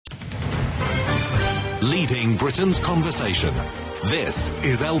leading Britain's conversation. This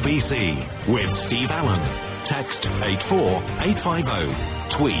is LBC with Steve Allen. Text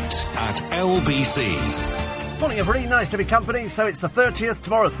 84850. Tweet at LBC. Morning, everybody. Nice to be company. So it's the 30th,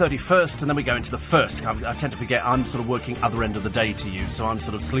 tomorrow 31st, and then we go into the 1st. I tend to forget I'm sort of working other end of the day to you, so I'm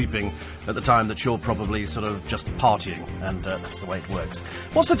sort of sleeping at the time that you're probably sort of just partying, and that's the way it works.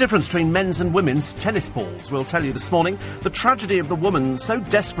 What's the difference between men's and women's tennis balls? We'll tell you this morning. The tragedy of the woman so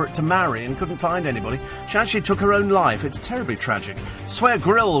desperate to marry and couldn't find anybody, she actually took her own life. It's terribly tragic. Swear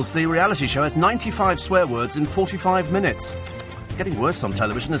Grills, the reality show, has 95 swear words in 45 minutes. It's getting worse on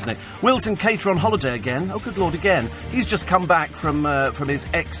television, isn't it? Wilton Cater on holiday again. Oh, good Lord, again. He's just come back from his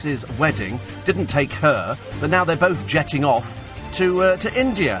ex's wedding. Didn't take her, but now they're both jetting off to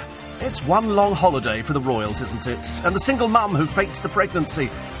India. It's one long holiday for the royals, isn't it? And the single mum who fakes the pregnancy.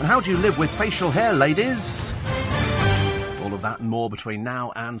 And how do you live with facial hair, ladies? All of that and more between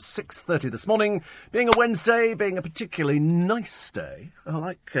now and 6:30 this morning. Being a Wednesday, being a particularly nice day.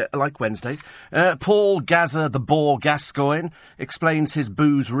 I like Wednesdays. Paul Gaza, the Boar Gascoigne, explains his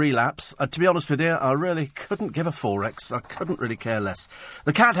booze relapse. To be honest with you, I really couldn't give a forex. I couldn't really care less.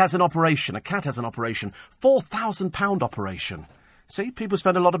 The cat has an operation. A cat has an operation. £4,000 operation. See, people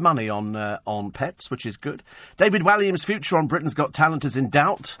spend a lot of money on pets, which is good. David Walliams' future on Britain's Got Talent is in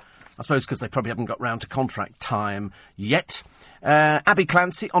doubt. I suppose because they probably haven't got round to contract time yet. Abby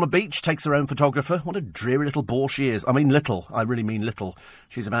Clancy on a beach takes her own photographer. What a dreary little bore she is. I mean little. I really mean little.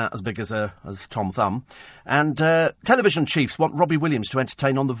 She's about as big as Tom Thumb. And television chiefs want Robbie Williams to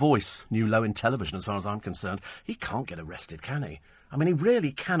entertain on The Voice. New low in television as far as I'm concerned. He can't get arrested, can he? I mean, he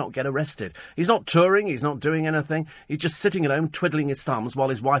really cannot get arrested. He's not touring. He's not doing anything. He's just sitting at home twiddling his thumbs while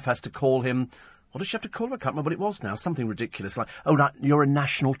his wife has to call him... What does she have to call him? I can't remember what it was now. Something ridiculous like, oh, right, you're a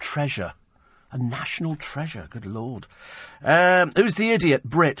national treasure. A national treasure, good Lord. Who's the idiot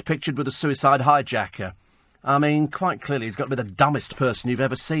Brit pictured with a suicide hijacker? I mean, quite clearly he's got to be the dumbest person you've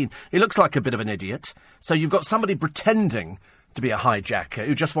ever seen. He looks like a bit of an idiot. So you've got somebody pretending to be a hijacker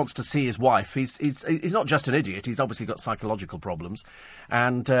who just wants to see his wife. He's not just an idiot. He's obviously got psychological problems.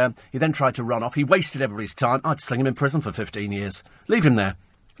 And he then tried to run off. He wasted everybody's time. I'd sling him in prison for 15 years. Leave him there.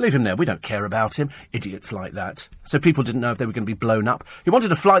 Leave him there. We don't care about him. Idiots like that. So people didn't know if they were going to be blown up. He wanted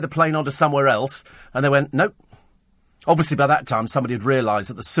to fly the plane onto somewhere else, and they went, nope. Obviously, by that time, somebody had realised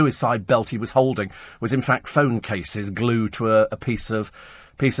that the suicide belt he was holding was, in fact, phone cases glued to a piece of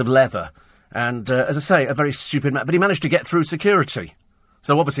leather. And, as I say, a very stupid man. But he managed to get through security.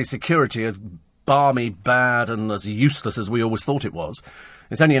 So, obviously, security is balmy, bad, and as useless as we always thought it was.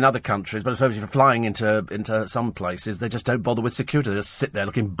 It's only in other countries, but I suppose if you're flying into some places, they just don't bother with security. They just sit there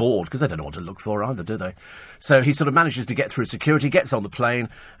looking bored, because they don't know what to look for either, do they? So he sort of manages to get through security, gets on the plane,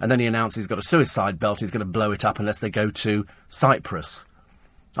 and then he announces he's got a suicide belt, he's going to blow it up unless they go to Cyprus.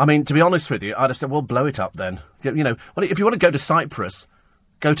 I mean, to be honest with you, I'd have said, well, blow it up then. You know, if you want to go to Cyprus,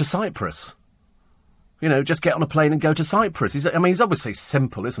 go to Cyprus. You know, just get on a plane and go to Cyprus. He's obviously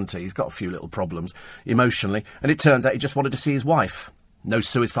simple, isn't he? He's got a few little problems emotionally, and it turns out he just wanted to see his wife. No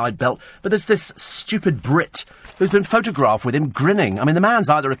suicide belt. But there's this stupid Brit who's been photographed with him grinning. I mean, the man's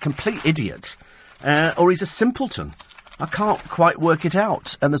either a complete idiot or he's a simpleton. I can't quite work it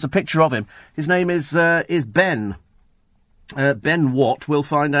out. And there's a picture of him. His name is Ben. Ben Watt. We'll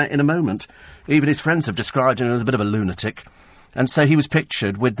find out in a moment. Even his friends have described him as a bit of a lunatic. And so he was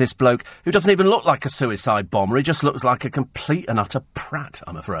pictured with this bloke who doesn't even look like a suicide bomber. He just looks like a complete and utter prat,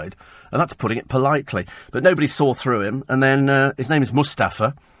 I'm afraid. And that's putting it politely. But nobody saw through him. And then his name is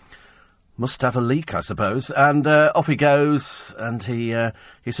Mustafa Leak, I suppose. And off he goes, and he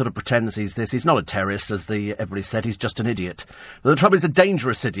sort of pretends he's this. He's not a terrorist, as everybody said. He's just an idiot. But the trouble is a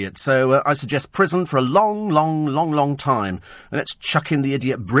dangerous idiot. So I suggest prison for a long time. And let's chuck in the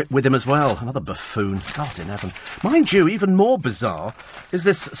idiot Brit with him as well. Another buffoon. God in heaven. Mind you, even more bizarre is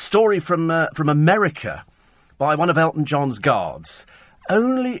this story from America by one of Elton John's guards.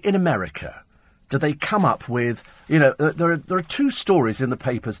 Only in America do they come up with... You know, there are two stories in the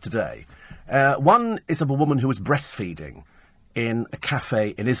papers today. One is of a woman who was breastfeeding in a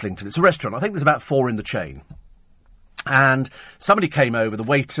cafe in Islington. It's a restaurant. I think there's about 4 in the chain. And somebody came over, the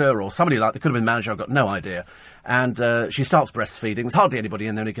waiter or somebody like that, could have been the manager, I've got no idea. And she starts breastfeeding. There's hardly anybody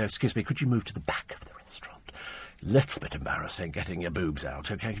in there, and he goes, excuse me, could you move to the back of the restaurant? Little bit embarrassing getting your boobs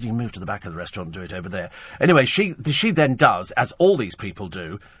out, OK? Could you move to the back of the restaurant and do it over there? Anyway, she then does, as all these people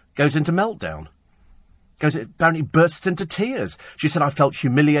do, goes into meltdown. Apparently bursts into tears. She said, I felt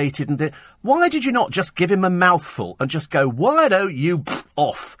humiliated and... Why did you not just give him a mouthful and just go, why don't you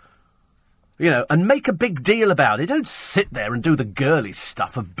off? You know, and make a big deal about it. Don't sit there and do the girly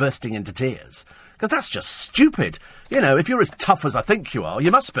stuff of bursting into tears. Because that's just stupid. You know, if you're as tough as I think you are, you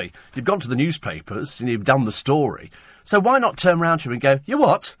must be. You've gone to the newspapers and you've done the story. So why not turn round to him and go, you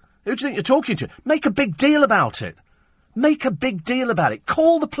what? Who do you think you're talking to? Make a big deal about it. Make a big deal about it.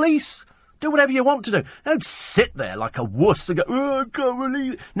 Call the police. Do whatever you want to do. Don't sit there like a wuss and go, oh, I can't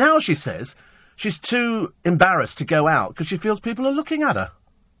believe it. Now she says she's too embarrassed to go out because she feels people are looking at her.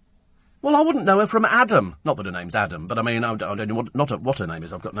 Well, I wouldn't know her from Adam. Not that her name's Adam, but I mean, I don't know what her name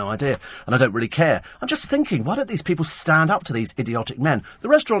is. I've got no idea. And I don't really care. I'm just thinking, why don't these people stand up to these idiotic men? The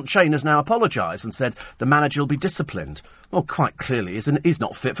restaurant chain has now apologised and said the manager will be disciplined. Well, quite clearly, he's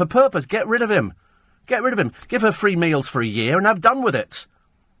not fit for purpose. Get rid of him. Get rid of him. Give her free meals for a year and have done with it.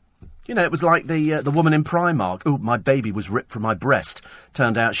 You know, it was like the woman in Primark. Oh, my baby was ripped from my breast.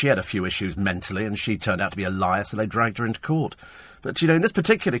 Turned out she had a few issues mentally, and she turned out to be a liar, so they dragged her into court. But, you know, in this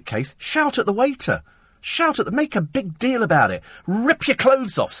particular case, shout at the waiter. Shout at them. Make a big deal about it. Rip your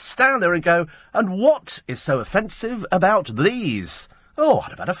clothes off. Stand there and go, and what is so offensive about these? Oh, I'd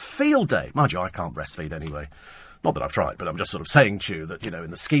have had a field day. Mind you, I can't breastfeed anyway. Not that I've tried, but I'm just sort of saying to you that, you know, in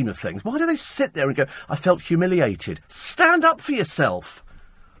the scheme of things, why do they sit there and go, I felt humiliated? Stand up for yourself.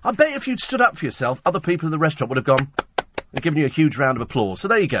 I bet if you'd stood up for yourself, other people in the restaurant would have gone and given you a huge round of applause. So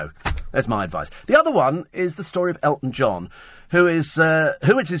there you go. There's my advice. The other one is the story of Elton John, who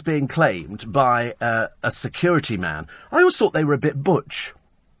it is being claimed by a security man. I always thought they were a bit butch.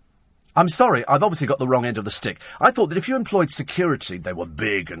 I'm sorry, I've obviously got the wrong end of the stick. I thought that if you employed security, they were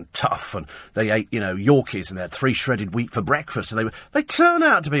big and tough, and they ate, you know, Yorkies and they had 3 shredded wheat for breakfast, and they turn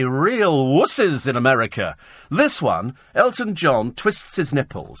out to be real wusses in America. This one, Elton John twists his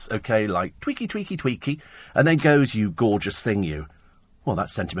nipples, okay, like tweaky, tweaky, tweaky, and then goes, you gorgeous thing, you. Well,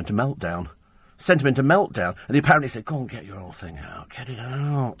 that's sent him into meltdown. And he apparently said, go on, get your old thing out, get it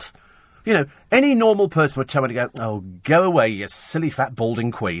out. You know, any normal person would tell me to go, oh, go away, you silly fat balding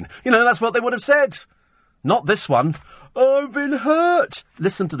queen. You know, that's what they would have said. Not this one. I've been hurt.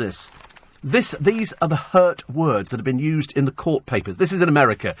 Listen to this. These are the hurt words that have been used in the court papers. This is in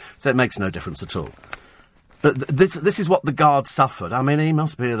America, so it makes no difference at all. But this is what the guard suffered. I mean, he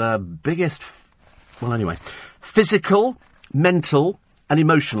must be the biggest... Well, anyway. Physical, mental and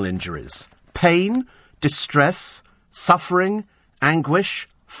emotional injuries. Pain, distress, suffering, anguish,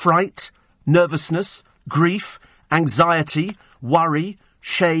 fright, nervousness, grief, anxiety, worry,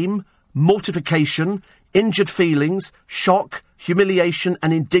 shame, mortification, injured feelings, shock, humiliation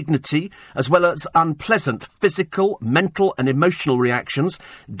and indignity, as well as unpleasant physical, mental and emotional reactions,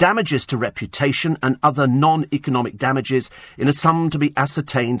 damages to reputation and other non-economic damages in a sum to be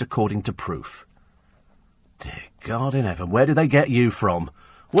ascertained according to proof. Dear God in heaven, where do they get you from?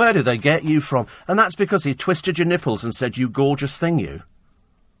 Where do they get you from? And that's because he twisted your nipples and said, you gorgeous thing, you.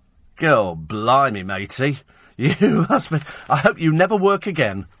 God blimey, matey. You must be... I hope you never work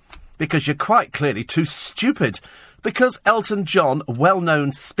again, because you're quite clearly too stupid. Because Elton John, a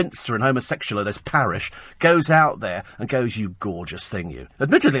well-known spinster and homosexual of this parish, goes out there and goes, you gorgeous thing, you.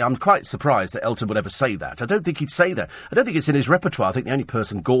 Admittedly, I'm quite surprised that Elton would ever say that. I don't think he'd say that. I don't think it's in his repertoire. I think the only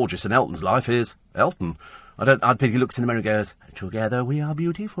person gorgeous in Elton's life is Elton. I think he looks in the mirror and goes, together we are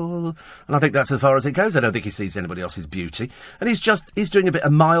beautiful. And I think that's as far as it goes. I don't think he sees anybody else's beauty. And he's doing a bit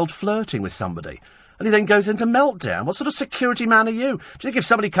of mild flirting with somebody. And he then goes into meltdown. What sort of security man are you? Do you think if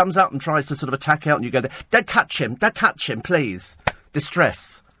somebody comes up and tries to sort of attack out and you go there, don't touch him, please.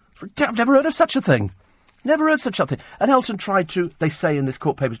 Distress. I've never heard of such a thing. Never heard such a thing. And Elton tried to, they say in this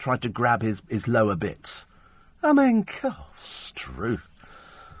court papers, tried to grab his lower bits. I mean, God, Struth.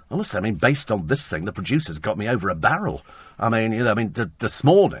 Honestly, I mean, based on this thing, the producers got me over a barrel. I mean, you know, this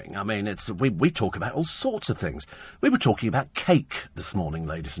morning, I mean, we talk about all sorts of things. We were talking about cake this morning,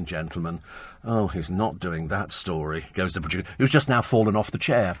 ladies and gentlemen. Oh, he's not doing that story, goes the producer, who's just now fallen off the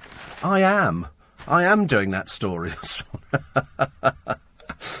chair. I am doing that story this morning.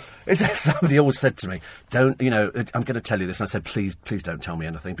 Somebody always said to me, I'm going to tell you this. And I said, please don't tell me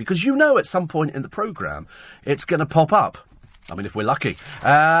anything, because you know at some point in the programme it's going to pop up. I mean, if we're lucky.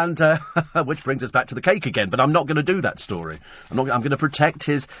 And, which brings us back to the cake again. But I'm not going to do that story. I'm going to protect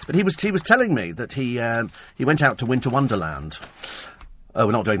his... But he was telling me that he went out to Winter Wonderland. Oh,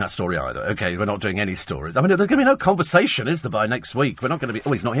 we're not doing that story either. OK, we're not doing any stories. I mean, there's going to be no conversation, is there, by next week? We're not going to be...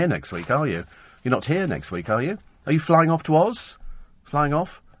 Oh, he's not here next week, are you? You're not here next week, are you? Are you flying off to Oz? Flying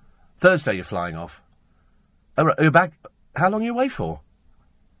off? Thursday you're flying off. Oh, right, you're back... How long are you away for?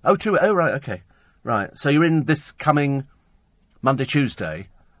 Oh, right, OK. Right, so you're in this coming... Monday, Tuesday,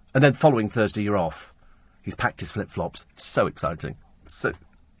 and then following Thursday you're off. He's packed his flip-flops. It's so exciting.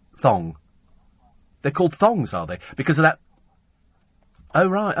 Thong. They're called thongs, are they? Because of that... Oh,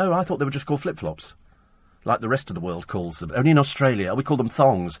 right. Oh, I thought they were just called flip-flops. like the rest of the world calls them. Only in Australia we call them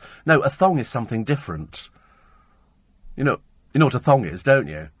thongs. No, a thong is something different. You know what a thong is, don't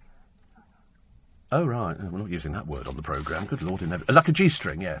you? Oh, right. We're not using that word on the programme. Good Lord. Like a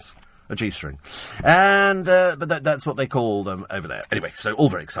G-string, yes. A G-string. And, but that's what they call them over there. Anyway, so all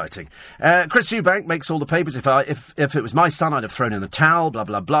very exciting. Chris Eubank makes all the papers. If it was my son, I'd have thrown in the towel, blah,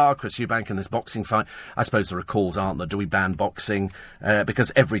 blah, blah. Chris Eubank in this boxing fight. I suppose there are calls, aren't there? Do we ban boxing?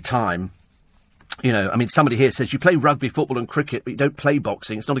 Because every time, somebody here says you play rugby, football and cricket, but you don't play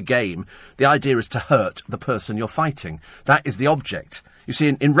boxing. It's not a game. The idea is to hurt the person you're fighting. That is the object. You see,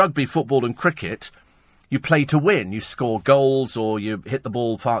 in rugby, football and cricket, you play to win. You score goals or you hit the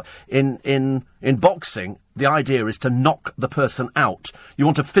ball far. In boxing, the idea is to knock the person out. You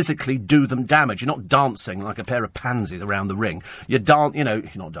want to physically do them damage. You're not dancing like a pair of pansies around the ring. You're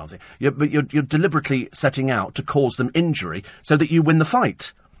not dancing. But you're deliberately setting out to cause them injury so that you win the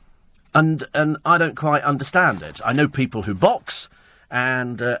fight. And I don't quite understand it. I know people who box,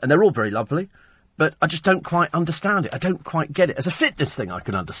 and they're all very lovely. But I just don't quite understand it. I don't quite get it. As a fitness thing, I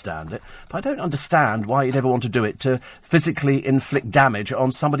can understand it. But I don't understand why you'd ever want to do it to physically inflict damage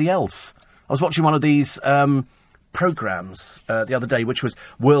on somebody else. I was watching one of these programmes the other day, which was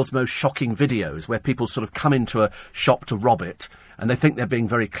World's Most Shocking Videos, where people sort of come into a shop to rob it, and they think they're being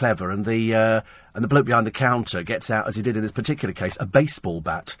very clever, and the bloke behind the counter gets out, as he did in this particular case, a baseball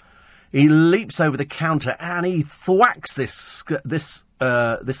bat. He leaps over the counter and he thwacks this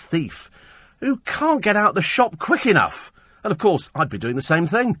thief, who can't get out the shop quick enough. And, of course, I'd be doing the same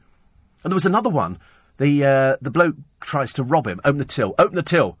thing. And there was another one. The bloke tries to rob him. Open the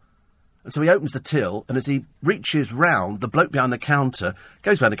till. And so he opens the till, and as he reaches round, the bloke behind the counter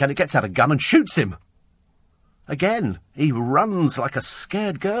goes behind the counter, gets out a gun and shoots him. Again, he runs like a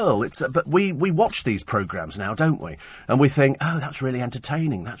scared girl. But we watch these programmes now, don't we? And we think, oh, that's really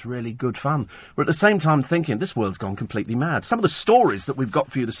entertaining. That's really good fun. We're at the same time thinking, this world's gone completely mad. Some of the stories that we've got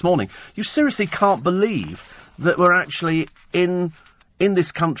for you this morning, you seriously can't believe that we're actually in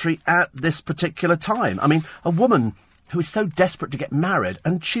this country at this particular time. I mean, a woman who is so desperate to get married,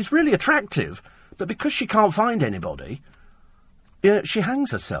 and she's really attractive, but because she can't find anybody, she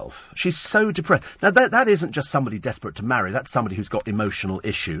hangs herself. She's so depressed. Now, that isn't just somebody desperate to marry. That's somebody who's got emotional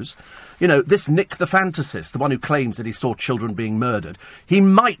issues. This Nick the Fantasist, the one who claims that he saw children being murdered, he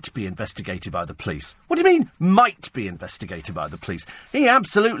might be investigated by the police. What do you mean, might be investigated by the police? He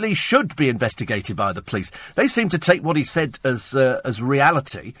absolutely should be investigated by the police. They seem to take what he said as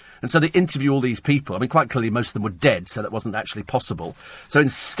reality, and so they interview all these people. I mean, quite clearly most of them were dead, so that wasn't actually possible. So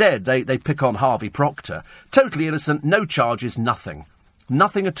instead, they pick on Harvey Proctor. Totally innocent, no charges, nothing.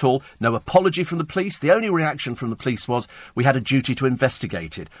 Nothing at all, no apology from the police. The only reaction from the police was, we had a duty to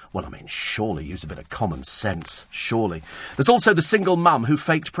investigate it. Well, I mean, surely use a bit of common sense, surely. There's also the single mum who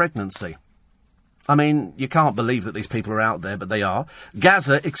faked pregnancy. I mean, you can't believe that these people are out there, but they are.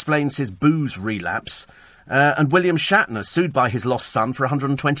 Gaza explains his booze relapse, and William Shatner sued by his lost son for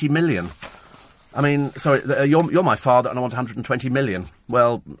 120 million. I mean, sorry, you're my father and I want 120 million.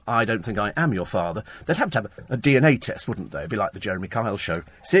 Well, I don't think I am your father. They'd have to have a DNA test, wouldn't they? It'd be like the Jeremy Kyle show.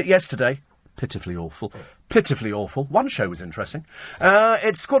 See it yesterday? Pitifully awful. Pitifully awful. One show was interesting.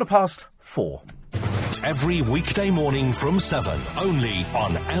 It's 4:15. Every weekday morning from 7, only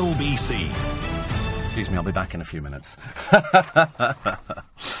on LBC. Excuse me, I'll be back in a few minutes.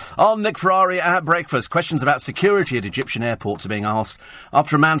 On Nick Ferrari at breakfast, questions about security at Egyptian airports are being asked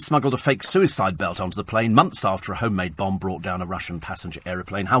after a man smuggled a fake suicide belt onto the plane months after a homemade bomb brought down a Russian passenger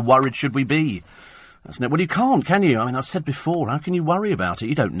aeroplane. How worried should we be? That's it. Well, you can't, can you? I mean, I've said before, how can you worry about it?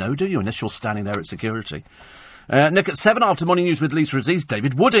 You don't know, do you, unless you're standing there at security. Nick, at 7 after morning news with Lisa Aziz,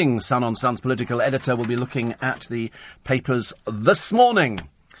 David Wooding, Sun on Sun's political editor, will be looking at the papers this morning.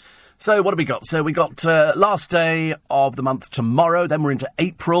 So what have we got? So we got last day of the month tomorrow, then we're into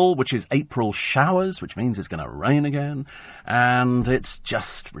April, which is April showers, which means it's going to rain again, and it's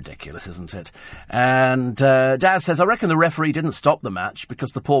just ridiculous, isn't it? And Daz says, I reckon the referee didn't stop the match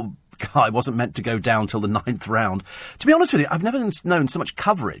because the poor guy wasn't meant to go down till the 9th round. To be honest with you, I've never known so much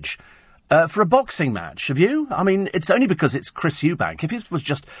coverage for a boxing match, have you? I mean, it's only because it's Chris Eubank. If it was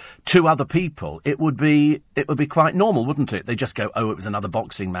just two other people, it would be quite normal, wouldn't it? They just go, oh, it was another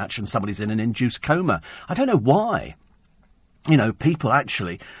boxing match and somebody's in an induced coma. I don't know why. People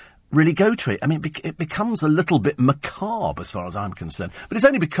actually really go to it. I mean, it becomes a little bit macabre as far as I'm concerned. But it's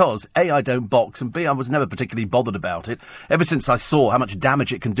only because, A, I don't box, and B, I was never particularly bothered about it, ever since I saw how much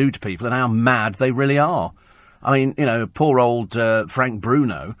damage it can do to people and how mad they really are. I mean, poor old Frank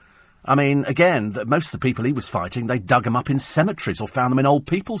Bruno. I mean, again, most of the people he was fighting, they dug them up in cemeteries or found them in old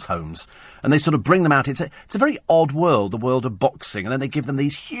people's homes. And they sort of bring them out. It's a very odd world, the world of boxing. And then they give them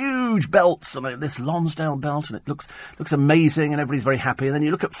these huge belts, and this Lonsdale belt, and it looks amazing, and everybody's very happy. And then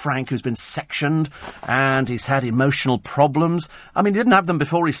you look at Frank, who's been sectioned, and he's had emotional problems. I mean, he didn't have them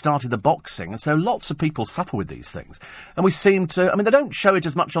before he started the boxing. And so lots of people suffer with these things. And we seem to... I mean, they don't show it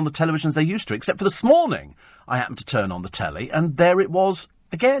as much on the television as they used to, except for this morning. I happened to turn on the telly, and there it was...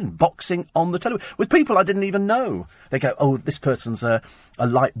 Again, boxing on the television, with people I didn't even know. They go, oh, this person's a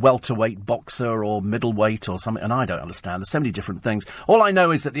light welterweight boxer or middleweight or something, and I don't understand. There's so many different things. All I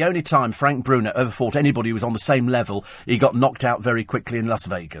know is that the only time Frank Bruno ever fought anybody who was on the same level, he got knocked out very quickly in Las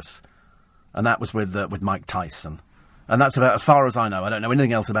Vegas. And that was with Mike Tyson. And that's about as far as I know. I don't know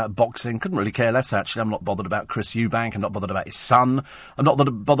anything else about boxing. Couldn't really care less, actually. I'm not bothered about Chris Eubank. I'm not bothered about his son. I'm not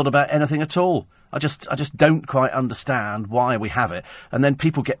bothered about anything at all. I just don't quite understand why we have it. And then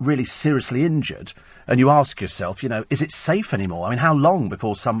people get really seriously injured. And you ask yourself, is it safe anymore? I mean, how long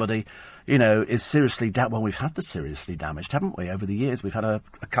before somebody, is seriously damaged? Well, we've had the seriously damaged, haven't we? Over the years, we've had a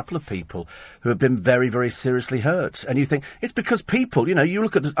couple of people who have been very, very seriously hurt. And you think, it's because people, you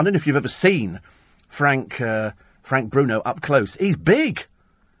look at... I don't know if you've ever seen Frank Bruno up close. He's big.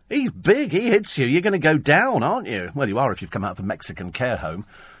 He's big. He hits you. You're going to go down, aren't you? Well, you are if you've come out of a Mexican care home.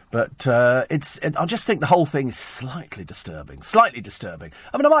 But I just think the whole thing is slightly disturbing. Slightly disturbing.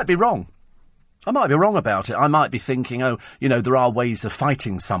 I mean, I might be wrong. I might be wrong about it. I might be thinking, there are ways of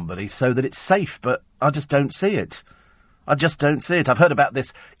fighting somebody so that it's safe, but I just don't see it. I just don't see it. I've heard about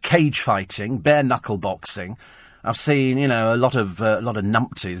this cage fighting, bare-knuckle boxing. I've seen, a lot of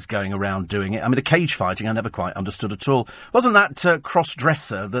numpties going around doing it. I mean, the cage fighting I never quite understood at all. Wasn't that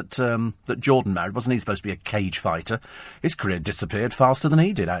cross-dresser that Jordan married, wasn't he supposed to be a cage fighter? His career disappeared faster than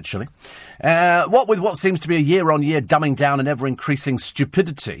he did, actually. What with what seems to be a year-on-year dumbing down and ever-increasing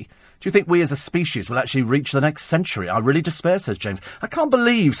stupidity, do you think we as a species will actually reach the next century? I really despair, says James. I can't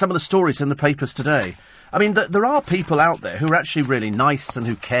believe some of the stories in the papers today. I mean, there are people out there who are actually really nice and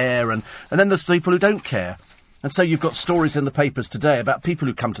who care, and then there's people who don't care. And so you've got stories in the papers today about people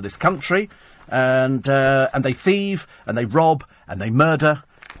who come to this country and they thieve and they rob and they murder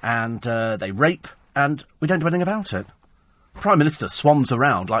and they rape, and we don't do anything about it. Prime Minister swans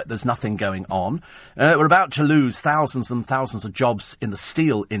around like there's nothing going on. We're about to lose thousands and thousands of jobs in the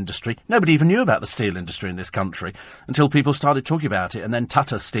steel industry. Nobody even knew about the steel industry in this country until people started talking about it. And then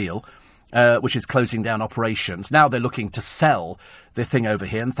Tata Steel, which is closing down operations. Now they're looking to sell the thing over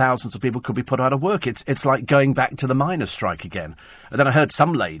here, and thousands of people could be put out of work. It's like going back to the miners' strike again. And then I heard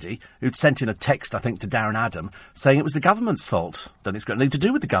some lady who'd sent in a text, I think, to Darren Adam, saying it was the government's fault. Don't think it's got anything to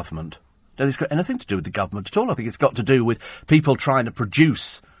do with the government. Don't think it's got anything to do with the government at all. I think it's got to do with people trying to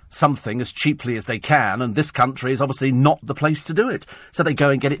produce something as cheaply as they can, and this country is obviously not the place to do it. So they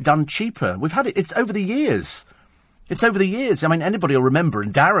go and get it done cheaper. We've had it. It's over the years. It's over the years. I mean, anybody will remember,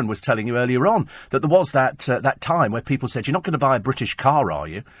 and Darren was telling you earlier on, that there was that time where people said, you're not going to buy a British car, are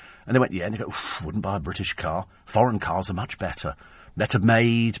you? And they went, yeah. And they go, wouldn't buy a British car. Foreign cars are much better. Better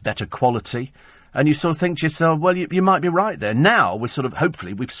made, better quality. And you sort of think to yourself, well, you might be right there. Now,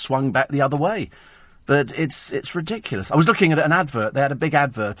 hopefully, we've swung back the other way. But it's ridiculous. I was looking at an advert. They had a big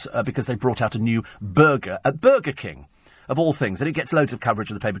advert because they brought out a new burger at Burger King. Of all things, and it gets loads of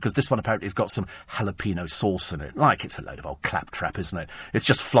coverage in the paper because this one apparently has got some jalapeno sauce in it. Like, it's a load of old claptrap, isn't it? It's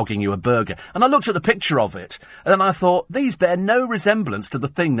just flogging you a burger. And I looked at the picture of it, and then I thought, these bear no resemblance to the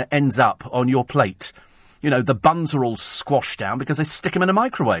thing that ends up on your plate. The buns are all squashed down because they stick them in a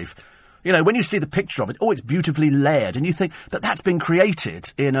microwave. When you see the picture of it, it's beautifully layered, and you think, but that's been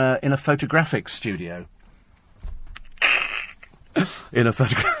created in a photographic studio.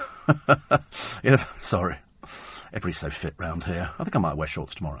 Sorry. Everybody's so fit round here. I think I might wear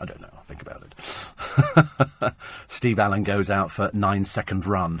shorts tomorrow. I don't know. I'll think about it. Steve Allen goes out for 9-second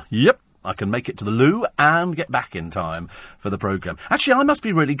run. Yep. I can make it to the loo and get back in time for the programme. Actually, I must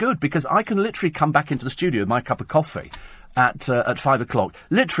be really good because I can literally come back into the studio with my cup of coffee at 5 o'clock.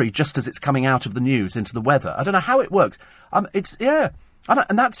 Literally just as it's coming out of the news into the weather. I don't know how it works. And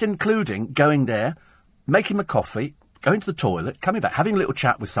that's including going there, making my coffee, going to the toilet, coming back, having a little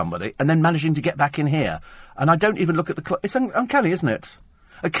chat with somebody, and then managing to get back in here. And I don't even look at the clock. It's uncanny, isn't it?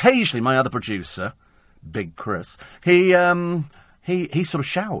 Occasionally, my other producer, Big Chris, he sort of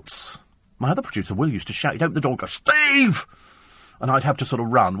shouts. My other producer, Will, used to shout. He'd open the door and go, Steve! And I'd have to sort of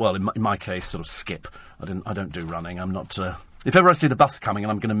run. Well, in my case, sort of skip. I don't do running. I'm not... if ever I see the bus coming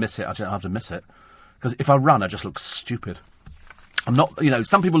and I'm going to miss it, I have to miss it. Because if I run, I just look stupid. I'm not...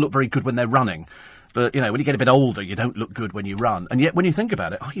 some people look very good when they're running. But, when you get a bit older, you don't look good when you run. And yet, when you think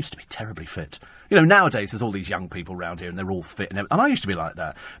about it, I used to be terribly fit. Nowadays, there's all these young people around here, and they're all fit, and I used to be like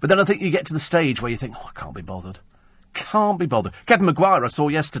that. But then I think you get to the stage where you think, I can't be bothered. Can't be bothered. Kevin Maguire I saw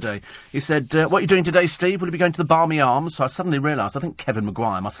yesterday. He said, what are you doing today, Steve? Will you be going to the Barmy Arms? So I suddenly realised, I think Kevin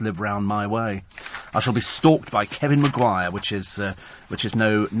Maguire must live round my way. I shall be stalked by Kevin Maguire, which is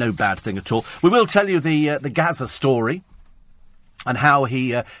no bad thing at all. We will tell you the Gaza story. And how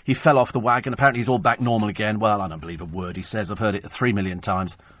he fell off the wagon. Apparently he's all back normal again. Well, I don't believe a word he says. I've heard it 3 million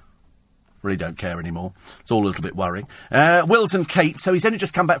times. Really don't care anymore. It's all a little bit worrying. Wills and Kate, so he's only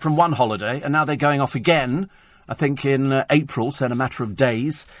just come back from one holiday, and now they're going off again, I think in April, so in a matter of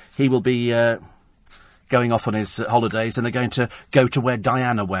days. He will be going off on his holidays, and they're going to go to where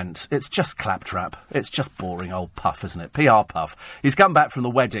Diana went. It's just claptrap. It's just boring old puff, isn't it? PR puff. He's come back from the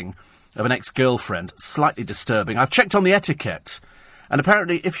wedding of an ex-girlfriend. Slightly disturbing. I've checked on the etiquette. And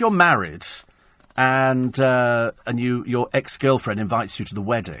apparently, if you're married and your ex-girlfriend invites you to the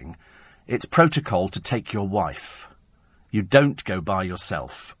wedding, it's protocol to take your wife. You don't go by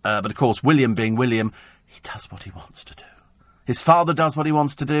yourself. But of course, William being William, he does what he wants to do. His father does what he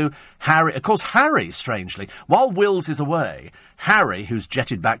wants to do. Harry, strangely, while Wills is away, Harry, who's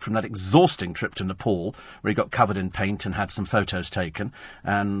jetted back from that exhausting trip to Nepal, where he got covered in paint and had some photos taken,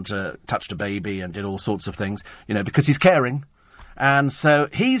 and touched a baby and did all sorts of things, because he's caring. And so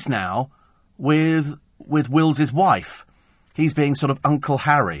he's now with Wills's wife. He's being sort of Uncle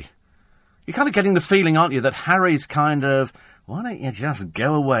Harry. You're kind of getting the feeling, aren't you, that Harry's kind of, why don't you just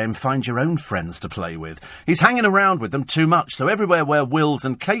go away and find your own friends to play with? He's hanging around with them too much, so everywhere where Wills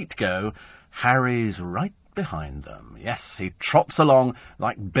and Kate go, Harry's right behind them. Yes, he trots along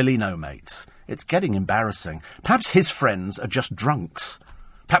like Billy No Mates. It's getting embarrassing. Perhaps his friends are just drunks.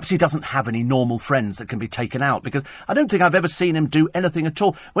 Perhaps he doesn't have any normal friends that can be taken out, because I don't think I've ever seen him do anything at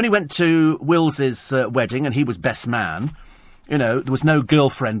all. When he went to Wills's wedding and he was best man, there was no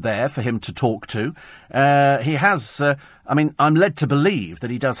girlfriend there for him to talk to. He has, I'm led to believe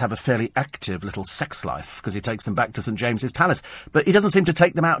that he does have a fairly active little sex life, because he takes them back to St James's Palace. But he doesn't seem to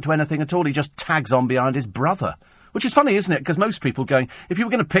take them out to anything at all. He just tags on behind his brother. Which is funny, isn't it? Because most people if you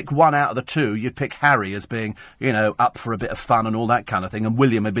were going to pick one out of the two, you'd pick Harry as being, up for a bit of fun and all that kind of thing, and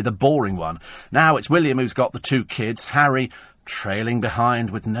William would be the boring one. Now it's William who's got the two kids, Harry trailing behind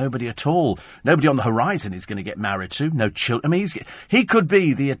with nobody at all. Nobody on the horizon he's going to get married to, no children. He could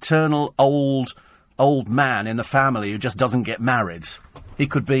be the eternal old man in the family who just doesn't get married. He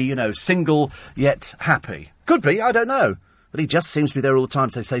could be, single yet happy. Could be, I don't know. But he just seems to be there all the time,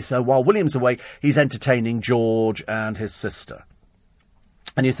 as they say. So while William's away, he's entertaining George and his sister.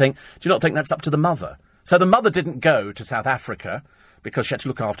 And you think, do you not think that's up to the mother? So the mother didn't go to South Africa because she had to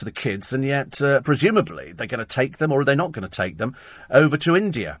look after the kids, and yet, presumably, they're going to take them, or are they not going to take them, over to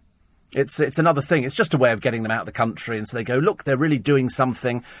India. It's another thing. It's just a way of getting them out of the country, and so they go, look, they're really doing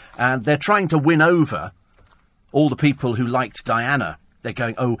something, and they're trying to win over all the people who liked Diana. They're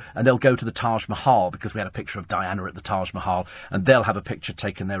going, and they'll go to the Taj Mahal, because we had a picture of Diana at the Taj Mahal, and they'll have a picture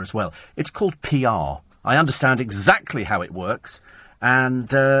taken there as well. It's called PR. I understand exactly how it works,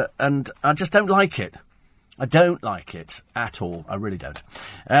 and I just don't like it. I don't like it at all. I really don't.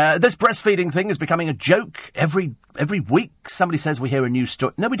 This breastfeeding thing is becoming a joke. Every week somebody says we hear a new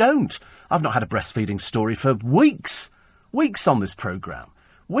story. No, we don't. I've not had a breastfeeding story for weeks. Weeks on this programme.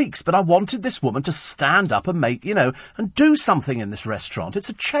 Weeks, but I wanted this woman to stand up and make, and do something in this restaurant. It's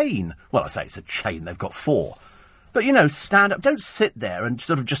a chain. Well, I say it's a chain. They've got 4. But, stand up. Don't sit there and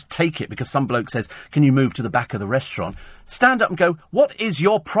sort of just take it because some bloke says, can you move to the back of the restaurant? Stand up and go, what is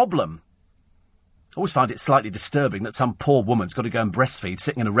your problem? I always find it slightly disturbing that some poor woman's got to go and breastfeed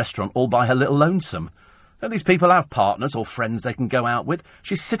sitting in a restaurant all by her little lonesome. Don't these people have partners or friends they can go out with?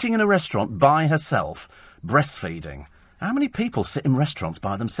 She's sitting in a restaurant by herself, breastfeeding. How many people sit in restaurants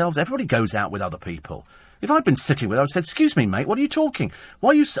by themselves? Everybody goes out with other people. If I'd been sitting with her, I'd said, excuse me, mate, what are you talking?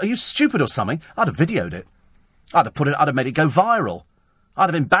 Are you stupid or something? I'd have videoed it. I'd have made it go viral. I'd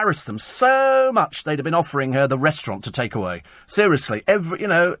have embarrassed them so much they'd have been offering her the restaurant to take away. Seriously,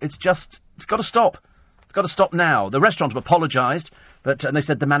 it's got to stop. It's got to stop now. The restaurant have apologised, and they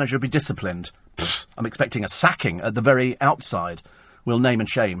said the manager would be disciplined. I'm expecting a sacking at the very outside. We'll name and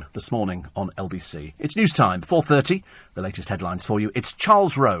shame this morning on LBC. It's news time, 4:30. The latest headlines for you. It's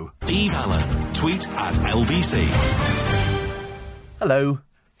Charles Rowe. Steve Allen, tweet at LBC. Hello.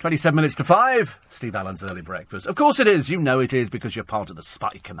 27 minutes to 5. Steve Allen's early breakfast. Of course it is. You know it is because you're part of the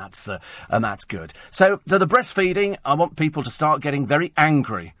spike, and that's good. So the breastfeeding, I want people to start getting very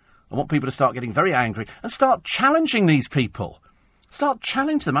angry. I want people to start getting very angry and start challenging these people. Start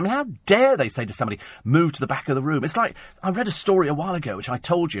challenging them. I mean, how dare they say to somebody, move to the back of the room? It's like, I read a story a while ago, which I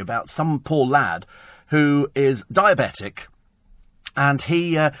told you about some poor lad who is diabetic, and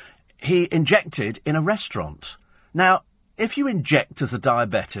he injected in a restaurant. Now, if you inject as a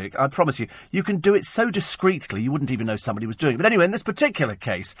diabetic, I promise you, you can do it so discreetly you wouldn't even know somebody was doing it. But anyway, in this particular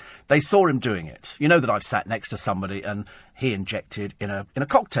case, they saw him doing it. You know that I've sat next to somebody and he injected in a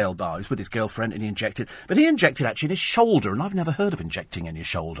cocktail bar. He was with his girlfriend and he injected. But he injected actually in his shoulder, and I've never heard of injecting in your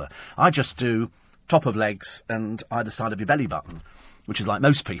shoulder. I just do top of legs and either side of your belly button, which is like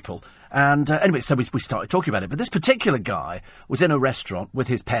most people. And anyway, so we started talking about it. But this particular guy was in a restaurant with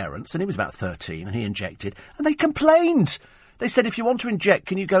his parents, and he was about 13, and he injected, and they complained. They said, if you want to inject,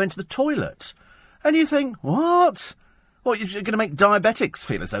 can you go into the toilet? And you think, what? What, you're going to make diabetics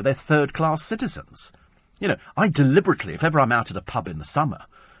feel as though they're third-class citizens? You know, I deliberately, if ever I'm out at a pub in the summer,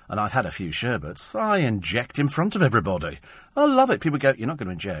 and I've had a few sherbets, I inject in front of everybody. I love it. People go, you're not going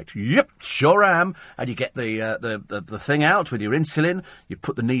to inject? Yep, sure am. And you get the thing out with your insulin, you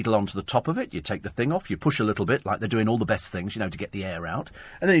put the needle onto the top of it, you take the thing off, you push a little bit, like they're doing all the best things, you know, to get the air out.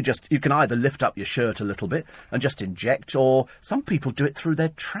 And then you can either lift up your shirt a little bit and just inject, or some people do it through their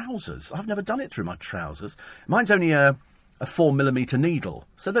trousers. I've never done it through my trousers. Mine's only a 4mm needle,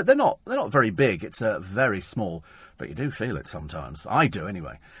 so they're not very big. It's very small. But you do feel it sometimes. I do,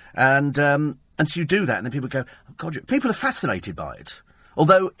 anyway. And so you do that, and then people go, oh, God, people are fascinated by it.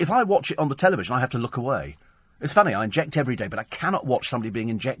 Although, if I watch it on the television, I have to look away. It's funny, I inject every day, but I cannot watch somebody being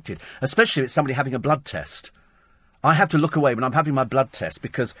injected, especially if it's somebody having a blood test. I have to look away when I'm having my blood test,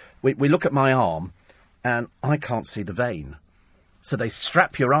 because we look at my arm, and I can't see the vein. So they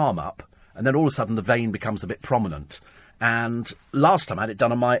strap your arm up, and then all of a sudden the vein becomes a bit prominent. And last time I had it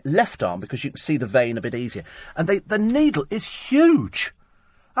done on my left arm, because you can see the vein a bit easier. And the needle is huge.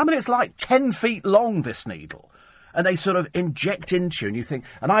 I mean, it's like 10 feet long, this needle. And they sort of inject into you, and you think...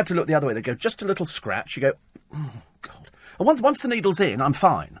 And I have to look the other way. They go, just a little scratch. You go, oh, God. And once the needle's in, I'm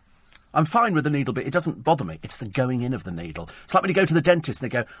fine. I'm fine with the needle, but it doesn't bother me. It's the going in of the needle. It's like when you go to the dentist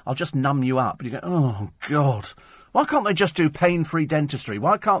and they go, I'll just numb you up. And you go, oh, God. Why can't they just do pain-free dentistry?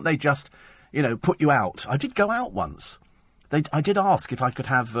 Why can't they just, you know, put you out? I did go out once. I did ask if I could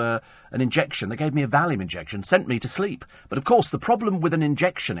have an injection. They gave me a Valium injection, sent me to sleep. But, of course, the problem with an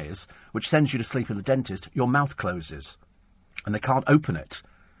injection is, which sends you to sleep in the dentist, your mouth closes. And they can't open it.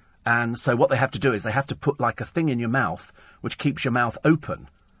 And so what they have to do is they have to put, like, a thing in your mouth which keeps your mouth open.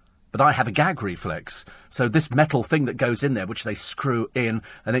 But I have a gag reflex. So this metal thing that goes in there, which they screw in,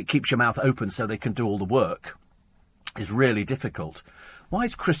 and it keeps your mouth open so they can do all the work, is really difficult. Why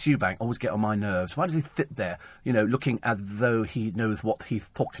does Chris Eubank always get on my nerves? Why does he sit there, you know, looking as though he knows what he's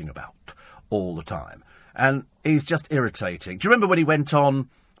talking about all the time? And he's just irritating. Do you remember when he went on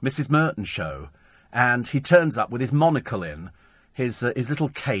Mrs. Merton's show and he turns up with his monocle in, his little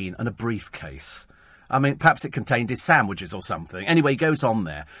cane and a briefcase? I mean, perhaps it contained his sandwiches or something. Anyway, he goes on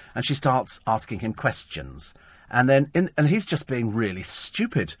there and she starts asking him questions. And then and he's just being really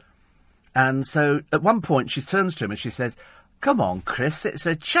stupid. And so at one point she turns to him and she says, come on, Chris, it's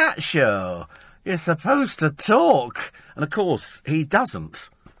a chat show. You're supposed to talk. And, of course, he doesn't.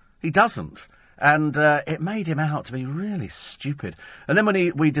 He doesn't. And it made him out to be really stupid. And then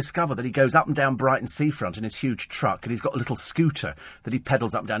when we discover that he goes up and down Brighton seafront in his huge truck, and he's got a little scooter that he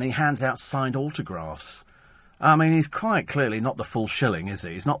pedals up and down, and he hands out signed autographs. I mean, he's quite clearly not the full shilling, is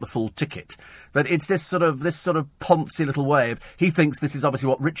he? He's not the full ticket. But it's this sort of poncy little way of... He thinks this is obviously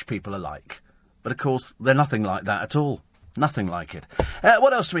what rich people are like. But, of course, they're nothing like that at all. Nothing like it.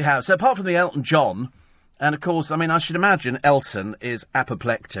 What else do we have? So apart from the Elton John, and of course, I mean, I should imagine Elton is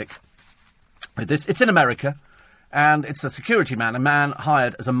apoplectic. It's in America, and it's a security man, a man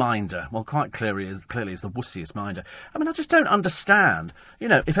hired as a minder. Well, quite clearly is the wussiest minder. I mean, I just don't understand. You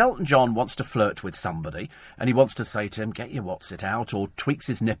know, if Elton John wants to flirt with somebody, and he wants to say to him, get your what's it out, or tweaks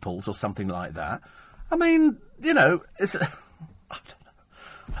his nipples, or something like that, I mean, you know, it's... I don't know.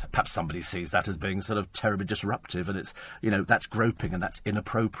 Perhaps somebody sees that as being sort of terribly disruptive, and it's, you know, that's groping and that's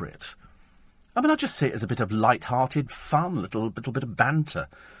inappropriate. I mean, I just see it as a bit of light-hearted fun, a little bit of banter,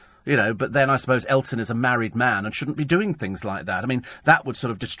 you know. But then I suppose Elton is a married man and shouldn't be doing things like that. I mean, that would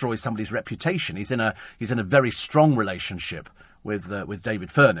sort of destroy somebody's reputation. He's in a very strong relationship with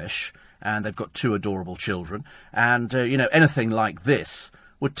David Furnish, and they've got 2 adorable children. And you know, anything like this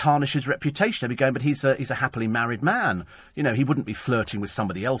would tarnish his reputation. They'd be going, but he's a happily married man. You know, he wouldn't be flirting with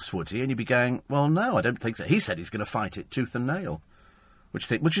somebody else, would he? And you'd be going, well, no, I don't think so. He said he's going to fight it tooth and nail.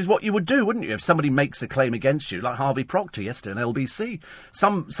 Which is what you would do, wouldn't you? If somebody makes a claim against you, like Harvey Proctor yesterday on LBC.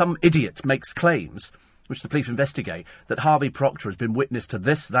 Some idiot makes claims which the police investigate, that Harvey Proctor has been witness to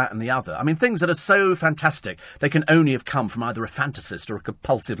this, that and the other. I mean, things that are so fantastic, they can only have come from either a fantasist or a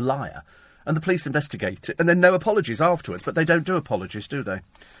compulsive liar. And the police investigate it, and then no apologies afterwards. But they don't do apologies, do they?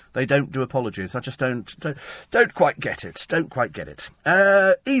 They don't do apologies. I just don't quite get it. Don't quite get it.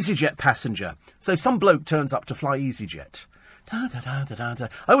 EasyJet passenger. So some bloke turns up to fly EasyJet. I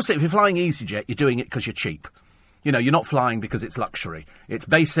always say, if you're flying EasyJet, you're doing it because you're cheap. You know, you're not flying because it's luxury. It's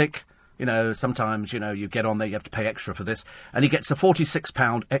basic. You know, sometimes, you know, you get on there, you have to pay extra for this. And he gets a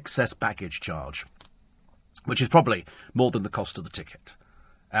 £46 excess baggage charge, which is probably more than the cost of the ticket.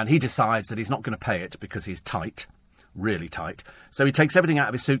 And he decides that he's not going to pay it because he's tight, really tight. So he takes everything out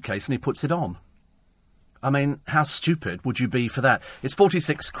of his suitcase and he puts it on. I mean, how stupid would you be for that? It's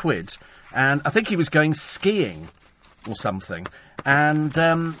 46 quid, and I think he was going skiing or something, and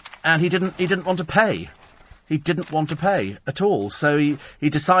he didn't want to pay. He didn't want to pay at all, so he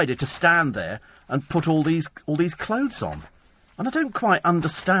decided to stand there and put all these clothes on. And I don't quite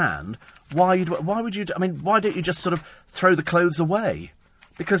understand why would you? I mean, why don't you just sort of throw the clothes away?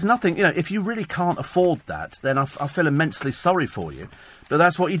 Because nothing, you know, if you really can't afford that, then I feel immensely sorry for you. But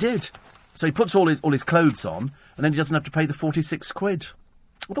that's what he did. So he puts all his clothes on, and then he doesn't have to pay the 46 quid.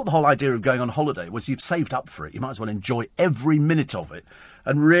 I thought the whole idea of going on holiday was you've saved up for it. You might as well enjoy every minute of it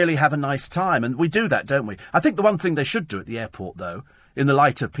and really have a nice time. And we do that, don't we? I think the one thing they should do at the airport, though, in the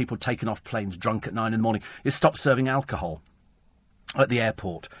light of people taking off planes drunk at 9 in the morning, is stop serving alcohol at the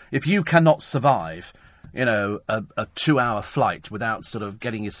airport. If you cannot survive, you know, a 2-hour flight without sort of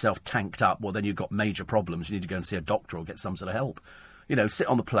getting yourself tanked up, well, then you've got major problems. You need to go and see a doctor or get some sort of help. You know, sit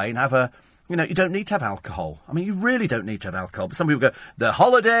on the plane, you know, you don't need to have alcohol. I mean, you really don't need to have alcohol. But some people go, the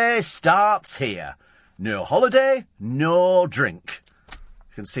holiday starts here. No holiday, no drink.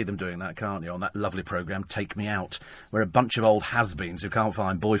 You can see them doing that, can't you, on that lovely programme, Take Me Out, where a bunch of old has-beens who can't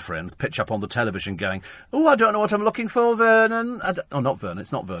find boyfriends pitch up on the television going, oh, I don't know what I'm looking for, Vernon. Oh, not Vernon.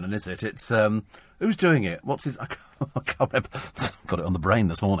 It's not Vernon, is it? It's, who's doing it? What's his... I can't remember. Got it on the brain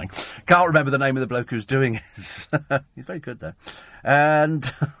this morning. Can't remember the name of the bloke who's doing it. He's very good, though.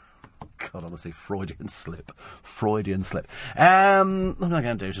 And... God, honestly, Freudian slip. What am I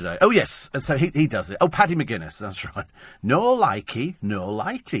going to do today? Oh, yes, so he does it. Oh, Paddy McGuinness, that's right. No likey, no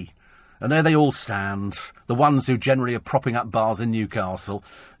lighty. And there they all stand, the ones who generally are propping up bars in Newcastle,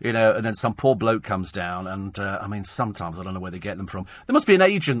 you know, and then some poor bloke comes down, and, I mean, sometimes I don't know where they get them from. There must be an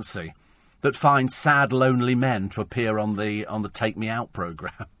agency that finds sad, lonely men to appear on the Take Me Out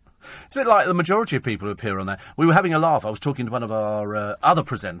programme. It's a bit like the majority of people who appear on there. We were having a laugh. I was talking to one of our other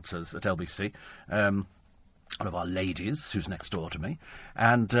presenters at LBC, one of our ladies who's next door to me,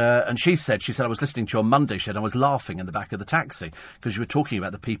 and she said I was listening to you on Monday. She said I was laughing in the back of the taxi because you were talking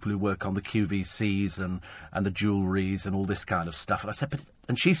about the people who work on the QVCs and the jewelleries and all this kind of stuff. And I said,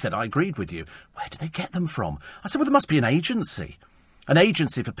 and she said, I agreed with you. Where do they get them from? I said, well, there must be an agency. An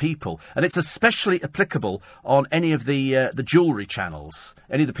agency for people, and it's especially applicable on any of the jewellery channels,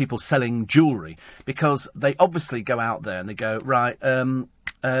 any of the people selling jewellery, because they obviously go out there and they go, right,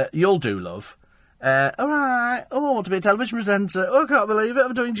 you'll do, love. All right, oh, I want to be a television presenter. Oh, I can't believe it,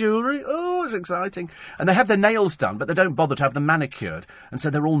 I'm doing jewellery. Oh, it's exciting. And they have their nails done, but they don't bother to have them manicured, and so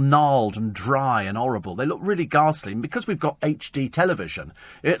they're all gnarled and dry and horrible. They look really ghastly, and because we've got HD television,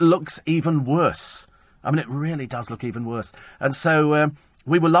 it looks even worse. I mean, it really does look even worse. And so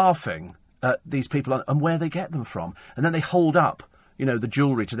we were laughing at these people and where they get them from. And then they hold up, you know, the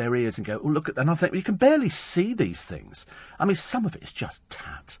jewellery to their ears and go, oh, look at... And I think, well, you can barely see these things. I mean, some of it is just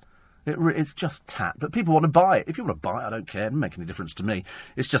tat. It's just tat. But people want to buy it. If you want to buy it, I don't care. It doesn't make any difference to me.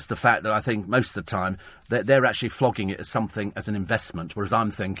 It's just the fact that I think most of the time they're actually flogging it as something, as an investment, whereas I'm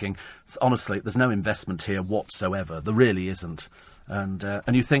thinking, honestly, there's no investment here whatsoever. There really isn't. And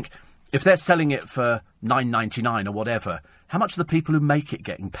you think... If they're selling it for $9.99 or whatever, how much are the people who make it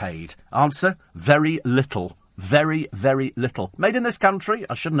getting paid? Answer, very little. Very, very little. Made in this country?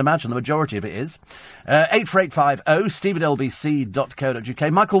 I shouldn't imagine the majority of it is. 84850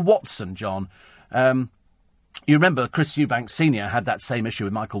 steve@lbc.co.uk. Michael Watson, John. You remember Chris Eubank Sr. had that same issue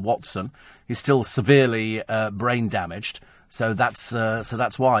with Michael Watson. He's still severely brain damaged. So that's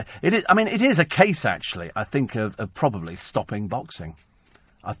why. It is a case, actually, I think, of probably stopping boxing.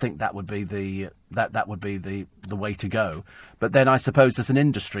 I think that would be the way to go. But then I suppose there's an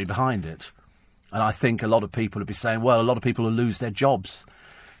industry behind it. And I think a lot of people would be saying, well, a lot of people will lose their jobs.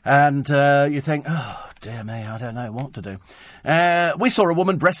 And you think, oh, dear me, I don't know what to do. We saw a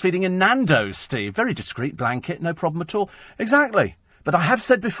woman breastfeeding in Nando's, Steve. Very discreet blanket, no problem at all. Exactly. But I have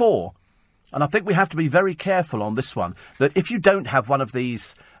said before, and I think we have to be very careful on this one, that if you don't have one of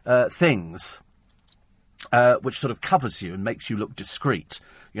these things... which sort of covers you and makes you look discreet.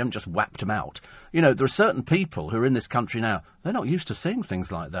 You haven't just whapped them out. You know, there are certain people who are in this country now, they're not used to seeing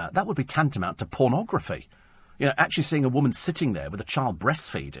things like that. That would be tantamount to pornography. You know, actually seeing a woman sitting there with a child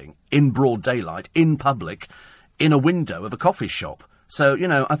breastfeeding in broad daylight, in public, in a window of a coffee shop. So, you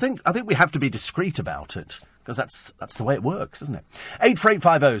know, I think we have to be discreet about it, because that's the way it works, isn't it?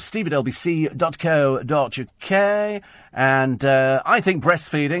 84850 steve@lbc.co.uk. And I think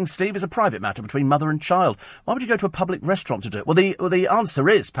breastfeeding, Steve, is a private matter between mother and child. Why would you go to a public restaurant to do it? Well, the answer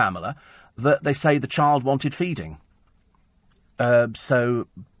is, Pamela, that they say the child wanted feeding. But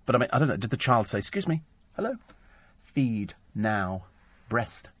I mean, I don't know, did the child say, excuse me, hello, feed now,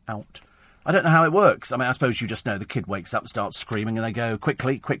 breast out? I don't know how it works. I mean, I suppose you just know the kid wakes up and starts screaming and they go,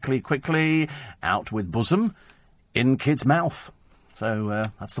 quickly, quickly, quickly, out with bosom, in kid's mouth. So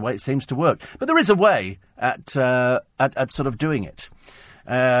that's the way it seems to work. But there is a way at sort of doing it.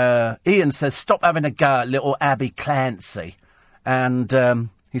 Ian says, stop having a go at little Abby Clancy. And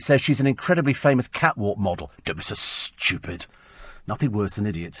he says she's an incredibly famous catwalk model. Don't be so stupid. Nothing worse than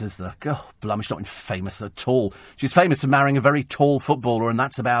idiots, is there? God, blimey, she's not famous at all. She's famous for marrying a very tall footballer, and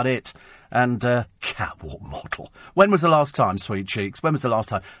that's about it. And catwalk model. When was the last time, sweet cheeks? When was the last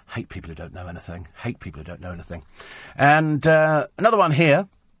time? Hate people who don't know anything. Hate people who don't know anything. And another one here.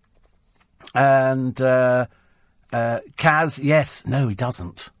 And Kaz, yes. No, he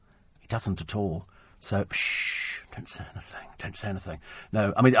doesn't. He doesn't at all. So, shh, don't say anything. Don't say anything.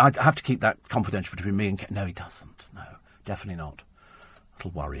 No, I mean, I have to keep that confidential between me and Kaz. No, he doesn't. No, definitely not.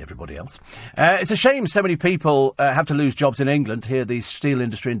 It'll worry everybody else. It's a shame so many people have to lose jobs in England to hear the steel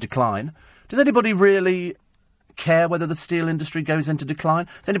industry in decline. Does anybody really care whether the steel industry goes into decline?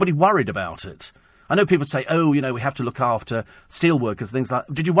 Is anybody worried about it? I know people say, oh, you know, we have to look after steel workers, things like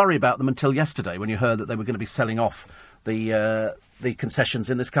that. Did you worry about them until yesterday when you heard that they were going to be selling off the concessions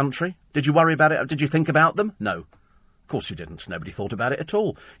in this country? Did you worry about it? Did you think about them? No. Of course you didn't. Nobody thought about it at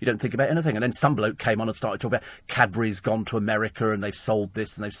all. You don't think about anything. And then some bloke came on and started talking about Cadbury's gone to America and they've sold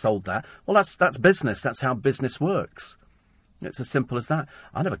this and they've sold that. Well, that's business. That's how business works. It's as simple as that.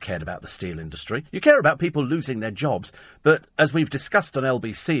 I never cared about the steel industry. You care about people losing their jobs, but as we've discussed on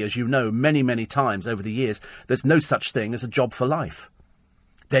LBC, as you know, many, many times over the years, there's no such thing as a job for life.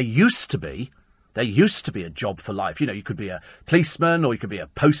 There used to be a job for life. You know, you could be a policeman, or you could be a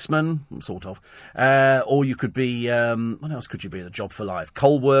postman, sort of. Or you could be, what else could you be, a job for life?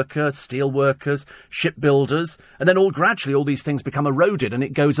 Coal worker, steel workers, shipbuilders. And then gradually all these things become eroded and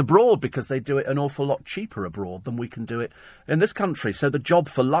it goes abroad because they do it an awful lot cheaper abroad than we can do it in this country. So the job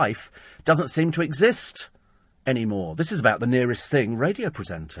for life doesn't seem to exist anymore. This is about the nearest thing radio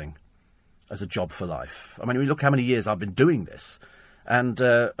presenting as a job for life. I mean, look how many years I've been doing this. And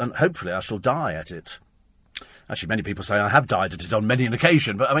hopefully I shall die at it. Actually, many people say I have died at it on many an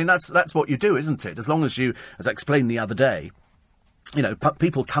occasion, but I mean, that's what you do, isn't it? As long as you, as I explained the other day, you know,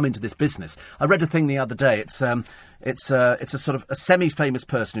 people come into this business. I read a thing the other day. It's a sort of a semi-famous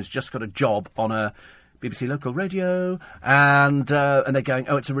person who's just got a job on a BBC local radio, and they're going,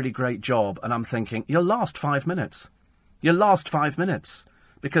 oh, it's a really great job. And I'm thinking, you'll last 5 minutes. You'll last 5 minutes.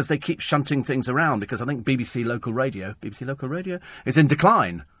 Because they keep shunting things around, because I think BBC local radio is in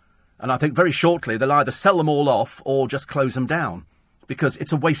decline. And I think very shortly they'll either sell them all off or just close them down, because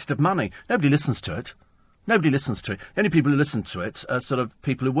it's a waste of money. Nobody listens to it. Nobody listens to it. The only people who listen to it are sort of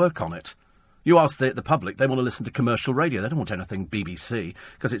people who work on it. You ask the public, they want to listen to commercial radio. They don't want anything BBC,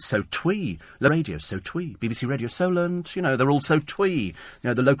 because it's so twee. Radio's so twee. BBC Radio Solent, you know, they're all so twee. You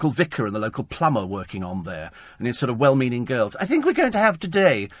know, the local vicar and the local plumber working on there. And it's sort of well-meaning girls. I think we're going to have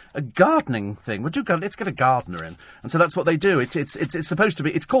today a gardening thing. Let's get a gardener in. And so that's what they do. It's supposed to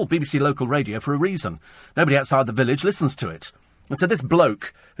be, it's called BBC Local Radio for a reason. Nobody outside the village listens to it. And so this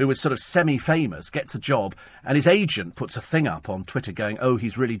bloke, who was sort of semi-famous, gets a job, and his agent puts a thing up on Twitter going, oh,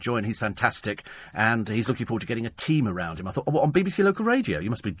 he's really joined, he's fantastic, and he's looking forward to getting a team around him. I thought, oh, what, on BBC Local Radio? You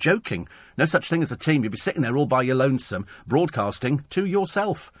must be joking. No such thing as a team. You'd be sitting there all by your lonesome, broadcasting to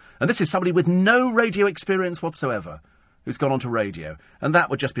yourself. And this is somebody with no radio experience whatsoever, who's gone onto radio. And that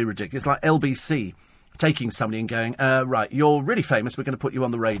would just be ridiculous. It's like LBC taking somebody and going, right, you're really famous, we're going to put you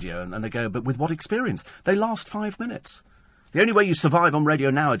on the radio. And they go, but with what experience? They last 5 minutes. The only way you survive on radio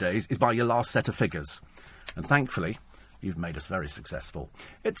nowadays is by your last set of figures. And thankfully, you've made us very successful.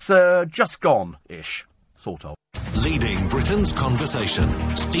 It's just gone-ish, sort of. Leading Britain's conversation.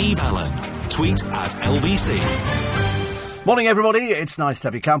 Steve Allen. Tweet at LBC. Morning, everybody. It's nice to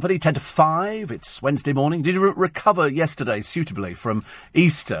have your company. 10 to 5. It's Wednesday morning. Did you recover yesterday suitably from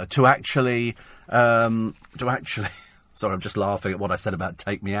Easter to actually... Sorry, I'm just laughing at what I said about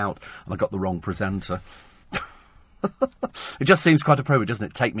Take Me Out, and I got the wrong presenter. It just seems quite appropriate, doesn't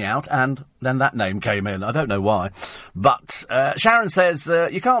it? Take me out, and then that name came in. I don't know why. But Sharon says,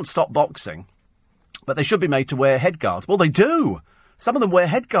 you can't stop boxing, but they should be made to wear head guards. Well, they do. Some of them wear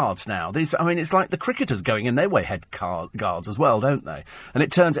head guards now. It's like the cricketers going in, they wear head guards as well, don't they?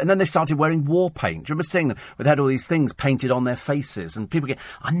 And and then they started wearing war paint. Do you remember seeing them? They had all these things painted on their faces, and people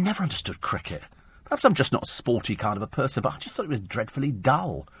I never understood cricket. Perhaps I'm just not a sporty kind of a person, but I just thought it was dreadfully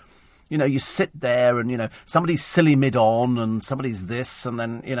dull. You know, you sit there and, you know, somebody's silly mid-on and somebody's this and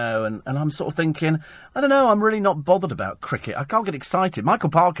then, you know, and I'm sort of thinking, I don't know, I'm really not bothered about cricket. I can't get excited. Michael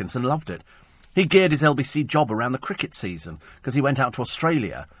Parkinson loved it. He geared his LBC job around the cricket season because he went out to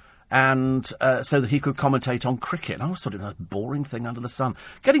Australia and so that he could commentate on cricket. And I always thought it was a boring thing under the sun.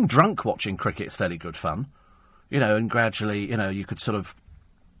 Getting drunk watching cricket is fairly good fun. You know, and gradually, you know, you could sort of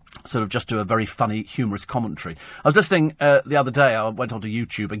just do a very funny, humorous commentary. I was listening the other day, I went onto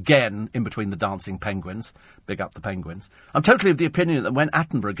YouTube again, in between the dancing penguins. Big up the penguins. I'm totally of the opinion that when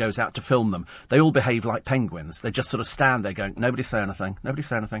Attenborough goes out to film them, they all behave like penguins. They just sort of stand there going, nobody say anything, nobody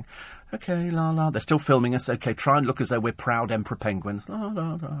say anything. OK, la la, they're still filming us. OK, try and look as though we're proud Emperor penguins. La la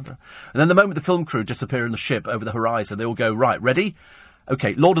la la. And then the moment the film crew disappear in the ship over the horizon, they all go, right, ready?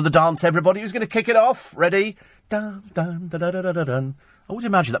 OK, Lord of the Dance, everybody, who's going to kick it off? Ready? Dun, dun, da, da, da, da, da, dun. I would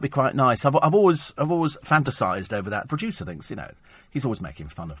imagine that'd be quite nice. I've always fantasised over that. Producer thinks, you know, he's always making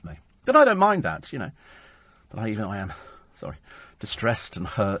fun of me. But I don't mind that, you know. But I am, distressed and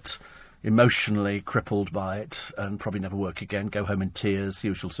hurt, emotionally crippled by it, and probably never work again, go home in tears,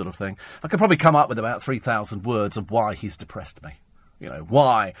 usual sort of thing. I could probably come up with about 3,000 words of why he's depressed me. You know,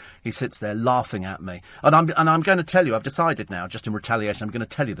 why he sits there laughing at me. And I'm going to tell you, I've decided now, just in retaliation, I'm going to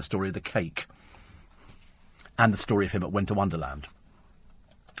tell you the story of the cake. And the story of him at Winter Wonderland.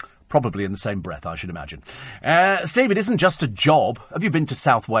 Probably in the same breath, I should imagine. Steve, it isn't just a job. Have you been to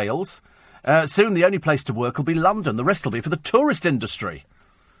South Wales? Soon the only place to work will be London. The rest will be for the tourist industry.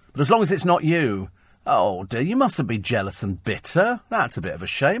 But as long as it's not you. Oh, dear, you mustn't be jealous and bitter. That's a bit of a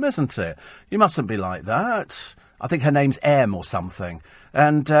shame, isn't it? You mustn't be like that. I think her name's Em or something.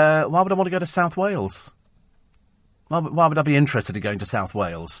 And why would I want to go to South Wales? Why would I be interested in going to South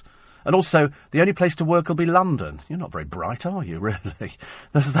Wales? And also, the only place to work will be London. You're not very bright, are you, really?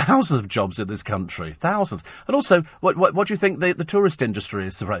 There's thousands of jobs in this country. Thousands. And also, what do you think the tourist industry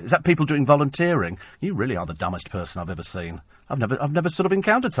is? Is that people doing volunteering? You really are the dumbest person I've ever seen. I've never sort of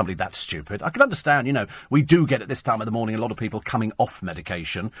encountered somebody that stupid. I can understand, you know, we do get at this time of the morning a lot of people coming off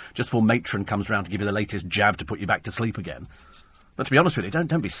medication just before matron comes round to give you the latest jab to put you back to sleep again. But to be honest with you,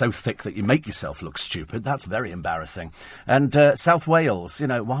 don't be so thick that you make yourself look stupid. That's very embarrassing. And South Wales, you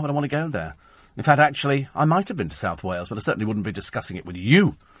know, why would I want to go there? In fact, actually, I might have been to South Wales, but I certainly wouldn't be discussing it with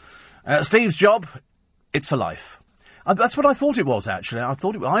you. Steve's job, it's for life. That's what I thought it was, actually. I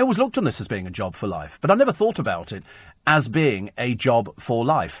always looked on this as being a job for life, but I never thought about it as being a job for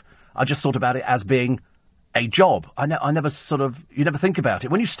life. I just thought about it as being a job. You never think about it.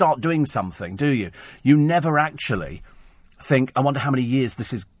 When you start doing something, do you? You never actually think, I wonder how many years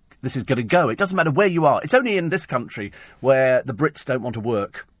this is going to go. It doesn't matter where you are. It's only in this country where the Brits don't want to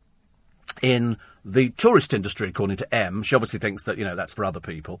work in the tourist industry, according to Em. She obviously thinks that, you know, that's for other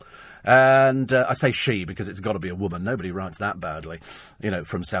people. And I say she because it's got to be a woman. Nobody writes that badly, you know,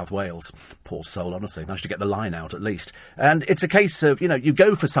 from South Wales. Poor soul, honestly. I should get the line out at least. And it's a case of, you know, you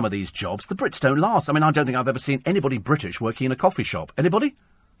go for some of these jobs. The Brits don't last. I mean, I don't think I've ever seen anybody British working in a coffee shop. Anybody?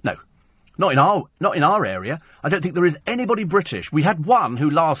 No. Not in our area. I don't think there is anybody British. We had one who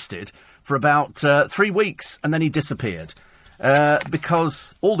lasted for about 3 weeks and then he disappeared.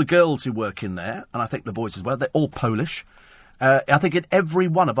 Because all the girls who work in there, and I think the boys as well, they're all Polish. I think in every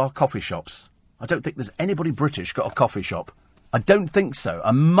one of our coffee shops, I don't think there's anybody British got a coffee shop. I don't think so.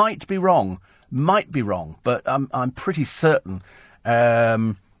 I might be wrong, but I'm pretty certain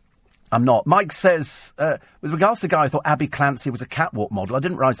I'm not. Mike says, with regards to the guy who thought Abby Clancy was a catwalk model, I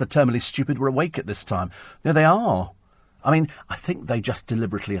didn't realise the terminally stupid were awake at this time. Yeah, they are. I mean, I think they just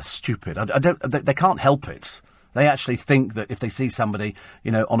deliberately are stupid. They can't help it. They actually think that if they see somebody,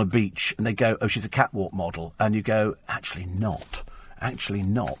 you know, on a beach and they go, oh, she's a catwalk model, and you go, actually not.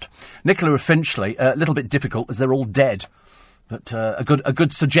 Nicola of Finchley, a little bit difficult as they're all dead. But a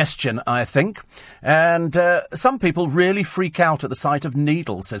good suggestion, I think. And some people really freak out at the sight of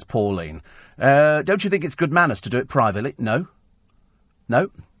needles, says Pauline. Don't you think it's good manners to do it privately? No, I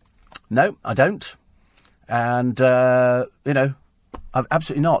don't. And, you know, I've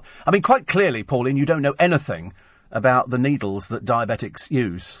absolutely not. I mean, quite clearly, Pauline, you don't know anything about the needles that diabetics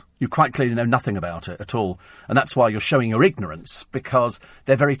use. You quite clearly know nothing about it at all. And that's why you're showing your ignorance, because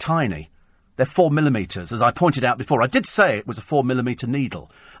they're very tiny. They're 4mm, as I pointed out before. I did say it was a 4mm needle.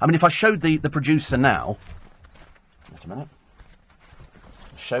 I mean, if I showed the producer now, Wait a minute.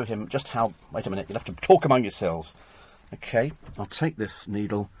 Show him just how... Wait a minute, you'll have to talk among yourselves. OK, I'll take this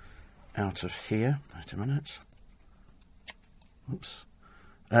needle out of here. Wait a minute. Oops.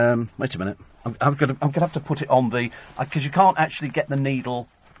 Wait a minute. I'm going to have to put it on the... Because you can't actually get the needle...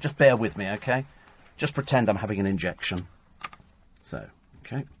 Just bear with me, OK? Just pretend I'm having an injection. So,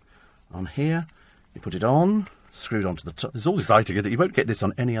 OK. On here, you put it on, screwed onto the top. There's all this idea that you won't get this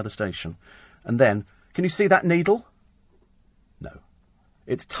on any other station. And then, can you see that needle? No.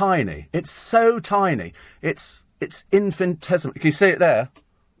 It's tiny. It's so tiny. It's infinitesimal. Can you see it there?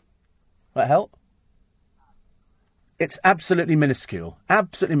 That help? It's absolutely minuscule.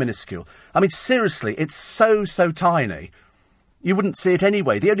 Absolutely minuscule. I mean, seriously, it's so tiny. You wouldn't see it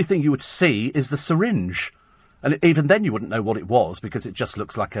anyway. The only thing you would see is the syringe. And even then you wouldn't know what it was because it just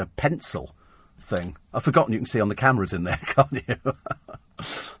looks like a pencil thing. I've forgotten you can see on the cameras in there, can't you?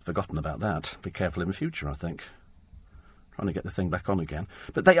 Forgotten about that. Be careful in the future, I think. Trying to get the thing back on again.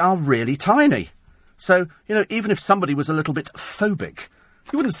 But they are really tiny. So, even if somebody was a little bit phobic,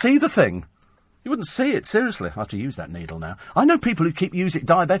 you wouldn't see the thing. You wouldn't see it, seriously. I have to use that needle now. I know people who keep using...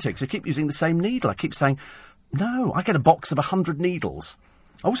 Diabetics who keep using the same needle. I keep saying... No, I get a box of 100 needles.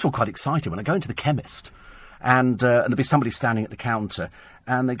 I always feel quite excited when I go into the chemist and there'll be somebody standing at the counter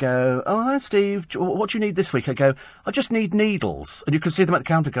and they go, "Oh, hi, Steve, what do you need this week?" I go, "I just need needles." And you can see them at the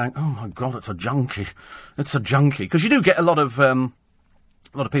counter going, "Oh, my God, it's a junkie. It's a junkie." Because you do get a lot of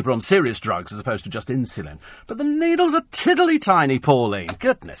people on serious drugs as opposed to just insulin. But the needles are tiddly tiny, Pauline.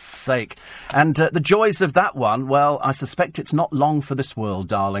 Goodness sake. And the joys of that one, well, I suspect it's not long for this world,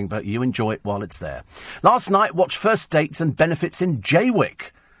 darling, but you enjoy it while it's there. Last night, watched First Dates and Benefits in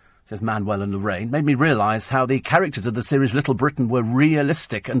Jaywick, says Manuel and Lorraine. Made me realise how the characters of the series Little Britain were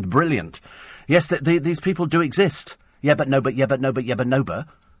realistic and brilliant. Yes, these people do exist. Yeah, but no, but yeah, but no, but yeah, but no, but...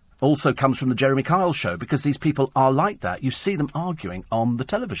 also comes from the Jeremy Kyle show, because these people are like that. You see them arguing on the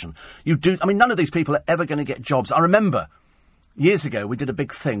television. None of these people are ever going to get jobs. I remember years ago we did a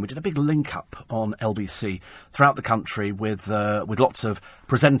big thing. We did a big link-up on LBC throughout the country with lots of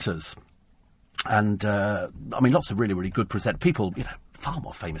presenters. And, lots of really, really good people, far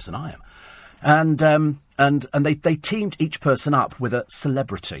more famous than I am. And they teamed each person up with a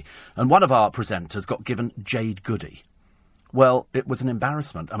celebrity. And one of our presenters got given Jade Goody. Well, it was an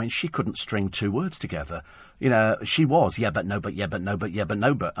embarrassment. I mean, she couldn't string two words together. She was, yeah, but no, but yeah, but no, but yeah, but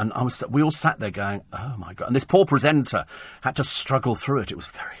no, but. And we all sat there going, oh, my God. And this poor presenter had to struggle through it. It was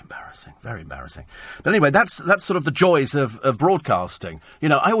very embarrassing, very embarrassing. But anyway, that's sort of the joys of broadcasting.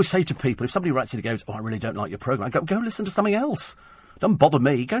 I always say to people, if somebody writes in and goes, "Oh, I really don't like your programme," I go listen to something else. Don't bother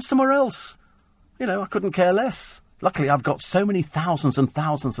me. Go somewhere else. I couldn't care less. Luckily, I've got so many thousands and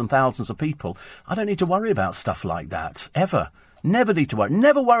thousands and thousands of people, I don't need to worry about stuff like that, ever. Never need to worry.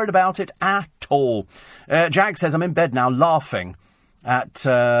 Never worried about it at all. Jag says, I'm in bed now laughing at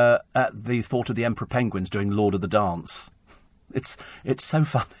the thought of the Emperor Penguins doing Lord of the Dance. It's so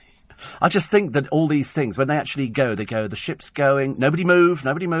funny. I just think that all these things, when they actually go, the ship's going, nobody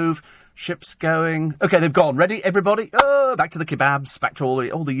move, ship's going. OK, they've gone. Ready, everybody? Oh, back to the kebabs, back to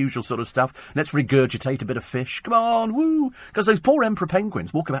all the usual sort of stuff. Let's regurgitate a bit of fish. Come on, woo! Because those poor Emperor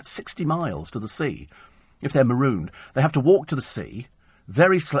Penguins walk about 60 miles to the sea. If they're marooned, they have to walk to the sea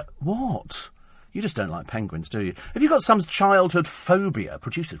very slow. What? You just don't like penguins, do you? Have you got some childhood phobia?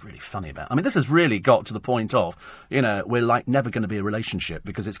 Producer's really funny about it. I mean, this has really got to the point of, we're like never going to be a relationship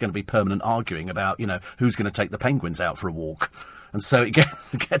because it's going to be permanent arguing about, who's going to take the penguins out for a walk. And so it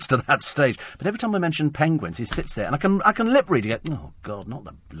gets to that stage. But every time I mention penguins, he sits there and I can lip read. He goes, oh, God, not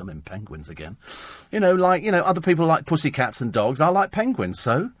the blooming penguins again. Other people like pussycats and dogs. I like penguins,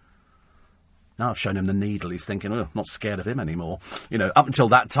 so... Now I've shown him the needle, he's thinking, oh, I'm not scared of him anymore. Up until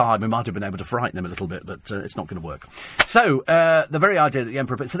that time, we might have been able to frighten him a little bit, but it's not going to work. So, the very idea that the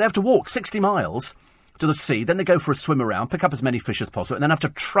Emperor... So they have to walk 60 miles to the sea, then they go for a swim around, pick up as many fish as possible, and then have to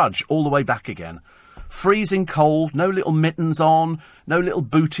trudge all the way back again. Freezing cold, no little mittens on, no little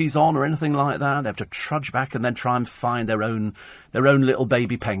booties on or anything like that. They have to trudge back and then try and find their own little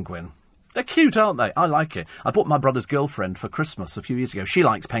baby penguin. They're cute, aren't they? I like it. I bought my brother's girlfriend for Christmas a few years ago. She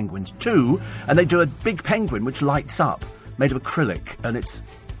likes penguins too, and they do a big penguin which lights up, made of acrylic, and it's...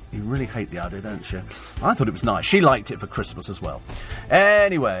 You really hate the idea, don't you? I thought it was nice. She liked it for Christmas as well.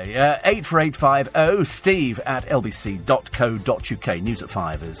 Anyway, 84850 steve@lbc.co.uk. News at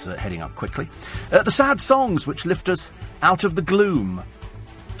 5 is heading up quickly. The sad songs which lift us out of the gloom.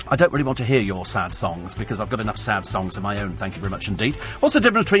 I don't really want to hear your sad songs, because I've got enough sad songs of my own, thank you very much indeed. What's the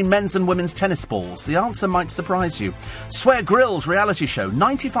difference between men's and women's tennis balls? The answer might surprise you. Swear Grill's reality show,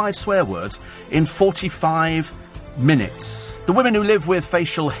 95 swear words in 45 minutes. The women who live with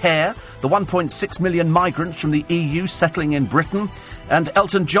facial hair, the 1.6 million migrants from the EU settling in Britain, and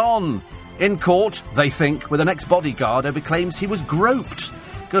Elton John in court, they think, with an ex-bodyguard over claims he was groped.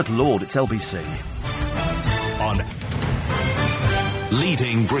 Good Lord, it's LBC. On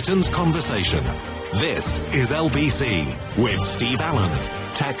leading Britain's conversation, this is LBC with Steve Allen.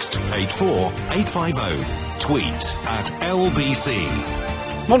 Text 84850. Tweet at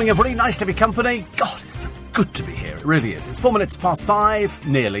LBC. Morning, everybody. Nice to be company. God, it's good to be here. It really is. It's 4 minutes past 5,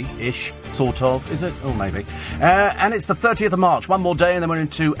 nearly-ish, sort of. Is it? Oh, maybe. And it's the 30th of March. One more day and then we're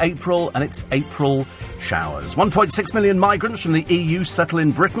into April, and it's April showers. 1.6 million migrants from the EU settle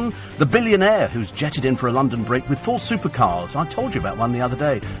in Britain. The billionaire who's jetted in for a London break with 4 supercars. I told you about one the other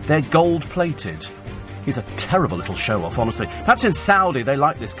day. They're gold-plated. He's a terrible little show-off, honestly. Perhaps in Saudi they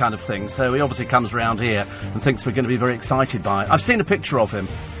like this kind of thing, so he obviously comes round here and thinks we're going to be very excited by it. I've seen a picture of him.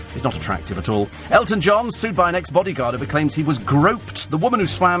 He's not attractive at all. Elton John, sued by an ex-bodyguard over claims he was groped. The woman who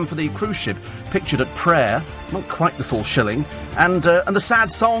swam for the cruise ship, pictured at prayer, not quite the full shilling. And the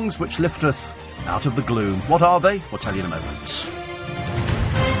sad songs which lift us out of the gloom. What are they? We'll tell you in a moment.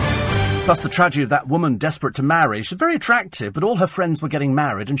 Plus the tragedy of that woman desperate to marry. She's very attractive, but all her friends were getting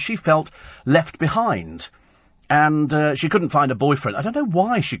married and she felt left behind. And she couldn't find a boyfriend. I don't know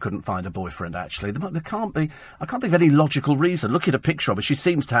why she couldn't find a boyfriend, actually. I can't think of any logical reason. Look at a picture of her. She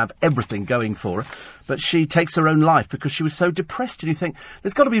seems to have everything going for her. But she takes her own life because she was so depressed. And you think,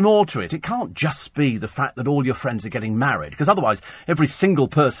 there's got to be more to it. It can't just be the fact that all your friends are getting married. Because otherwise, every single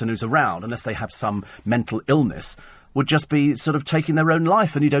person who's around, unless they have some mental illness, would just be sort of taking their own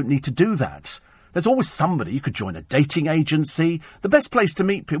life. And you don't need to do that. There's always somebody. You could join a dating agency. The best place to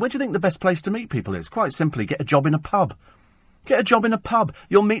meet people... Where do you think the best place to meet people is? Quite simply, get a job in a pub. Get a job in a pub.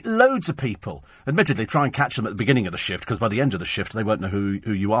 You'll meet loads of people. Admittedly, try and catch them at the beginning of the shift, because by the end of the shift, they won't know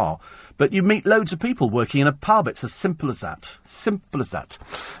who you are. But you meet loads of people working in a pub. It's as simple as that. Simple as that.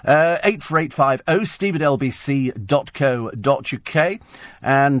 84850 steve@lbc.co.uk.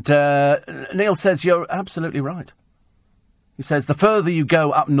 And Neil says you're absolutely right. He says, the further you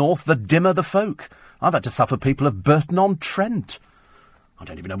go up north, the dimmer the folk. I've had to suffer people of Burton-on-Trent. I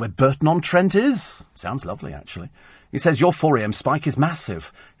don't even know where Burton-on-Trent is. Sounds lovely, actually. He says, your 4am spike is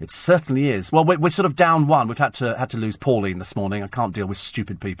massive. It certainly is. Well, we're sort of down one. We've had to lose Pauline this morning. I can't deal with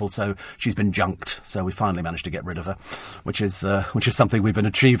stupid people, so she's been junked. So we finally managed to get rid of her, which is something we've been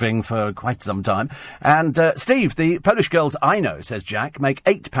achieving for quite some time. And Steve, the Polish girls I know, says Jack, make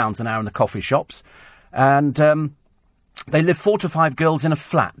 £8 an hour in the coffee shops. And... they live 4 to 5 girls in a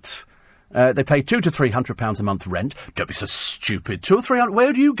flat. They pay £200 to £300 a month rent. Don't be so stupid. 200 or 300. Where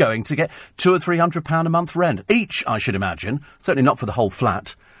are you going to get £200 or £300 a month rent? Each, I should imagine. Certainly not for the whole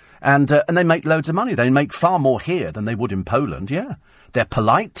flat. And they make loads of money. They make far more here than they would in Poland. Yeah, they're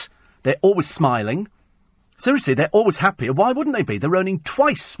polite. They're always smiling. Seriously, they're always happy. Why wouldn't they be? They're earning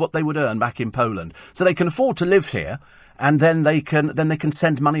twice what they would earn back in Poland, so they can afford to live here. And then they can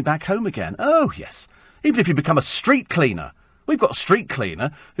send money back home again. Oh yes. Even if you become a street cleaner. We've got a street cleaner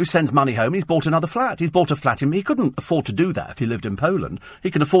who sends money home. He's bought another flat. He's bought a flat he couldn't afford to do that if he lived in Poland.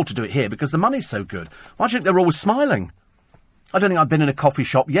 He can afford to do it here because the money's so good. Why do you think they're always smiling? I don't think I've been in a coffee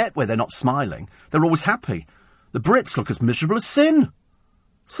shop yet where they're not smiling. They're always happy. The Brits look as miserable as sin.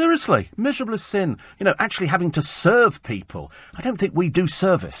 Seriously, miserable as sin. You know, actually having to serve people. I don't think we do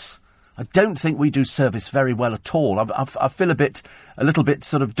service. I don't think we do service very well at all. I feel a little bit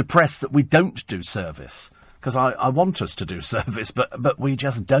sort of depressed that we don't do service, because I want us to do service, but we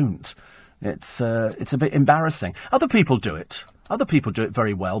just don't. It's a bit embarrassing. Other people do it. Other people do it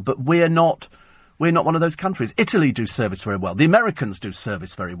very well, but we're not one of those countries. Italy do service very well. The Americans do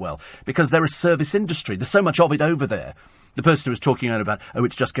service very well because they're a service industry. There's so much of it over there. The person who was talking about,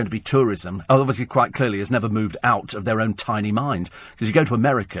 it's just going to be tourism, obviously quite clearly has never moved out of their own tiny mind. Because you go to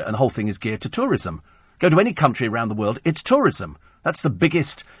America and the whole thing is geared to tourism. Go to any country around the world, it's tourism. That's the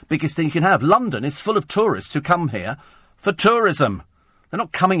biggest thing you can have. London is full of tourists who come here for tourism. They're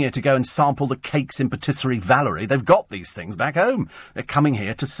not coming here to go and sample the cakes in Patisserie Valerie. They've got these things back home. They're coming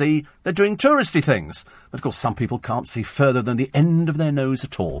here to see... They're doing touristy things. But, of course, some people can't see further than the end of their nose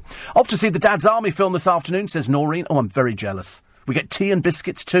at all. Off to see the Dad's Army film this afternoon, says Noreen. Oh, I'm very jealous. We get tea and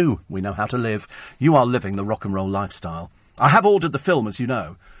biscuits too. We know how to live. You are living the rock and roll lifestyle. I have ordered the film, as you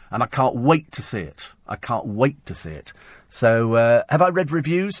know, and I can't wait to see it. I can't wait to see it. So, have I read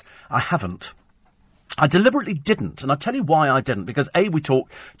reviews? I haven't. I deliberately didn't, and I'll tell you why I didn't. Because A, we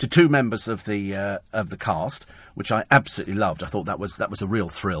talked to 2 members of the cast, which I absolutely loved. I thought that was a real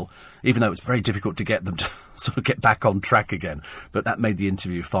thrill, even though it's very difficult to get them to sort of get back on track again. But that made the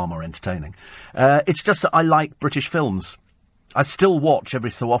interview far more entertaining. It's just that I like British films. I still watch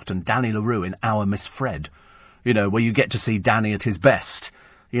every so often Danny LaRue in Our Miss Fred. you know, where you get to see Danny at his best.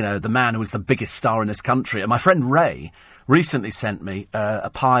 You know, the man who is the biggest star in this country. And my friend Ray recently sent me a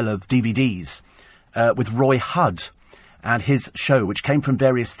pile of DVDs with Roy Hudd and his show, which came from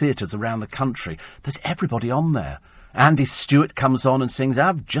various theatres around the country. There's everybody on there. Andy Stewart comes on and sings,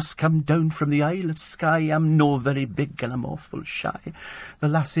 I've just come down from the Isle of Skye, I'm no very big and I'm awful shy. The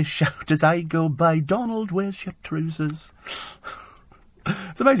lassies shout as I go by, Donald, where's your trousers?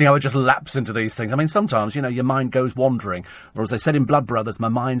 It's amazing how it just lapses into these things. I mean, sometimes, you know, your mind goes wandering. Or as they said in Blood Brothers, my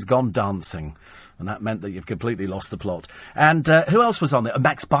mind's gone dancing. And that meant that you've completely lost the plot. And who else was on there?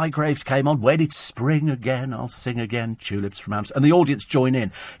 Max Bygraves came on. When it's spring again, I'll sing again. Tulips from Amsterdam. And the audience join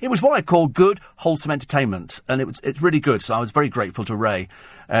in. It was what I call good, wholesome entertainment. And it's really good. So I was very grateful to Ray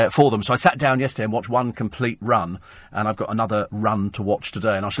for them. So I sat down yesterday and watched one complete run. And I've got another run to watch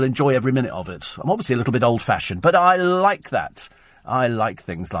today. And I shall enjoy every minute of it. I'm obviously a little bit old-fashioned, but I like that. I like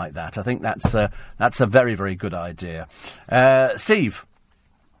things like that. I think that's a very, very good idea. Steve,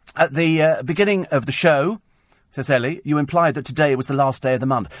 at the beginning of the show, says Ellie, you implied that today was the last day of the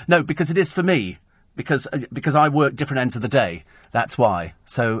month. No, because it is for me. Because I work different ends of the day. That's why.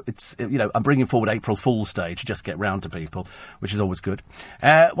 So it's, you know, I'm bringing forward April Fool's Day to just get round to people, which is always good.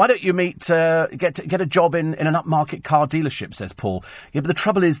 Why don't you get a job in an upmarket car dealership, says Paul. Yeah, but the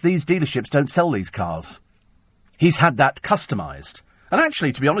trouble is these dealerships don't sell these cars. He's had that customised. And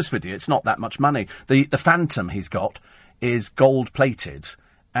actually, to be honest with you, it's not that much money. The Phantom he's got is gold-plated,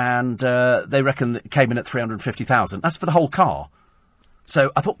 and they reckon it came in at $350,000. That's for the whole car.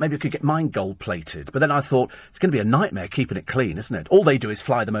 So I thought maybe I could get mine gold-plated. But then I thought, it's going to be a nightmare keeping it clean, isn't it? All they do is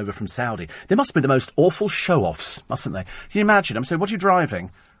fly them over from Saudi. They must be the most awful show-offs, mustn't they? Can you imagine? I'm saying, what are you driving?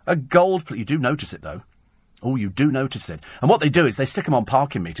 A gold... You do notice it, though. Oh, you do notice it. And what they do is they stick them on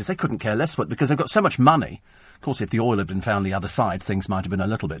parking meters. They couldn't care less, because they've got so much money. Of course, if the oil had been found the other side, things might have been a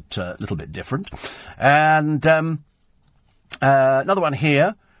little bit different. And another one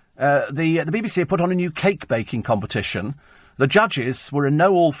here. The BBC have put on a new cake baking competition. The judges were a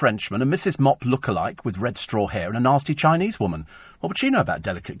know-all Frenchman, a Mrs. Mop look-alike with red straw hair, and a nasty Chinese woman. What would she know about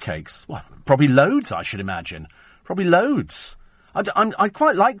delicate cakes? Well, probably loads, I should imagine. Probably loads. I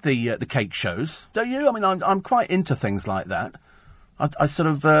quite like the cake shows, don't you? I mean, I'm quite into things like that. I sort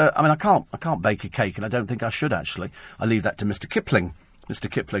of, I can't bake a cake, and I don't think I should, actually. I leave that to Mr. Kipling. Mr.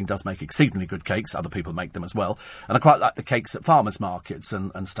 Kipling does make exceedingly good cakes. Other people make them as well. And I quite like the cakes at farmers' markets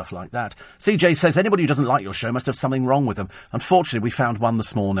and stuff like that. CJ says, anybody who doesn't like your show must have something wrong with them. Unfortunately, we found one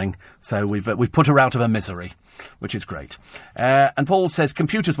this morning, so we've put her out of her misery, which is great. And Paul says,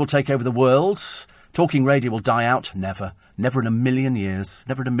 computers will take over the world. Talking radio will die out. Never. Never in a million years.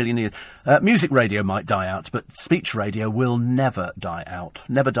 Never in a million years. Music radio might die out, but speech radio will never die out.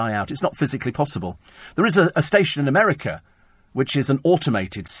 Never die out. It's not physically possible. There is a station in America which is an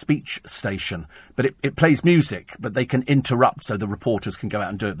automated speech station, but it plays music, but they can interrupt so the reporters can go out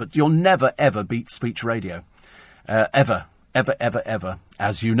and do it. But you'll never, ever beat speech radio. Ever. Ever, ever, ever.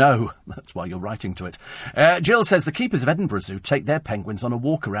 As you know. That's why you're writing to it. Jill says the keepers of Edinburgh Zoo take their penguins on a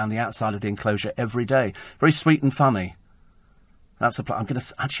walk around the outside of the enclosure every day. Very sweet and funny. That's a I'm going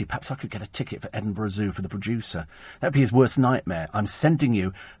to... Actually, perhaps I could get a ticket for Edinburgh Zoo for the producer. That would be his worst nightmare. I'm sending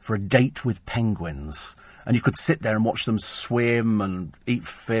you for a date with penguins. And you could sit there and watch them swim and eat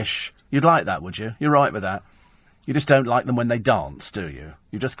fish. You'd like that, would you? You're right with that. You just don't like them when they dance, do you?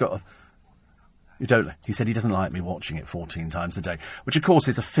 You just got to... You don't... He said he doesn't like me watching it 14 times a day. Which, of course,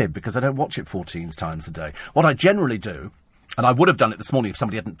 is a fib, because I don't watch it 14 times a day. What I generally do... And I would have done it this morning if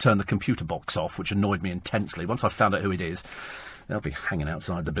somebody hadn't turned the computer box off, which annoyed me intensely. Once I found out who it is, they'll be hanging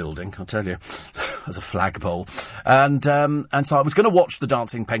outside the building, I'll tell you, as a flagpole. And so I was going to watch the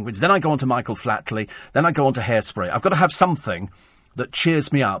Dancing Penguins. Then I go on to Michael Flatley. Then I go on to Hairspray. I've got to have something that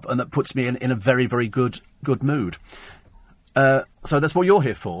cheers me up and that puts me in a very, very good mood. So that's what you're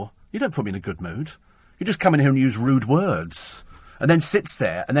here for. You don't put me in a good mood. You just come in here and use rude words. And then sits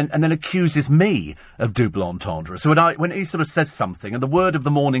there and then accuses me of double entendre. So when he sort of says something, and the word of the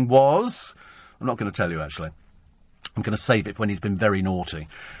morning was... I'm not going to tell you, actually. I'm going to save it when he's been very naughty.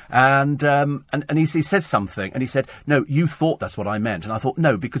 And he says something, and he said, no, you thought that's what I meant. And I thought,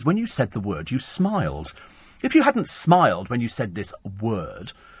 no, because when you said the word, you smiled. If you hadn't smiled when you said this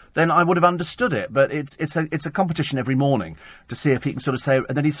word, then I would have understood it. But it's a competition every morning to see if he can sort of say...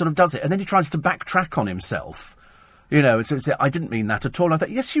 And then he sort of does it. And then he tries to backtrack on himself. You know, I didn't mean that at all. And I thought,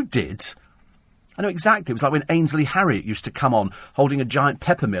 yes, you did. I know exactly. It was like when Ainsley Harriott used to come on holding a giant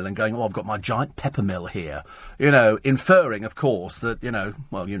pepper mill and going, oh, I've got my giant pepper mill here. You know, inferring, of course, that, you know,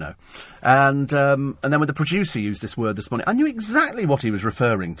 well, you know. And then when the producer used this word this morning, I knew exactly what he was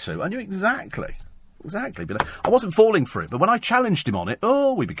referring to. I knew exactly. Exactly. But I wasn't falling for it. But when I challenged him on it,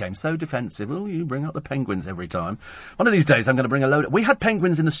 we became so defensive. Oh, you bring up the penguins every time. One of these days I'm going to bring a load of... We had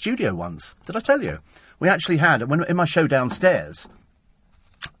penguins in the studio once. Did I tell you? We actually had, in my show downstairs...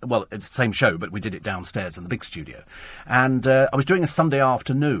 Well, it's the same show, but we did it downstairs in the big studio. And I was doing a Sunday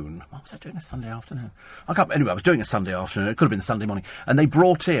afternoon. What was I doing a Sunday afternoon? Anyway, I was doing a Sunday afternoon. It could have been Sunday morning. And they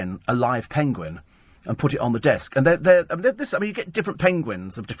brought in a live penguin and put it on the desk. And you get different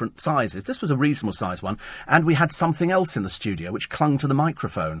penguins of different sizes. This was a reasonable size one. And we had something else in the studio which clung to the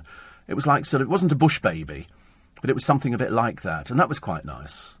microphone. It was like it wasn't a bush baby, but it was something a bit like that. And that was quite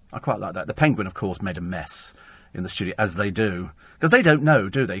nice. I quite like that. The penguin, of course, made a mess in the studio, as they do. Because they don't know,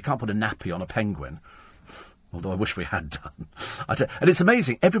 do they? You can't put a nappy on a penguin. Although I wish we had done. And it's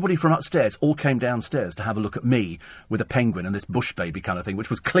amazing. Everybody from upstairs all came downstairs to have a look at me with a penguin and this bush baby kind of thing, which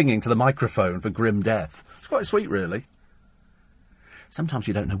was clinging to the microphone for grim death. It's quite sweet, really. Sometimes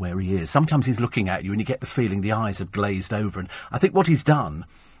you don't know where he is. Sometimes he's looking at you and you get the feeling the eyes have glazed over. And I think what he's done,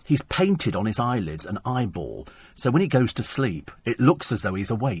 he's painted on his eyelids an eyeball. So when he goes to sleep, it looks as though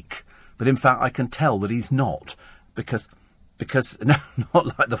he's awake. But in fact, I can tell that he's not, because no,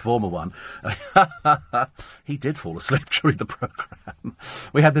 not like the former one. He did fall asleep during the programme.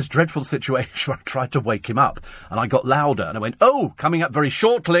 We had this dreadful situation where I tried to wake him up, and I got louder, and I went, "Oh, coming up very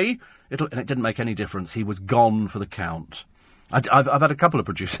shortly." And it didn't make any difference. He was gone for the count. I've had a couple of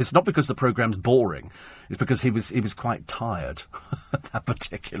producers, not because the programme's boring, it's because he was quite tired that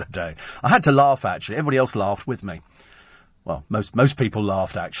particular day. I had to laugh, actually. Everybody else laughed with me. Well, most people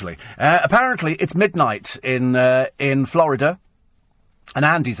laughed, actually. Apparently, it's midnight in Florida, and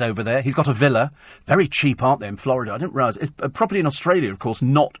Andy's over there. He's got a villa. Very cheap, aren't they, in Florida? I didn't realise. Property in Australia, of course,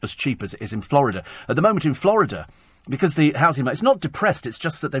 not as cheap as it is in Florida. At the moment in Florida, because the housing market, it's not depressed, it's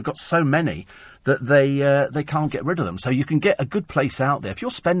just that they've got so many that they can't get rid of them. So you can get a good place out there. If you're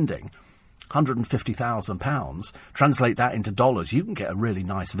spending £150,000, translate that into dollars, you can get a really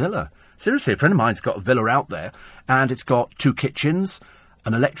nice villa. Seriously, a friend of mine's got a villa out there, and it's got 2 kitchens,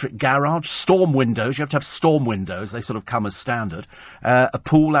 an electric garage, storm windows. You have to have storm windows. They sort of come as standard. A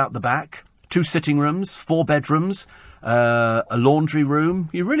pool out the back, 2 sitting rooms, 4 bedrooms, a laundry room.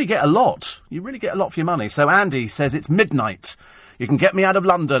 You really get a lot. You really get a lot for your money. So Andy says it's midnight. You can get me out of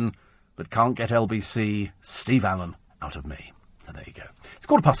London, but can't get LBC Steve Allen out of me. So there you go. It's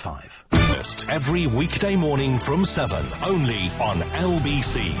 5:15. Every weekday morning from 7, only on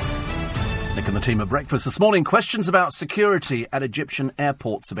LBC. Nick and the team at breakfast this morning. Questions about security at Egyptian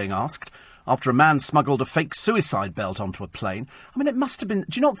airports are being asked after a man smuggled a fake suicide belt onto a plane. I mean, it must have been...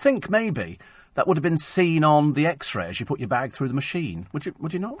 Do you not think maybe that would have been seen on the X-ray as you put your bag through the machine? Would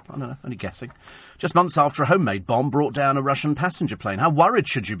you not? I don't know, only guessing. Just months after a homemade bomb brought down a Russian passenger plane. How worried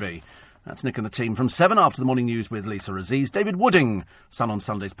should you be? That's Nick and the team from 7 after the morning news with Lisa Aziz. David Wooding, Sun on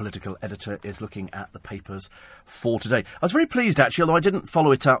Sunday's political editor, is looking at the papers for today. I was very pleased, actually, although I didn't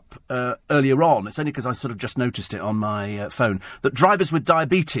follow it up earlier on. It's only because I sort of just noticed it on my phone, that drivers with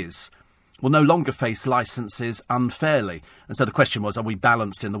diabetes will no longer face licences unfairly. And so the question was, are we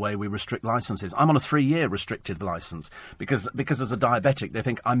balanced in the way we restrict licences? I'm on a 3-year restricted licence because as a diabetic, they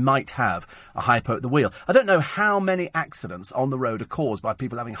think I might have a hypo at the wheel. I don't know how many accidents on the road are caused by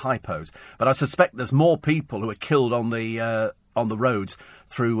people having hypos, but I suspect there's more people who are killed on the roads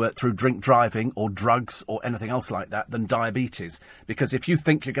through drink driving or drugs or anything else like that than diabetes. Because if you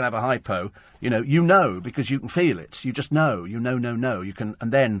think you're going to have a hypo, you know because you can feel it. You just know. You know. You can,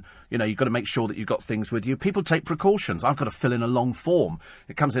 and then you've got to make sure that you've got things with you. People take precautions. I've got to fill in a long form.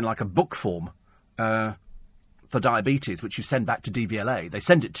 It comes in like a book form for diabetes, which you send back to DVLA. They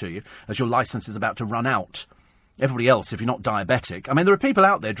send it to you as your licence is about to run out. Everybody else, if you're not diabetic... I mean, there are people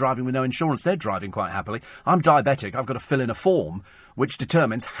out there driving with no insurance. They're driving quite happily. I'm diabetic. I've got to fill in a form which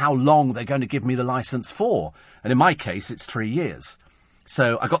determines how long they're going to give me the licence for. And in my case, it's 3 years.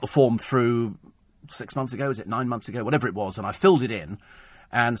 So I got the form through 6 months ago, is it 9 months ago, whatever it was, and I filled it in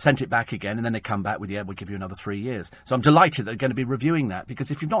and sent it back again, and then they come back with, we'll give you another 3 years. So I'm delighted they're going to be reviewing that, because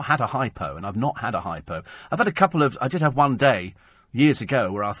if you've not had a hypo, and I've not had a hypo... I did have one day... years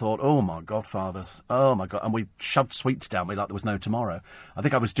ago, where I thought, oh my God, fathers, oh my God, and we shoved sweets down me like there was no tomorrow. I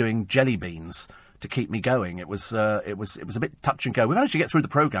think I was doing jelly beans to keep me going. It was a bit touch and go. We managed to get through the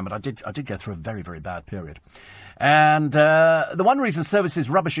programme, but I did go through a very, very bad period. And the one reason service is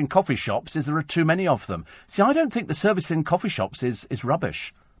rubbish in coffee shops is there are too many of them. See, I don't think the service in coffee shops is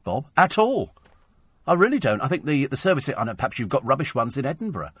rubbish, Bob, at all. I really don't. I think the service, I know perhaps you've got rubbish ones in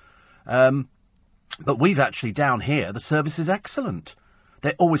Edinburgh. But we've actually, down here, the service is excellent.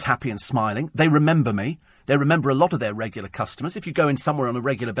 They're always happy and smiling. They remember me. They remember a lot of their regular customers. If you go in somewhere on a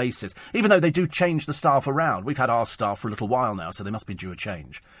regular basis, even though they do change the staff around, we've had our staff for a little while now, so they must be due a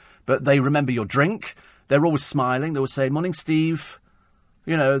change. but they remember your drink. They're always smiling. They always say, "Morning, Steve."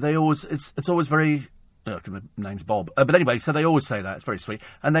 You know, they always, it's always very, my name's Bob. But anyway, so they always say that. It's very sweet.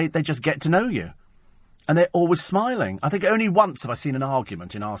 And they just get to know you. And they're always smiling. I think only once have I seen an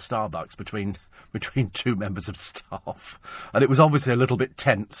argument in our Starbucks between two members of staff. And it was obviously a little bit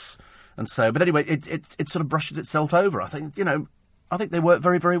tense. And so, but anyway, it sort of brushes itself over. I think they work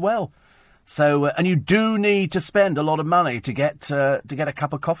very, very well. So, and you do need to spend a lot of money to get a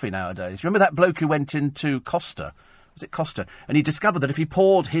cup of coffee nowadays. Remember that bloke who went into Costa? Was it Costa? And he discovered that if he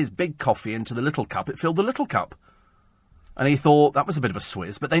poured his big coffee into the little cup, it filled the little cup. And he thought that was a bit of a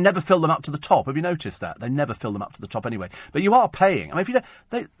swizz, but they never fill them up to the top. Have you noticed that? They never fill them up to the top anyway. But you are paying. I mean, if you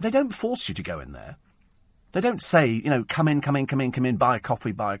don't, they don't force you to go in there. They don't say, come in, buy a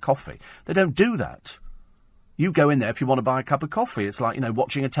coffee, buy a coffee. They don't do that. You go in there if you want to buy a cup of coffee. It's like,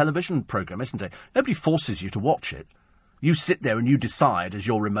 watching a television programme, isn't it? Nobody forces you to watch it. You sit there and you decide as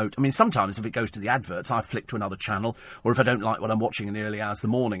your remote. I mean, sometimes if it goes to the adverts, I flick to another channel, or if I don't like what I'm watching in the early hours of the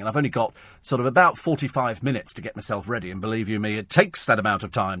morning, and I've only got sort of about 45 minutes to get myself ready, and believe you me, it takes that amount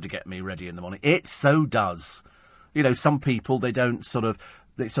of time to get me ready in the morning. It so does. Some people, they sort of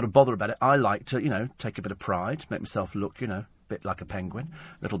bother about it. I like to, take a bit of pride, make myself look, a bit like a penguin,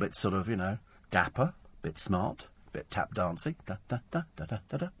 a little bit sort of, dapper, a bit smart. Bit tap dancing. Da, da, da, da, da,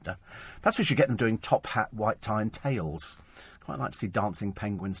 da, da. Perhaps we should get them doing top hat, white tie and tails. Quite like to see dancing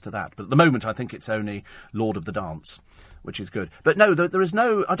penguins to that. But at the moment, I think it's only Lord of the Dance, which is good. But no, there is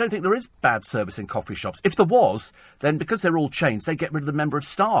no... I don't think there is bad service in coffee shops. If there was, then because they're all chains, they get rid of the member of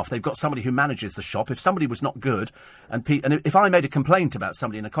staff. They've got somebody who manages the shop. If somebody was not good, and if I made a complaint about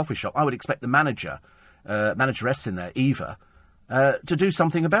somebody in a coffee shop, I would expect the manageress in there, Eva... to do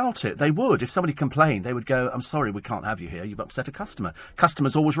something about it. They would. If somebody complained, they would go, "I'm sorry, we can't have you here. You've upset a customer.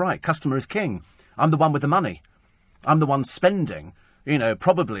 Customer's always right. Customer is king. I'm the one with the money. I'm the one spending,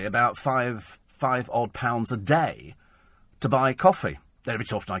 probably about five odd pounds a day to buy coffee. Every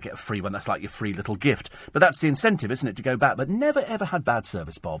so often I get a free one. That's like your free little gift. But that's the incentive, isn't it, to go back? But never, ever had bad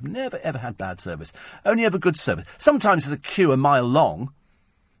service, Bob. Never, ever had bad service. Only ever good service. Sometimes there's a queue a mile long,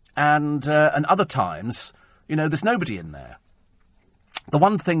 and other times, there's nobody in there. The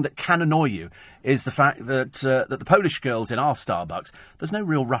one thing that can annoy you is the fact that the Polish girls in our Starbucks, there's no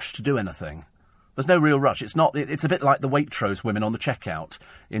real rush to do anything. There's no real rush. It's a bit like the Waitrose women on the checkout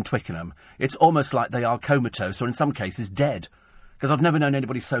in Twickenham. It's almost like they are comatose, or in some cases dead. Because I've never known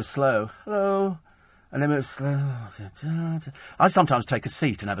anybody so slow. Hello. And they move slow. I sometimes take a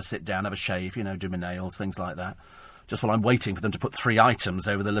seat and have a sit down, have a shave, do my nails, things like that. Just while I'm waiting for them to put 3 items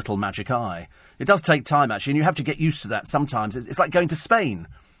over the little magic eye. It does take time, actually, and you have to get used to that sometimes. It's like going to Spain.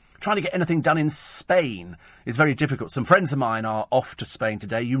 Trying to get anything done in Spain is very difficult. Some friends of mine are off to Spain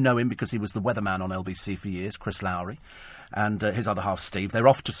today. You know him because he was the weatherman on LBC for years, Chris Lowry, and his other half, Steve. They're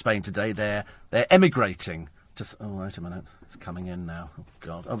off to Spain today. They're emigrating to... Oh, wait a minute. It's coming in now. Oh,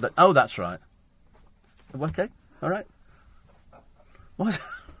 God. Oh, that's right. Okay. All right. What...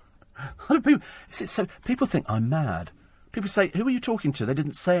 People think I'm mad. People say, "Who are you talking to?" They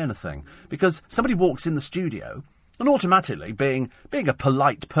didn't say anything. Because somebody walks in the studio, and automatically, being a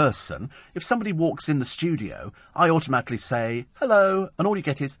polite person, if somebody walks in the studio, I automatically say, "Hello," and all you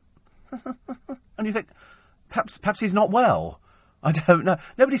get is, and you think, perhaps he's not well. I don't know.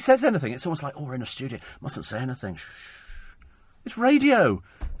 Nobody says anything. It's almost like, "Oh, we're in a studio. Mustn't say anything." Shh. It's radio.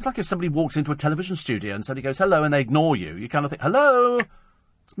 It's like if somebody walks into a television studio and somebody goes, "Hello," and they ignore you. You kind of think, "Hello?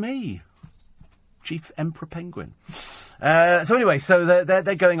 It's me, Chief Emperor Penguin." So anyway,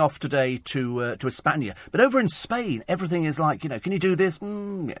 they're going off today to España. But over in Spain, everything is like, can you do this?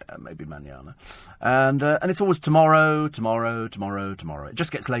 Yeah, maybe mañana. And it's always tomorrow. It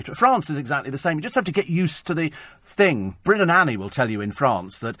just gets later. France is exactly the same. You just have to get used to the thing. Bryn and Annie will tell you in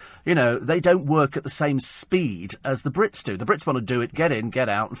France that, they don't work at the same speed as the Brits do. The Brits want to do it, get in, get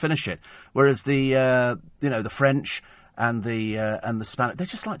out, and finish it. Whereas the French... and the Spanish, they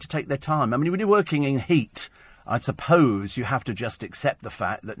just like to take their time. I mean, when you're working in heat, I suppose you have to just accept the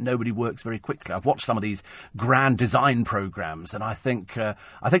fact that nobody works very quickly. I've watched some of these grand design programmes, and I think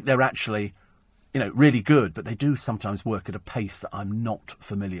they're actually, really good, but they do sometimes work at a pace that I'm not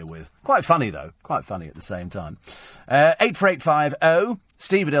familiar with. Quite funny, though. Quite funny at the same time. 84850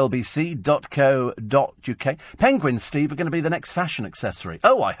 steve@lbc.co.uk. Penguins, Steve, are going to be the next fashion accessory.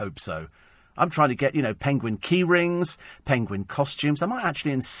 Oh, I hope so. I'm trying to get, penguin key rings, penguin costumes. I might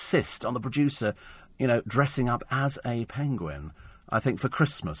actually insist on the producer, dressing up as a penguin, I think, for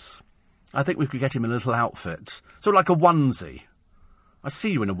Christmas. I think we could get him a little outfit. Sort of like a onesie. I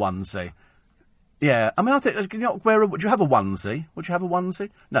see you in a onesie. Yeah, I mean, I think, would you have a onesie? Would you have a onesie?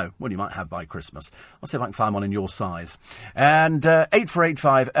 No, well, you might have by Christmas. I'll see if I can find one in your size. And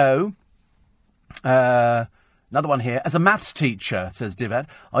 84850, another one here. As a maths teacher, says Divad,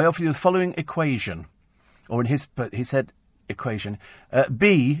 I offer you the following equation. Or he said equation.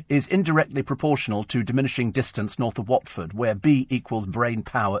 B is indirectly proportional to diminishing distance north of Watford, where B equals brain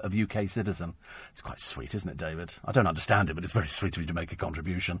power of UK citizen. It's quite sweet, isn't it, David? I don't understand it, but it's very sweet of you to make a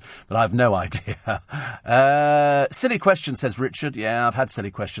contribution. But I have no idea. Silly question, says Richard. Yeah, I've had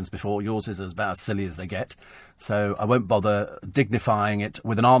silly questions before. Yours is about as silly as they get. So I won't bother dignifying it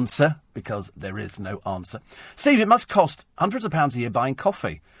with an answer, because there is no answer. Steve, it must cost hundreds of pounds a year buying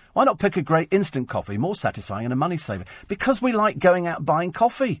coffee. Why not pick a great instant coffee, more satisfying and a money saver? Because we like going out buying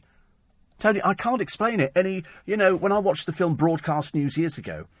coffee. Tony, I can't explain it. When I watched the film Broadcast News years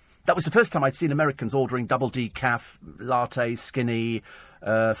ago, that was the first time I'd seen Americans ordering double decaf, latte, skinny,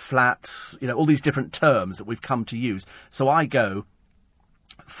 flat, all these different terms that we've come to use. So I go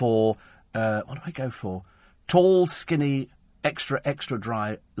for, what do I go for? Tall, skinny, extra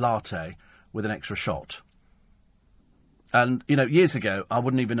dry latte with an extra shot. And, years ago, I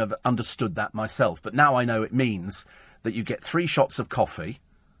wouldn't even have understood that myself. But now I know it means that you get 3 shots of coffee.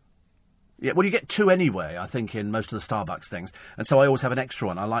 Yeah, well, you get 2 anyway, I think, in most of the Starbucks things. And so I always have an extra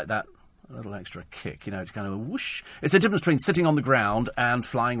one. I like that little extra kick, it's kind of a whoosh. It's the difference between sitting on the ground and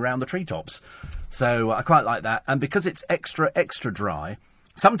flying round the treetops. So I quite like that. And because it's extra dry,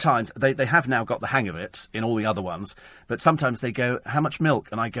 sometimes they have now got the hang of it in all the other ones. But sometimes they go, how much milk?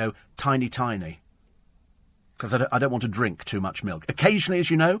 And I go, tiny. Because I don't want to drink too much milk. Occasionally,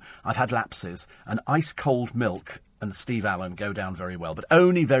 as you know, I've had lapses, and ice-cold milk and Steve Allen go down very well, but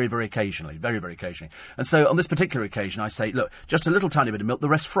only very, very occasionally, very, very occasionally. And so on this particular occasion, I say, look, just a little tiny bit of milk, the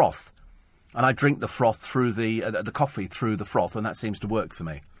rest froth. And I drink the froth through the coffee through the froth, and that seems to work for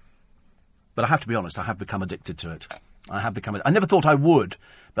me. But I have to be honest, I have become addicted to it. I never thought I would,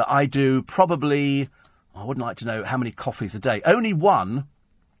 but I do probably, I wouldn't like to know how many coffees a day. Only one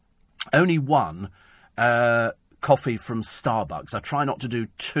coffee from Starbucks. I try not to do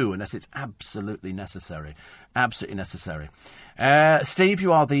 2 unless it's absolutely necessary. Absolutely necessary. Steve,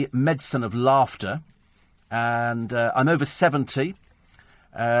 you are the medicine of laughter. And I'm over 70.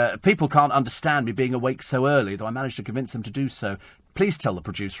 People can't understand me being awake so early, though I managed to convince them to do so. Please tell the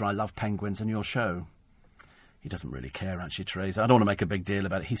producer I love penguins and your show. He doesn't really care, actually, Teresa. I don't want to make a big deal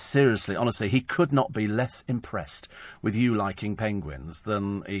about it. He seriously, honestly, he could not be less impressed with you liking penguins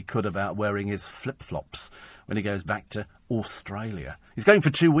than he could about wearing his flip-flops when he goes back to Australia. He's going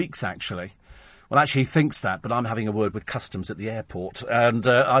for 2 weeks, actually. Well, actually, he thinks that, but I'm having a word with customs at the airport, and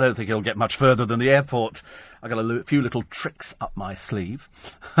I don't think he'll get much further than the airport. I've got a few little tricks up my sleeve.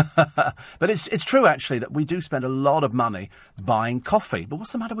 But it's true, actually, that we do spend a lot of money buying coffee. But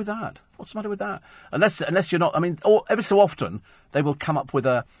what's the matter with that? What's the matter with that? Unless you're not... I mean, every so often, they will come up with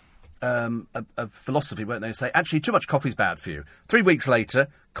a philosophy, won't they? Say, actually, too much coffee's bad for you. 3 weeks later,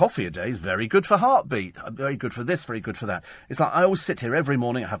 coffee a day is very good for heartbeat. Very good for this, very good for that. It's like I always sit here every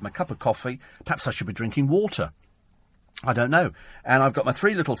morning, I have my cup of coffee. Perhaps I should be drinking water. I don't know. And I've got my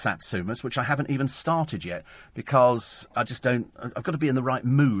 3 little satsumas, which I haven't even started yet, because I just don't... I've got to be in the right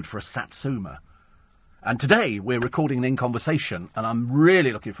mood for a satsuma. And today, we're recording an In Conversation, and I'm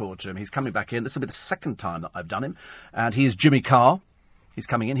really looking forward to him. He's coming back in. This will be the second time that I've done him. And he is Jimmy Carr. He's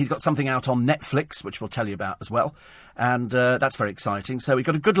coming in. He's got something out on Netflix, which we'll tell you about as well. And that's very exciting. So we've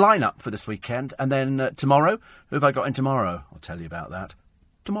got a good lineup for this weekend. And then tomorrow, who have I got in tomorrow? I'll tell you about that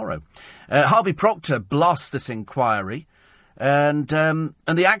tomorrow. Harvey Proctor blasts this inquiry. And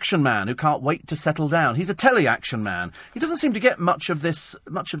the action man who can't wait to settle down. He's a telly-action man. He doesn't seem to get much of this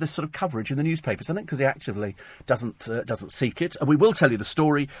sort of coverage in the newspapers, I think, because he actively doesn't seek it. And we will tell you the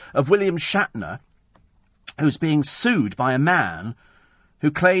story of William Shatner, who's being sued by a man who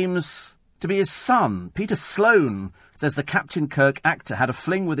claims to be his son. Peter Sloane says the Captain Kirk actor had a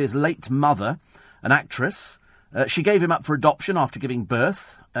fling with his late mother, an actress. She gave him up for adoption after giving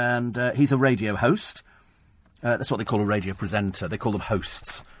birth, and he's a radio host. That's what they call a radio presenter. They call them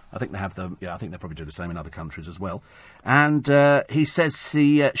hosts. I think they have them. Yeah, I think they probably do the same in other countries as well. And he says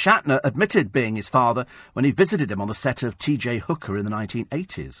Shatner admitted being his father when he visited him on the set of T.J. Hooker in the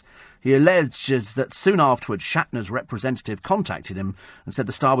 1980s. He alleges that soon afterwards Shatner's representative contacted him and said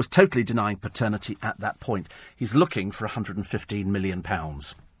the star was totally denying paternity at that point. He's looking for £115 million.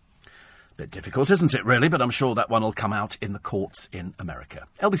 Bit difficult, isn't it, really? But I'm sure that one will come out in the courts in America.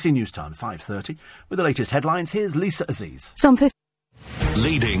 LBC News Time, 5:30. With the latest headlines, here's Lisa Aziz.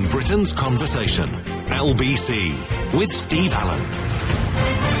 Leading Britain's conversation. LBC with Steve Allen.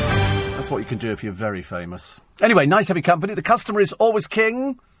 That's what you can do if you're very famous. Anyway, nice to have your company. The customer is always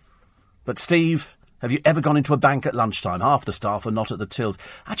king. But, Steve, have you ever gone into a bank at lunchtime? Half the staff are not at the tills.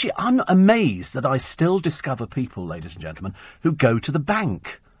 Actually, I'm amazed that I still discover people, ladies and gentlemen, who go to the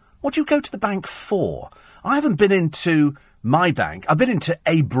bank. What do you go to the bank for? I haven't been into my bank. I've been into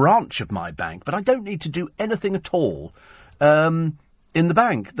a branch of my bank, but I don't need to do anything at all in the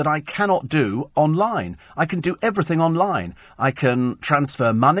bank that I cannot do online. I can do everything online. I can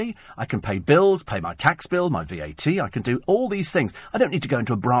transfer money. I can pay bills, pay my tax bill, my VAT. I can do all these things. I don't need to go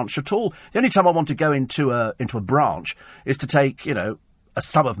into a branch at all. The only time I want to go into a branch is to take, a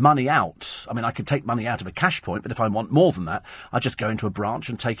sum of money out. I mean, I could take money out of a cash point, but if I want more than that, I just go into a branch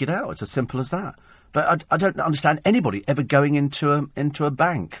and take it out. It's as simple as that. But I don't understand anybody ever going into a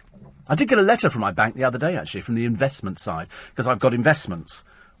bank. I did get a letter from my bank the other day, actually, from the investment side, because I've got investments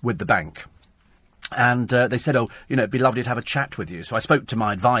with the bank. And they said, it'd be lovely to have a chat with you. So I spoke to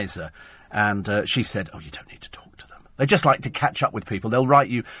my advisor, and she said, you don't need to talk to them. They just like to catch up with people. They'll write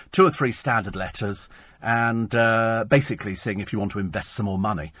you 2 or 3 standard letters and basically saying if you want to invest some more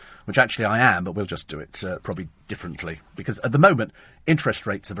money, which actually I am, but we'll just do it probably differently. Because at the moment, interest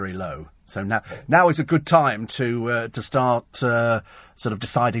rates are very low. So now is a good time to start sort of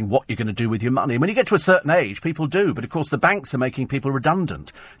deciding what you're going to do with your money. And when you get to a certain age, people do. But, of course, the banks are making people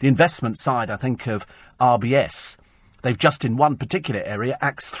redundant. The investment side, I think, of RBS, they've just in one particular area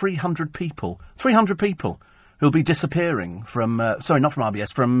axed 300 people. 300 people who'll be disappearing from, not from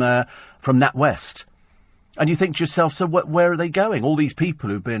RBS, from NatWest. And you think to yourself, so where are they going? All these people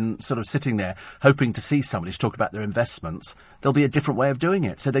who've been sort of sitting there hoping to see somebody to talk about their investments, there'll be a different way of doing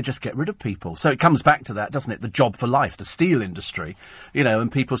it. So they just get rid of people. So it comes back to that, doesn't it? The job for life, the steel industry,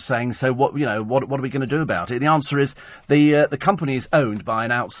 and people saying, so what are we going to do about it? The answer is the company is owned by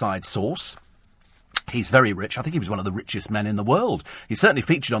an outside source. He's very rich. I think he was one of the richest men in the world. He certainly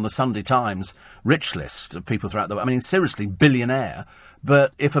featured on the Sunday Times rich list of people throughout the world. I mean, seriously, billionaire.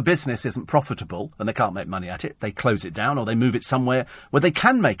 But if a business isn't profitable and they can't make money at it, they close it down or they move it somewhere where they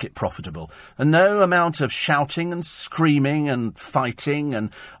can make it profitable. And no amount of shouting and screaming and fighting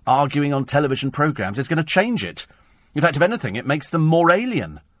and arguing on television programmes is going to change it. In fact, if anything, it makes them more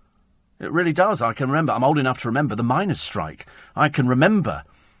alien. It really does. I can remember, I'm old enough to remember the miners' strike. I can remember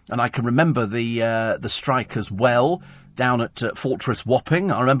the strike as well down at Fortress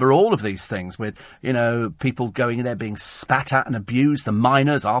Wapping. I remember all of these things with, people going in there being spat at and abused, the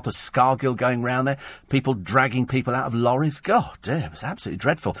miners, Arthur Scargill going round there, people dragging people out of lorries. God, dear, it was absolutely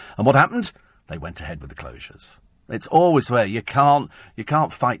dreadful. And what happened? They went ahead with the closures. It's always where you can't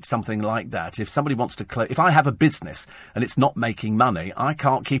fight something like that. If somebody wants to close, if I have a business and it's not making money, I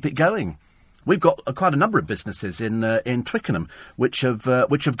can't keep it going. We've got quite a number of businesses in Twickenham which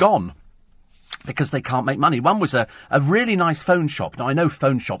have gone because they can't make money. One was a really nice phone shop. Now, I know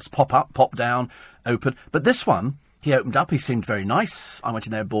phone shops pop up, pop down, open. But this one, he opened up. He seemed very nice. I went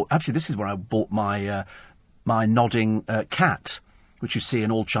in there and bought... Actually, this is where I bought my nodding cat, which you see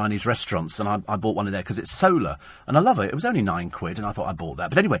in all Chinese restaurants. And I bought one in there because it's solar. And I love it. It was only £9, and I thought I bought that.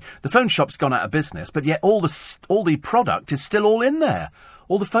 But anyway, the phone shop's gone out of business. But yet all the product is still all in there.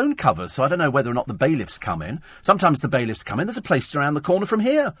 All the phone covers, so I don't know whether or not the bailiffs come in. Sometimes the bailiffs come in. There's a place around the corner from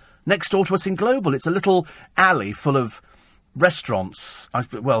here, next door to us in Global. It's a little alley full of restaurants,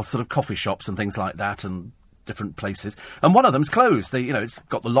 sort of coffee shops and things like that, and different places. And one of them's closed. It's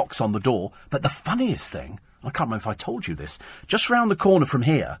got the locks on the door. But the funniest thing, I can't remember if I told you this, just round the corner from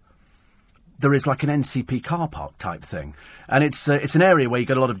here, there is like an NCP car park type thing. And it's an area where you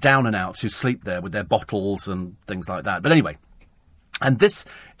get a lot of down and outs who sleep there with their bottles and things like that. But anyway... And this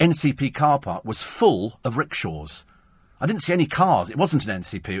NCP car park was full of rickshaws. I didn't see any cars. It wasn't an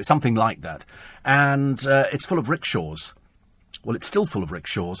NCP. It was something like that. And it's full of rickshaws. Well, it's still full of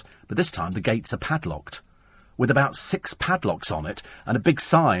rickshaws, but this time the gates are padlocked, with about 6 padlocks on it and a big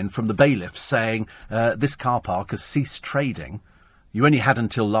sign from the bailiff saying, this car park has ceased trading. You only had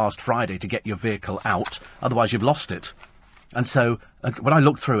until last Friday to get your vehicle out, otherwise you've lost it. And so, when I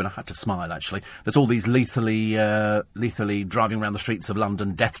looked through, and I had to smile, actually, there's all these lethally driving around the streets of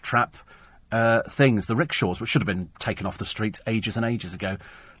London, death trap things, the rickshaws, which should have been taken off the streets ages and ages ago.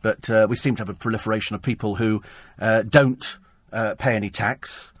 But we seem to have a proliferation of people who don't pay any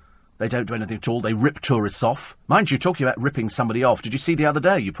tax. They don't do anything at all. They rip tourists off. Mind you, talking about ripping somebody off, did you see the other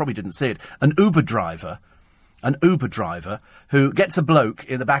day? You probably didn't see it. An Uber driver who gets a bloke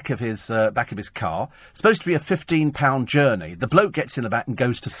in the back of his car. It's supposed to be a £15 journey. The bloke gets in the back and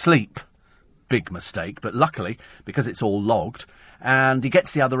goes to sleep. Big mistake, but luckily, because it's all logged, and he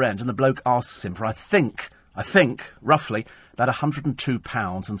gets the other end, and the bloke asks him for, I think, roughly, about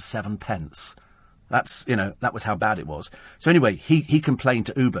 £102 and 7 pence. That's, that was how bad it was. So anyway, he complained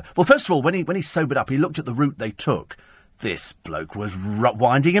to Uber. Well, first of all, when he sobered up, he looked at the route they took. This bloke was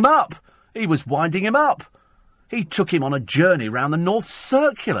winding him up. He was winding him up. He took him on a journey round the North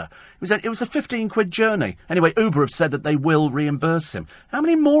Circular. It was a 15-quid journey. Anyway, Uber have said that they will reimburse him. How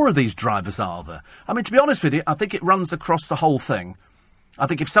many more of these drivers are there? I mean, to be honest with you, I think it runs across the whole thing. I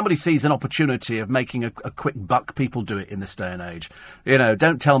think if somebody sees an opportunity of making a quick buck, people do it in this day and age. You know,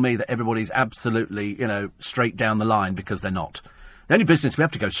 don't tell me that everybody's absolutely, straight down the line, because they're not. The only business we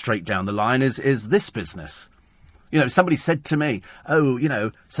have to go straight down the line is this business. Somebody said to me,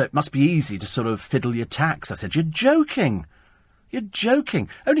 so it must be easy to sort of fiddle your tax. I said, you're joking. You're joking.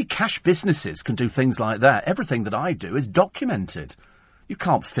 Only cash businesses can do things like that. Everything that I do is documented. You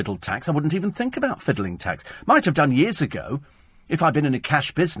can't fiddle tax. I wouldn't even think about fiddling tax. Might have done years ago if I'd been in a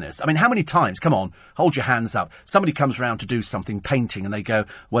cash business. I mean, how many times, come on, hold your hands up, somebody comes round to do something, painting, and they go,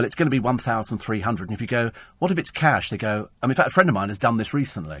 well, it's going to be 1,300. And if you go, what if it's cash? They go, in fact, a friend of mine has done this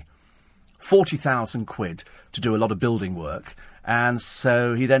recently. 40,000 quid to do a lot of building work. And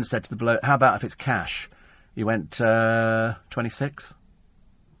so he then said to the bloke, how about if it's cash? He went, 26.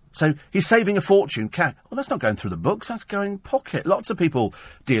 So he's saving a fortune. Cash. Well, that's not going through the books. That's going pocket. Lots of people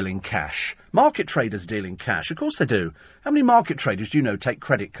deal in cash. Market traders deal in cash. Of course they do. How many market traders do you know take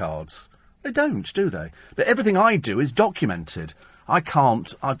credit cards? They don't, do they? But everything I do is documented. I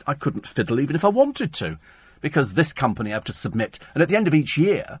couldn't fiddle even if I wanted to, because this company I have to submit. And at the end of each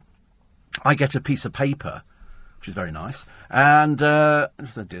year, I get a piece of paper, which is very nice, and dear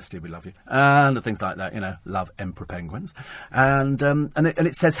Steve, we love you, and things like that, love Emperor Penguins, and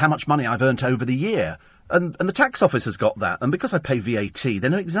it says how much money I've earned over the year, and the tax office has got that, and because I pay VAT, they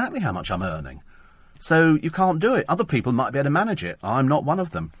know exactly how much I'm earning, so you can't do it. Other people might be able to manage it. I'm not one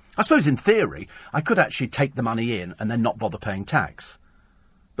of them. I suppose in theory, I could actually take the money in and then not bother paying tax,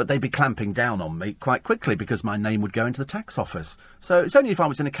 but they'd be clamping down on me quite quickly because my name would go into the tax office. So it's only if I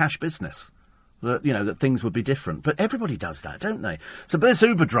was in a cash business that things would be different. But everybody does that, don't they? So this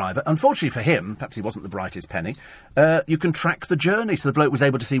Uber driver, unfortunately for him, perhaps he wasn't the brightest penny, you can track the journey. So the bloke was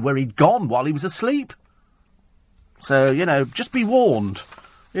able to see where he'd gone while he was asleep. So, just be warned.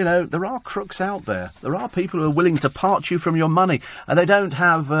 There are crooks out there. There are people who are willing to part you from your money, and they don't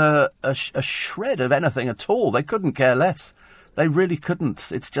have a shred of anything at all. They couldn't care less. They really couldn't.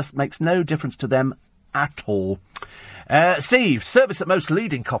 It just makes no difference to them at all. Steve, service at most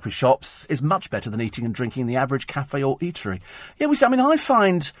leading coffee shops is much better than eating and drinking in the average cafe or eatery. Yeah, I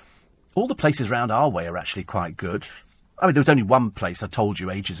find all the places around our way are actually quite good. There was only one place I told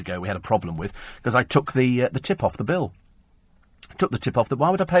you ages ago we had a problem with, because I took the tip off the bill. Why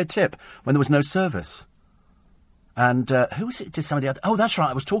would I pay a tip when there was no service? And who was it? Did some of the other... Oh, that's right.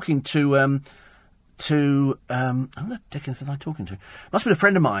 I was talking to who the dickens was I talking to? Must have been a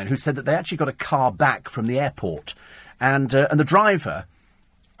friend of mine who said that they actually got a car back from the airport, and the driver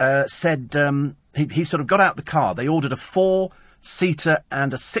said he sort of got out the car. They ordered a 4-seater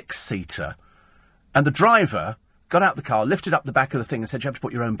and a 6-seater, and the driver got out the car, lifted up the back of the thing, and said, "You have to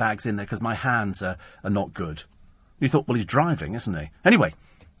put your own bags in there because my hands are not good." You thought, well, he's driving, isn't he? Anyway,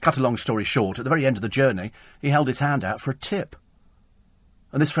 cut a long story short, at the very end of the journey, he held his hand out for a tip,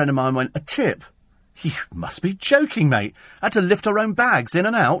 and this friend of mine went, "A tip? You must be joking, mate. I had to lift our own bags in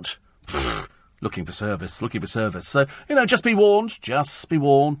and out." Looking for service. So, just be warned.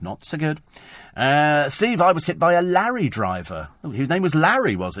 Not so good. Steve, I was hit by a Larry driver. His name was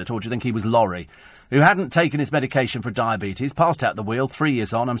Larry, was it? Or do you think he was Laurie? Who hadn't taken his medication for diabetes, passed out the wheel, 3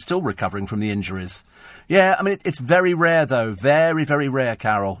 years on. I'm still recovering from the injuries. Yeah, it's very rare, though. Very, very rare,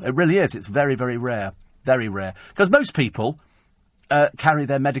 Carol. It really is. It's very, very rare. Very rare. Because most people carry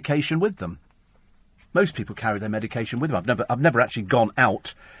their medication with them. Most people carry their medication with them. I've never actually gone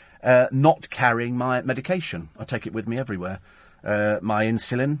out not carrying my medication. I take it with me everywhere. My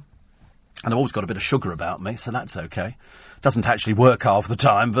insulin, and I've always got a bit of sugar about me, so that's okay. Doesn't actually work half the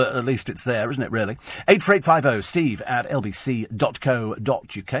time, but at least it's there, isn't it, really? 84850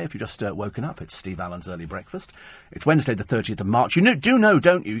 steve@lbc.co.uk. If you've just woken up, it's Steve Allen's Early Breakfast. It's Wednesday the 30th of March. You do know,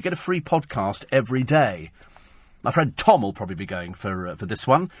 don't you? You get a free podcast every day. My friend Tom will probably be going for this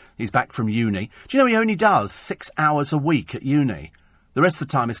one. He's back from uni. Do you know he only does 6 hours a week at uni? The rest of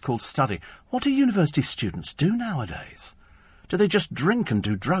the time is called study. What do university students do nowadays? Do they just drink and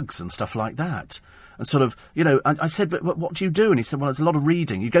do drugs and stuff like that? And sort of, I said, but what do you do? And he said, well, it's a lot of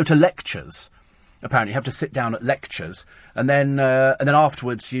reading. You go to lectures. Apparently, you have to sit down at lectures, and then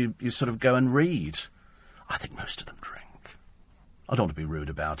afterwards you sort of go and read. I think most of them drink. I don't want to be rude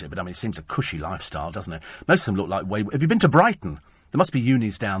about it, but it seems a cushy lifestyle, doesn't it? Most of them look like wayward... Have you been to Brighton? There must be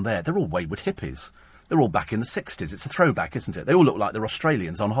unis down there. They're all wayward hippies. They're all back in the 60s. It's a throwback, isn't it? They all look like they're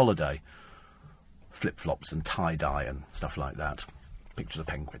Australians on holiday. Flip-flops and tie-dye and stuff like that. Pictures of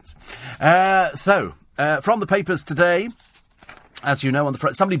penguins. So, From the papers today, as you know, on the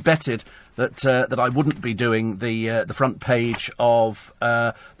front, somebody betted that I wouldn't be doing the front page of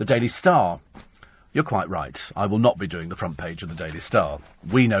the Daily Star. You're quite right. I will not be doing the front page of the Daily Star.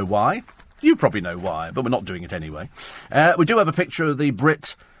 We know why. You probably know why, but we're not doing it anyway. We do have a picture of the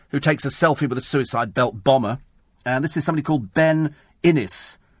Brit who takes a selfie with a suicide belt bomber. And this is somebody called Ben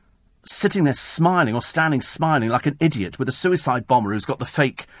Innes, sitting there smiling or standing smiling like an idiot with a suicide bomber who's got the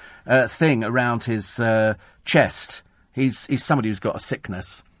fake thing around his chest. He's somebody who's got a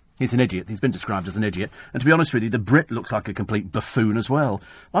sickness. He's an idiot. He's been described as an idiot. And to be honest with you, the Brit looks like a complete buffoon as well.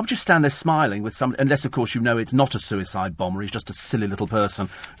 Why would you stand there smiling with some... Unless, of course, you know it's not a suicide bomber. He's just a silly little person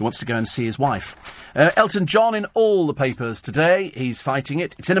who wants to go and see his wife. Elton John in all the papers today. He's fighting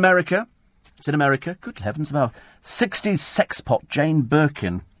it. It's in America. It's in America. Good heavens, about 60s sexpot Jane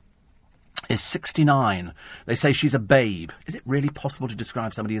Birkin is 69. They say she's a babe. Is it really possible to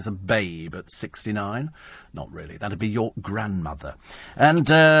describe somebody as a babe at 69? Not really. That'd be your grandmother. And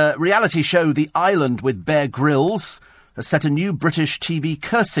reality show The Island with Bear Grylls has set a new British TV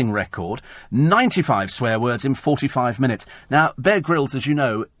cursing record. 95 swear words in 45 minutes. Now, Bear Grylls, as you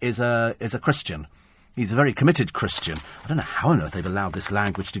know, is a Christian. He's a very committed Christian. I don't know how on earth they've allowed this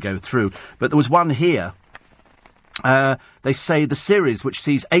language to go through. But there was one here. They say the series, which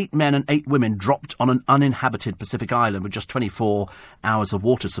sees 8 men and 8 women dropped on an uninhabited Pacific island with just 24 hours of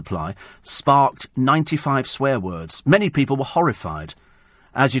water supply, sparked 95 swear words. Many people were horrified,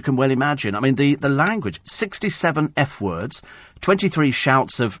 as you can well imagine. I mean, the language, 67 F words, 23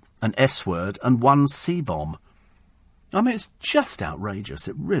 shouts of an S word, and 1 C-bomb. I mean, it's just outrageous.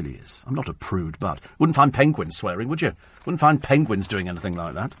 It really is. I'm not a prude, but wouldn't find penguins swearing, would you? Wouldn't find penguins doing anything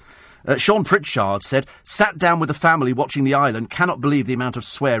like that. Sean Pritchard said, sat down with the family watching The Island, cannot believe the amount of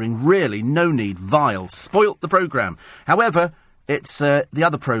swearing, really, no need, vile, spoilt the programme. However, it's the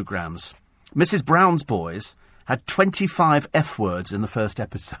other programmes. Mrs Brown's Boys had 25 F words in the first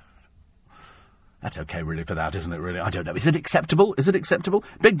episode. That's okay, really, for that, isn't it, really? I don't know. Is it acceptable? Is it acceptable?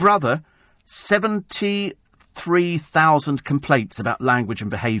 Big Brother, 73,000 complaints about language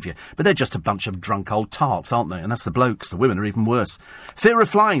and behaviour. But they're just a bunch of drunk old tarts, aren't they? And that's the blokes. The women are even worse. Fear of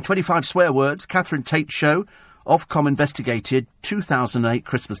Flying, 25 swear words. Catherine Tate Show. Ofcom investigated 2008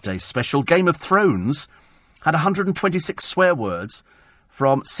 Christmas Day special. Game of Thrones had 126 swear words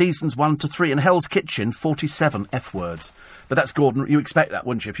from seasons 1 to 3. And Hell's Kitchen, 47 F words. But that's Gordon... You expect that,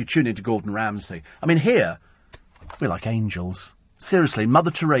 wouldn't you, if you tune into Gordon Ramsay? I mean, here, we're like angels. Seriously,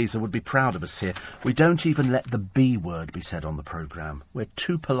 Mother Teresa would be proud of us here. We don't even let the B word be said on the programme. We're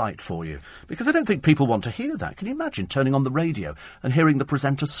too polite for you. Because I don't think people want to hear that. Can you imagine turning on the radio and hearing the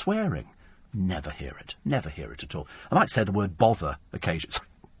presenter swearing? Never hear it. Never hear it at all. I might say the word bother occasionally.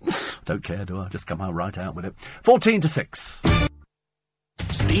 Don't care, do I? Just come out right out with it. 14 to 6.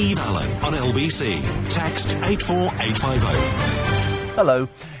 Steve Allen on LBC. Text 84850. Hello.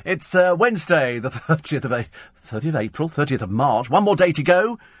 It's Wednesday, the 30th of April, 30th of March. One more day to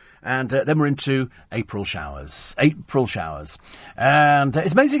go, and then we're into April showers. April showers. And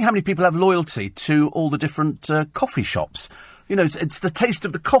it's amazing how many people have loyalty to all the different coffee shops. You know, it's the taste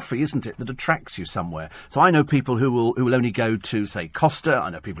of the coffee, isn't it, that attracts you somewhere. So I know people who will only go to, say, Costa. I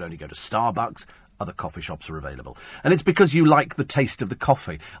know people who only go to Starbucks. Other coffee shops are available. And it's because you like the taste of the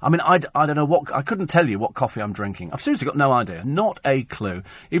coffee. I mean, I don't know what... I couldn't tell you what coffee I'm drinking. I've seriously got no idea. Not a clue.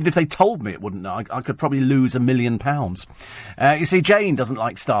 Even if they told me it wouldn't know, I could probably lose £1 million. You see, Jane doesn't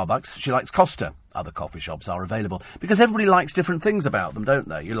like Starbucks. She likes Costa. Other coffee shops are available. Because everybody likes different things about them, don't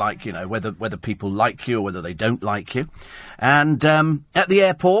they? You like, you know, whether people like you or whether they don't like you. And at the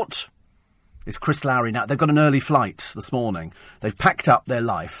airport, it's Chris Lowry now. They've got an early flight this morning. They've packed up their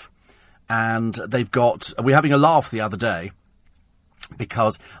life. And they've got... We're having a laugh the other day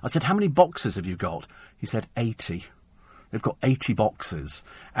because I said, how many boxes have you got? He said, 80. They've got 80 boxes.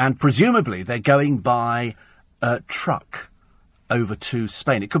 And presumably they're going by truck over to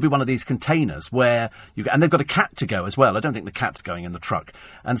Spain. It could be one of these containers where you... And they've got a cat to go as well. I don't think the cat's going in the truck.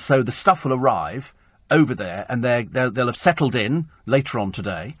 And so the stuff will arrive over there and they'll have settled in later on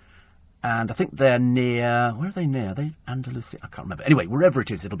today. And I think they're near... Where are they near? Are they Andalusia? I can't remember. Anyway, wherever it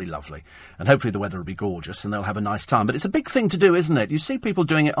is, it'll be lovely. And hopefully the weather will be gorgeous and they'll have a nice time. But it's a big thing to do, isn't it? You see people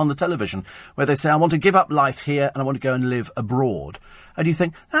doing it on the television where they say, I want to give up life here and I want to go and live abroad. And you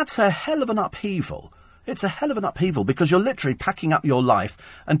think, that's a hell of an upheaval. It's a hell of an upheaval because you're literally packing up your life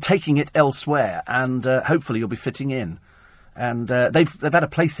and taking it elsewhere. And hopefully you'll be fitting in. And they've had a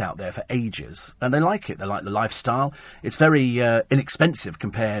place out there for ages, and they like it. They like the lifestyle. It's very inexpensive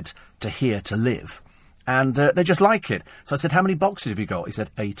compared to here to live, and they just like it. So I said, how many boxes have you got? He said,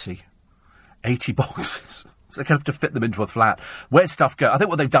 80. 80 boxes. So they have to fit them into a flat. Where's stuff go? I think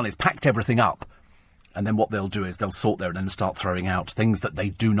what they've done is packed everything up, And then what they'll do is they'll sort there and then start throwing out things that they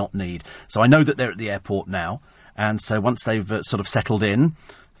do not need. So I know that they're at the airport now, and so once they've sort of settled in,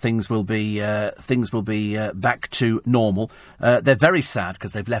 things will be back to normal. They're very sad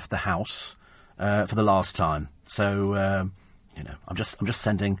because they've left the house for the last time. So I'm just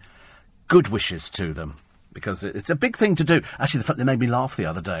sending good wishes to them because it's a big thing to do. Actually, the fact they made me laugh the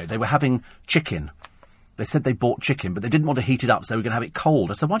other day. They were having chicken. They said they bought chicken, but they didn't want to heat it up, so they were going to have it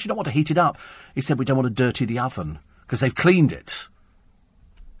cold. I said, why do you not want to heat it up? He said, we don't want to dirty the oven, because they've cleaned it.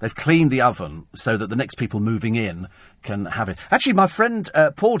 They've cleaned the oven so that the next people moving in can have it. Actually, my friend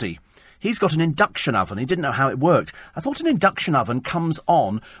Paudy, he's got an induction oven. He didn't know how it worked. I thought an induction oven comes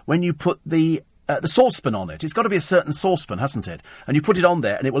on when you put the saucepan on it. It's got to be a certain saucepan, hasn't it? And you put it on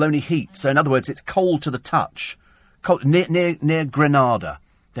there and it will only heat. So in other words, it's cold to the touch. Cold, near Granada.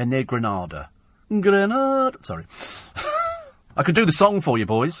 They're near Granada. Grenade. Sorry. I could do the song for you,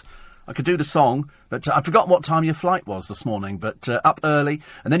 boys. I could do the song, but I've forgotten what time your flight was this morning, but up early,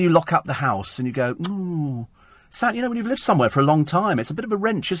 and then you lock up the house and you go, ooh. Sad, when you've lived somewhere for a long time, it's a bit of a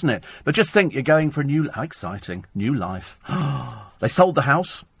wrench, isn't it? But just think, you're going for a new... How exciting. New life. They sold the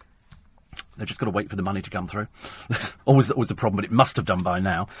house. They've just got to wait for the money to come through. always a problem, but it must have done by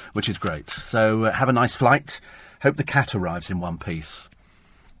now, which is great. So have a nice flight. Hope the cat arrives in one piece.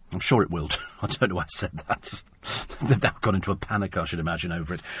 I'm sure it will do. I don't know why I said that. They've now gone into a panic, I should imagine,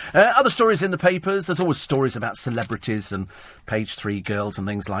 over it. Other stories in the papers. There's always stories about celebrities and page 3 girls and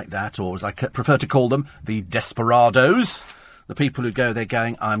things like that, or as I prefer to call them, the desperados. The people who go, they're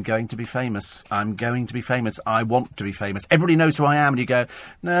going, I'm going to be famous. I'm going to be famous. I want to be famous. Everybody knows who I am. And you go,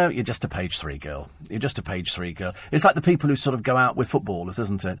 no, you're just a page 3 girl. You're just a page 3 girl. It's like the people who sort of go out with footballers,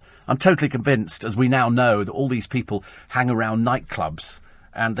 isn't it? I'm totally convinced, as we now know, that all these people hang around nightclubs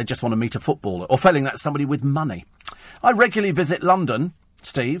and they just want to meet a footballer, or failing that, somebody with money. I regularly visit London,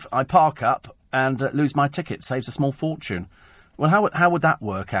 Steve. I park up and lose my ticket. Saves a small fortune. Well, how would that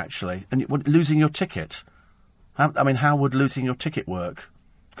work, actually? And losing your ticket? How would losing your ticket work?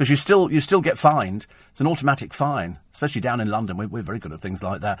 Because you still get fined. It's an automatic fine, especially down in London. We're very good at things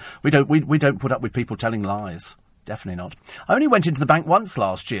like that. We don't put up with people telling lies. Definitely not. I only went into the bank once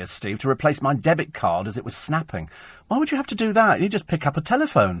last year, Steve, to replace my debit card as it was snapping. Why would you have to do that? You just pick up a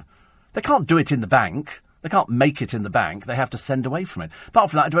telephone. They can't do it in the bank. They can't make it in the bank. They have to send away from it. Apart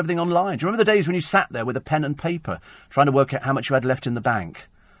from that, I do everything online. Do you remember the days when you sat there with a pen and paper trying to work out how much you had left in the bank?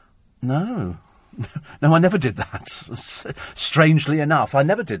 No. No, I never did that. Strangely enough, I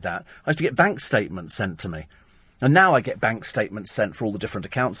never did that. I used to get bank statements sent to me. And now I get bank statements sent for all the different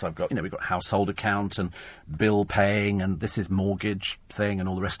accounts I've got. We've got household account and bill paying and this is mortgage thing and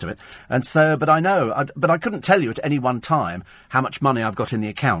all the rest of it. And so, but I know, but I couldn't tell you at any one time how much money I've got in the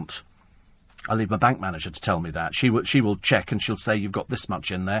account. I leave my bank manager to tell me that. She will check and she'll say, you've got this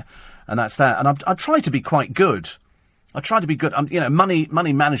much in there, and that's that. And I try to be quite good. I try to be good. Money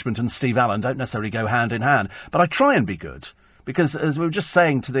management and Steve Allen don't necessarily go hand in hand, but I try and be good. Because, as we were just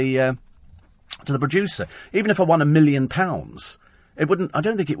saying to the producer, even if I won £1 million, it wouldn't. I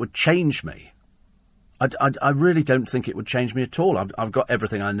don't think it would change me. I really don't think it would change me at all. I've got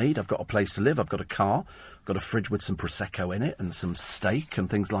everything I need. I've got a place to live. I've got a car. I've got a fridge with some Prosecco in it and some steak and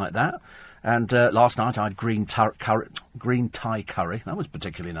things like that. And last night I had green Thai curry. That was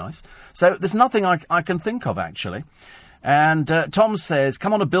particularly nice. So there's nothing I can think of, actually. And Tom says,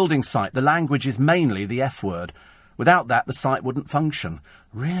 come on a building site. The language is mainly the F word. Without that, the site wouldn't function.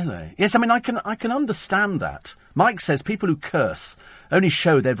 Really? Yes, I can understand that. Mike says people who curse only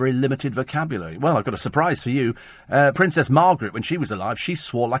show their very limited vocabulary. Well, I've got a surprise for you. Princess Margaret, when she was alive, she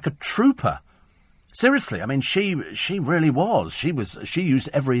swore like a trooper. Seriously, she really was. She used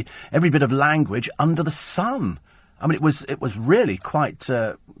every bit of language under the sun. It was really quite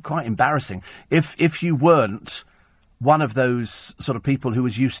embarrassing if you weren't one of those sort of people who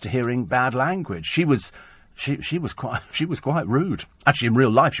was used to hearing bad language. She was quite rude. Actually, in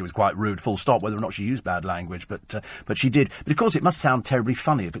real life, she was quite rude, full stop, whether or not she used bad language, but she did. But of course, it must sound terribly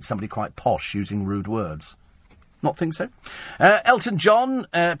funny if it's somebody quite posh using rude words. Not think so? Elton John,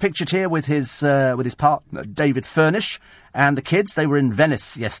 pictured here with his partner, David Furnish, and the kids. They were in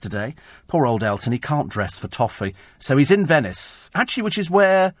Venice yesterday. Poor old Elton, he can't dress for toffee. So he's in Venice, actually, which is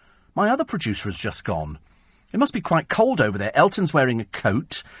where my other producer has just gone. It must be quite cold over there. Elton's wearing a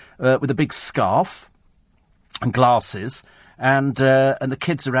coat with a big scarf and glasses, and the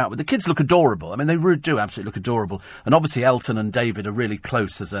kids are out. The kids look adorable. They really do absolutely look adorable. And obviously Elton and David are really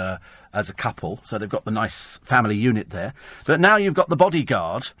close as a couple, so they've got the nice family unit there. But now you've got the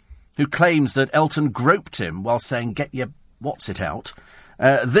bodyguard who claims that Elton groped him while saying, get your what's-it out.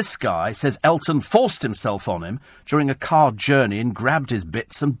 This guy says Elton forced himself on him during a car journey and grabbed his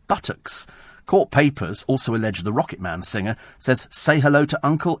bits and buttocks. Court papers also allege the Rocket Man singer says, "Say hello to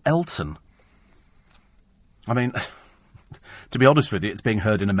Uncle Elton." I mean, to be honest with you, it's being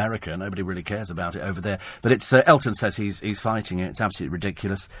heard in America. Nobody really cares about it over there. But it's Elton says he's fighting it. It's absolutely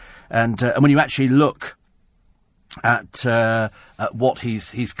ridiculous. And when you actually look at what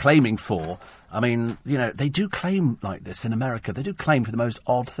he's claiming for, I mean, you know, they do claim like this in America. They do claim for the most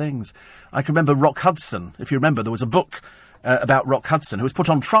odd things. I can remember Rock Hudson. If you remember, there was a book about Rock Hudson who was put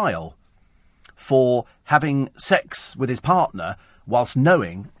on trial for having sex with his partner whilst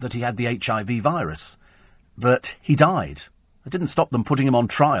knowing that he had the HIV virus. But he died. It didn't stop them putting him on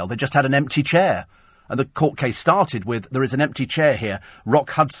trial. They just had an empty chair. And the court case started with, there is an empty chair here.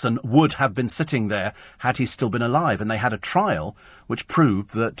 Rock Hudson would have been sitting there had he still been alive. And they had a trial which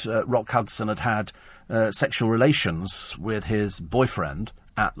proved that Rock Hudson had had sexual relations with his boyfriend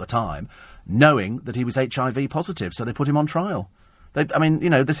at the time, knowing that he was HIV positive. So they put him on trial. I mean, you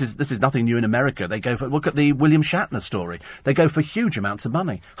know, this is nothing new in America. They go for, look at the William Shatner story. They go for huge amounts of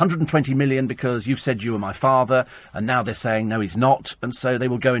money. 120 million because you've said you were my father, and now they're saying, no, he's not, and so they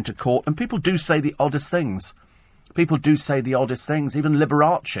will go into court. And people do say the oddest things. People do say the oddest things. Even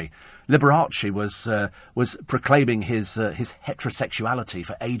Liberace. Liberace was proclaiming his heterosexuality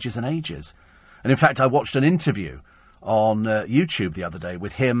for ages and ages. And in fact, I watched an interview on YouTube the other day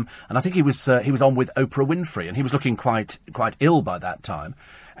with him, and I think he was on with Oprah Winfrey, and he was looking quite ill by that time,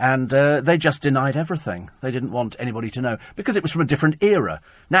 and they just denied everything. They didn't want anybody to know, because it was from a different era.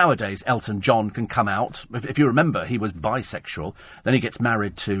 Nowadays, Elton John can come out. If you remember, he was bisexual. Then he gets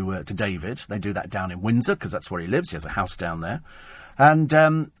married to David. They do that down in Windsor, because that's where he lives. He has a house down there. And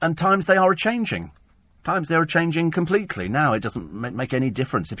times they are a-changing. Times they are changing completely. Now it doesn't make any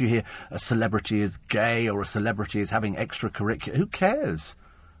difference. If you hear a celebrity is gay or a celebrity is having extracurricular, who cares?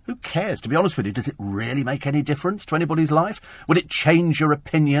 Who cares? To be honest with you, does it really make any difference to anybody's life? Would it change your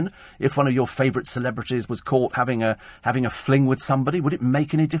opinion if one of your favourite celebrities was caught having a fling with somebody? Would it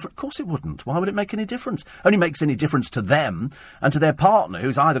make any difference? Of course it wouldn't. Why would it make any difference? Only makes any difference to them and to their partner,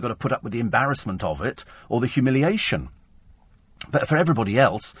 who's either got to put up with the embarrassment of it or the humiliation. But for everybody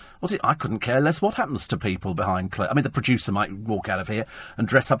else, I couldn't care less what happens to people behind closed. I mean, the producer might walk out of here and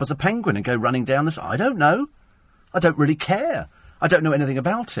dress up as a penguin and go running down this. I don't know. I don't really care. I don't know anything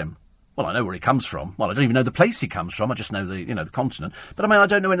about him. Well, I know where he comes from. Well, I don't even know the place he comes from. I just know the continent. But I mean, I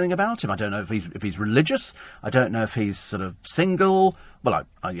don't know anything about him. I don't know if he's religious. I don't know if he's sort of single. Well,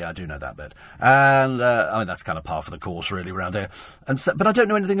 I do know that bit. And I mean, that's kind of par for the course, really, around here. And so, but I don't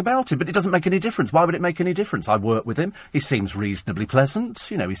know anything about him. But it doesn't make any difference. Why would it make any difference? I work with him. He seems reasonably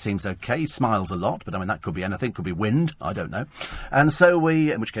pleasant. You know, he seems okay. He smiles a lot. But I mean, that could be anything. Could be wind. I don't know. And so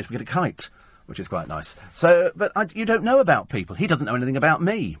in which case we get a kite, which is quite nice. So, but you don't know about people. He doesn't know anything about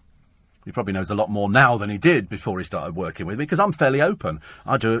me. He probably knows a lot more now than he did before he started working with me, because I'm fairly open.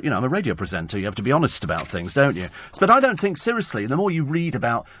 I'm a radio presenter. You have to be honest about things, don't you? But I don't think, seriously, the more you read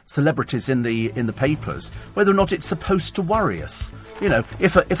about celebrities in the papers, whether or not it's supposed to worry us. You know,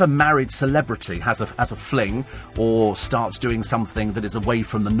 if a married celebrity has a fling or starts doing something that is away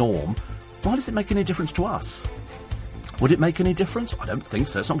from the norm, why does it make any difference to us? Would it make any difference? I don't think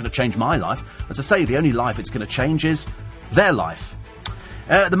so. It's not going to change my life. As I say, the only life it's going to change is their life.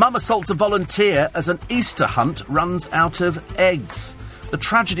 The mum assaults a volunteer as an Easter hunt runs out of eggs. The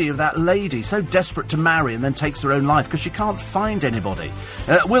tragedy of that lady, so desperate to marry and then takes her own life because she can't find anybody.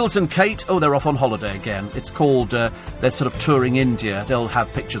 Wills and Kate, they're off on holiday again. It's called, they're sort of touring India. They'll have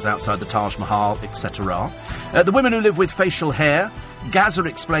pictures outside the Taj Mahal, etc. The women who live with facial hair. Gazza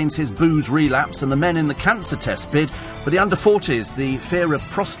explains his booze relapse, and the men in the cancer test bid for the under-40s, the fear of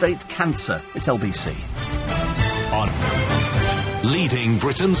prostate cancer. It's LBC. On Leading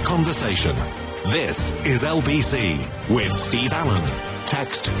Britain's conversation. This is LBC with Steve Allen.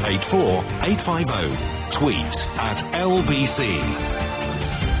 Text 84850. Tweet at LBC.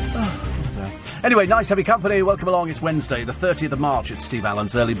 Anyway, nice to have your company. Welcome along. It's Wednesday, the 30th of March. It's Steve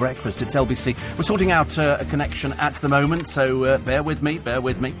Allen's Early Breakfast. It's LBC. We're sorting out a connection at the moment, so bear with me. The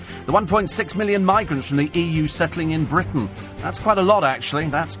 1.6 million migrants from the EU settling in Britain. That's quite a lot, actually.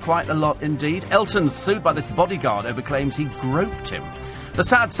 That's quite a lot indeed. Elton's sued by this bodyguard over claims he groped him. The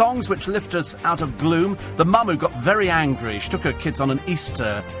sad songs which lift us out of gloom. The mum who got very angry. She took her kids on an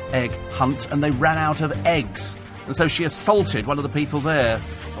Easter egg hunt and they ran out of eggs. And so she assaulted one of the people there.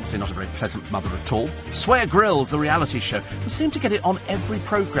 Obviously not a very pleasant mother at all. Swear Grills, the reality show. We seem to get it on every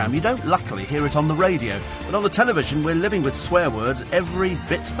programme. You don't luckily hear it on the radio. But on the television, we're living with swear words every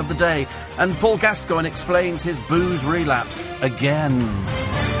bit of the day. And Paul Gascoigne explains his booze relapse again.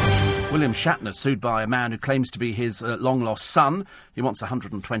 William Shatner sued by a man who claims to be his long-lost son. He wants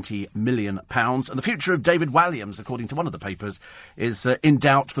 £120 million. And the future of David Walliams, according to one of the papers, is in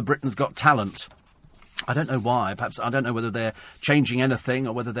doubt for Britain's Got Talent. I don't know why. Perhaps I don't know whether they're changing anything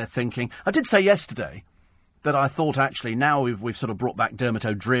or whether they're thinking... I did say yesterday that I thought, actually, now we've sort of brought back Dermot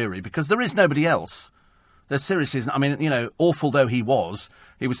O'Dreary, because there is nobody else. There seriously isn't. I mean, you know, awful though he was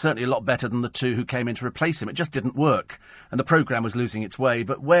certainly a lot better than the two who came in to replace him. It just didn't work, and the programme was losing its way.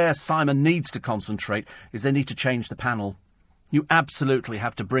 But where Simon needs to concentrate is they need to change the panel. You absolutely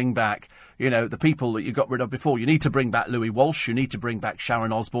have to bring back, you know, the people that you got rid of before. You need to bring back Louis Walsh. You need to bring back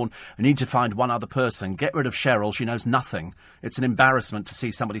Sharon Osbourne. You need to find one other person. Get rid of Cheryl. She knows nothing. It's an embarrassment to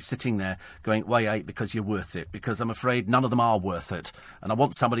see somebody sitting there going, wait, because you're worth it. Because I'm afraid none of them are worth it. And I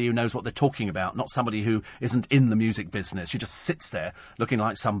want somebody who knows what they're talking about, not somebody who isn't in the music business. She just sits there looking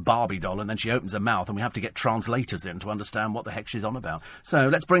like some Barbie doll, and then she opens her mouth, and we have to get translators in to understand what the heck she's on about. So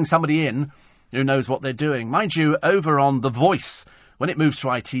let's bring somebody in who knows what they're doing. Mind you, over on The Voice, when it moves to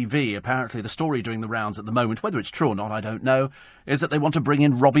ITV, apparently the story doing the rounds at the moment, whether it's true or not, I don't know, is that they want to bring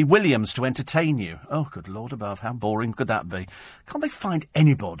in Robbie Williams to entertain you. Oh, good Lord above, how boring could that be? Can't they find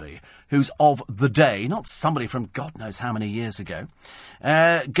anybody who's of the day, not somebody from God knows how many years ago?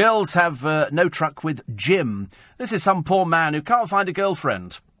 Girls have no truck with Jim. This is some poor man who can't find a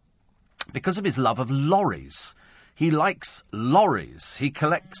girlfriend because of his love of lorries. He likes lorries. He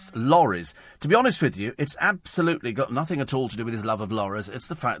collects lorries. To be honest with you, it's absolutely got nothing at all to do with his love of lorries. It's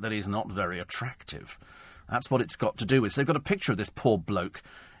the fact that he's not very attractive. That's what it's got to do with. So they've got a picture of this poor bloke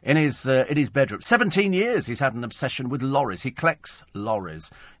in his bedroom. 17 years he's had an obsession with lorries. He collects lorries.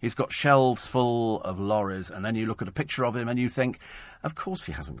 He's got shelves full of lorries. And then you look at a picture of him and you think, of course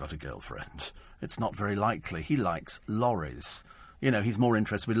he hasn't got a girlfriend. It's not very likely. He likes lorries. You know, he's more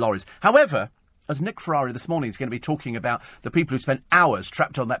interested with lorries. However, as Nick Ferrari this morning is going to be talking about the people who spent hours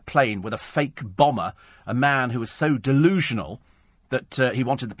trapped on that plane with a fake bomber, a man who was so delusional that he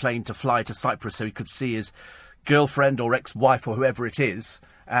wanted the plane to fly to Cyprus so he could see his girlfriend or ex-wife or whoever it is,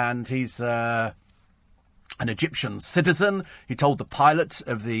 and he's an Egyptian citizen. He told the pilot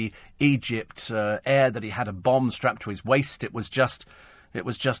of the Egypt Air that he had a bomb strapped to his waist. It was just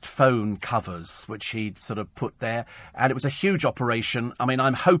phone covers, which he'd sort of put there. And it was a huge operation. I mean,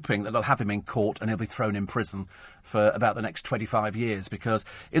 I'm hoping that they'll have him in court and he'll be thrown in prison for about the next 25 years. Because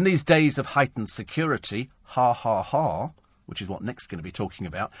in these days of heightened security, ha, ha, ha, which is what Nick's going to be talking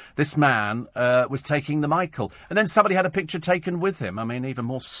about, this man was taking the Michael. And then somebody had a picture taken with him. I mean, even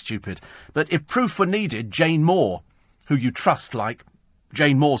more stupid. But if proof were needed, Jane Moore, who you trust like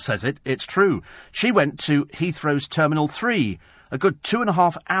Jane Moore says it, it's true. She went to Heathrow's Terminal 3 a good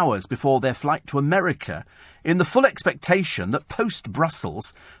 2.5 hours before their flight to America, in the full expectation that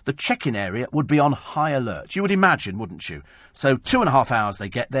post-Brussels, the check-in area would be on high alert. You would imagine, wouldn't you? So 2.5 hours they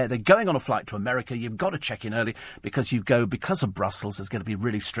get there, they're going on a flight to America, you've got to check in early, because because of Brussels, there's going to be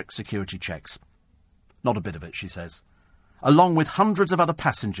really strict security checks. Not a bit of it, she says. Along with hundreds of other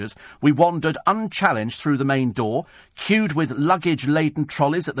passengers, we wandered unchallenged through the main door, queued with luggage-laden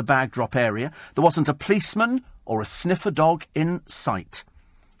trolleys at the bag drop area. There wasn't a policeman or a sniffer dog in sight.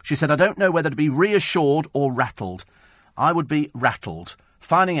 She said, I don't know whether to be reassured or rattled. I would be rattled,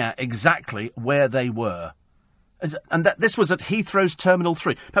 finding out exactly where they were. And that this was at Heathrow's Terminal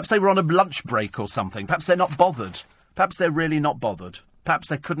 3. Perhaps they were on a lunch break or something. Perhaps they're not bothered. Perhaps they're really not bothered. Perhaps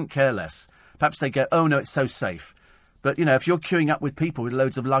they couldn't care less. Perhaps they go, oh no, it's so safe. But, you know, if you're queuing up with people with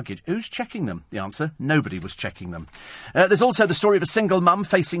loads of luggage, who's checking them? The answer, nobody was checking them. There's also the story of a single mum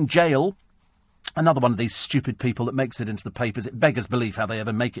facing jail. Another one of these stupid people that makes it into the papers. It beggars belief how they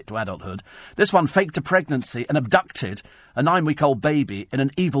ever make it to adulthood. This one faked a pregnancy and abducted a 9-week-old baby in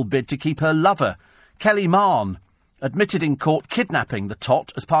an evil bid to keep her lover. Kelly Marn admitted in court kidnapping the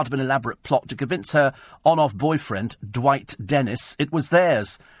tot as part of an elaborate plot to convince her on-off boyfriend, Dwight Dennis, it was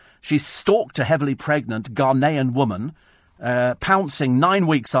theirs. She stalked a heavily pregnant Ghanaian woman, pouncing 9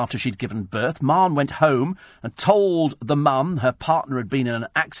 weeks after she'd given birth. Marn went home and told the mum her partner had been in an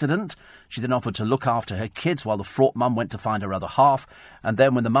accident. She then offered to look after her kids while the fraught mum went to find her other half. And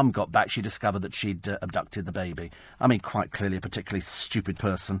then when the mum got back, she discovered that she'd abducted the baby. I mean, quite clearly a particularly stupid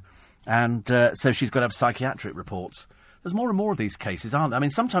person. And so she's got to have psychiatric reports. There's more and more of these cases, aren't there? I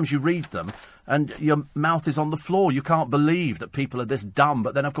mean, sometimes you read them and your mouth is on the floor. You can't believe that people are this dumb.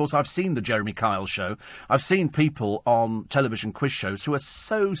 But then, of course, I've seen the Jeremy Kyle show. I've seen people on television quiz shows who are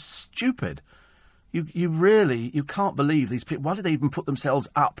so stupid. You really can't believe these people. Why do they even put themselves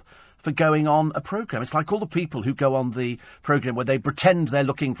up for going on a programme? It's like all the people who go on the programme where they pretend they're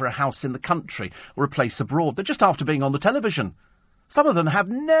looking for a house in the country or a place abroad. They're just after being on the television. Some of them have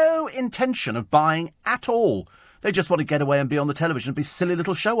no intention of buying at all. They just want to get away and be on the television and be silly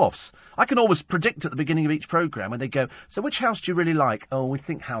little show-offs. I can always predict at the beginning of each programme when they go, so which house do you really like? Oh, we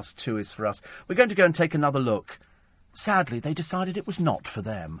think house 2 is for us. We're going to go and take another look. Sadly, they decided it was not for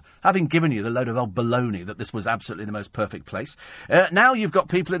them, having given you the load of old baloney that this was absolutely the most perfect place. Now you've got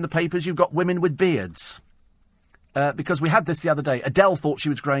people in the papers, you've got women with beards. Because we had this the other day. Adele thought she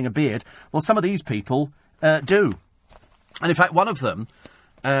was growing a beard. Well, some of these people do. And in fact, one of them,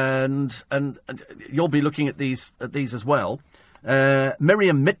 and you'll be looking at these as well,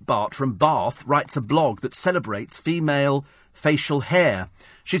 Miriam Mitbart from Bath writes a blog that celebrates female facial hair.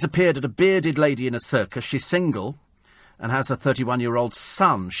 She's appeared at a bearded lady in a circus. She's single and has a 31-year-old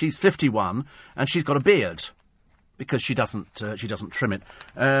son. She's 51 and she's got a beard because she doesn't trim it.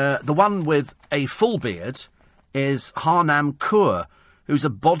 The one with a full beard is Harnam Kaur, who's a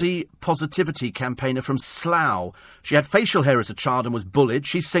body positivity campaigner from Slough. She had facial hair as a child and was bullied.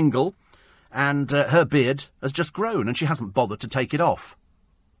 She's single, and her beard has just grown, and she hasn't bothered to take it off,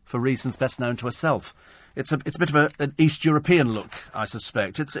 for reasons best known to herself. It's a bit of an East European look, I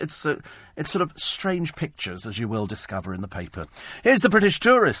suspect. It's sort of strange pictures, as you will discover in the paper. Here's the British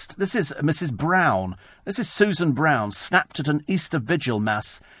tourist. This is Mrs. Brown. This is Susan Brown, snapped at an Easter Vigil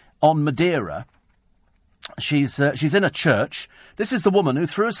Mass on Madeira. She's in a church. This is the woman who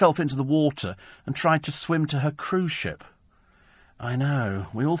threw herself into the water and tried to swim to her cruise ship. I know.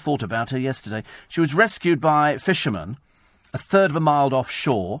 We all thought about her yesterday. She was rescued by fishermen a third of a mile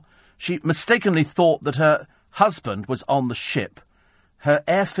offshore. She mistakenly thought that her husband was on the ship. Her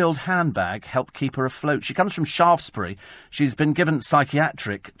air-filled handbag helped keep her afloat. She comes from Shaftesbury. She's been given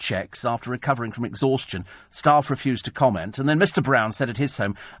psychiatric checks after recovering from exhaustion. Staff refused to comment. And then Mr. Brown said at his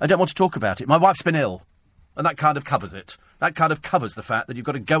home, I don't want to talk about it. My wife's been ill. And that kind of covers it. That kind of covers the fact that you've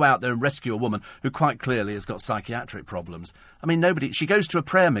got to go out there and rescue a woman who quite clearly has got psychiatric problems. I mean, she goes to a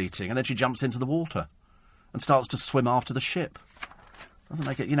prayer meeting and then she jumps into the water and starts to swim after the ship. Doesn't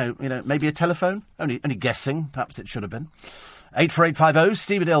make it, you know, maybe a telephone? Only guessing. Perhaps it should have been. 84850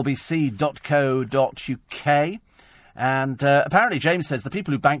 steve@lbc.co.uk. And apparently James says the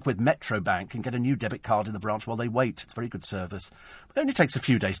people who bank with Metro Bank can get a new debit card in the branch while they wait. It's very good service. But it only takes a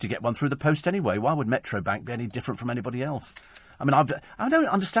few days to get one through the post anyway. Why would Metro Bank be any different from anybody else? I mean, I don't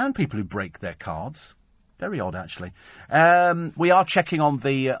understand people who break their cards. Very odd, actually. We are checking on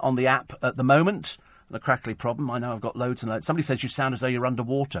the app at the moment. The crackly problem. I know I've got loads and loads. Somebody says you sound as though you're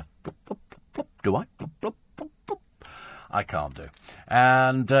underwater. Plop, plop, plop. Do I? Plop, plop, plop, plop. I can't do.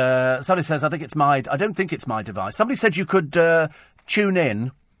 And somebody says, I don't think it's my device. Somebody said you could tune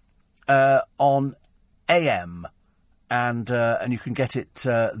in on AM and you can get it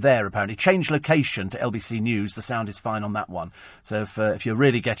there, apparently. Change location to LBC News. The sound is fine on that one. So if you're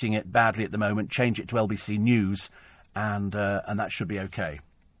really getting it badly at the moment, change it to LBC News and that should be okay.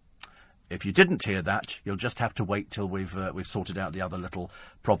 If you didn't hear that, you'll just have to wait till we've sorted out the other little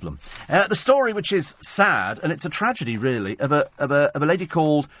problem. The story, which is sad, and it's a tragedy, really, of a lady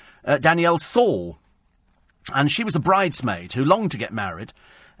called Danielle Saul. And she was a bridesmaid who longed to get married.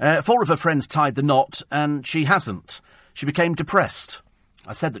 4 of her friends tied the knot, and she hasn't. She became depressed.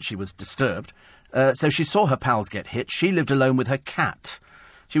 I said that she was disturbed. So she saw her pals get hit. She lived alone with her cat.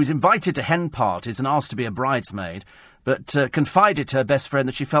 She was invited to hen parties and asked to be a bridesmaid, but confided to her best friend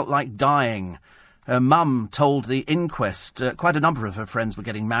that she felt like dying. Her mum told the inquest quite a number of her friends were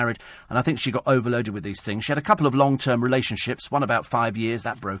getting married, and I think she got overloaded with these things. She had a couple of long-term relationships, one about 5 years,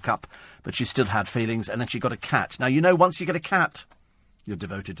 that broke up, but she still had feelings, and then she got a cat. Now, once you get a cat, you're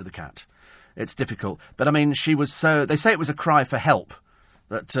devoted to the cat. It's difficult. But, I mean, she was so... They say it was a cry for help,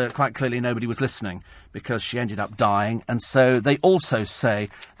 but quite clearly nobody was listening because she ended up dying. And so they also say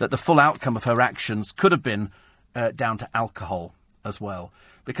that the full outcome of her actions could have been down to alcohol as well,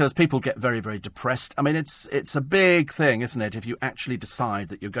 because people get very, very depressed. I mean, it's a big thing, isn't it, if you actually decide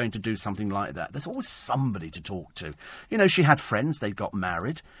that you're going to do something like that. There's always somebody to talk to. She had friends, they got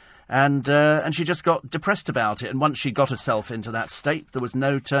married, and she just got depressed about it. And once she got herself into that state, there was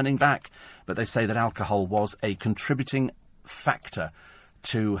no turning back. But they say that alcohol was a contributing factor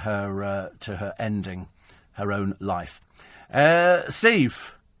to her ending her own life.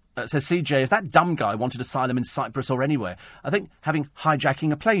 Steve... says CJ, if that dumb guy wanted asylum in Cyprus or anywhere, I think having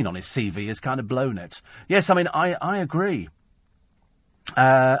hijacking a plane on his CV has kind of blown it. Yes, I mean, I agree.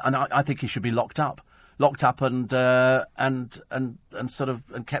 And I think he should be locked up and sort of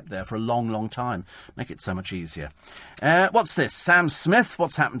and kept there for a long, long time. Make it so much easier. What's this? Sam Smith,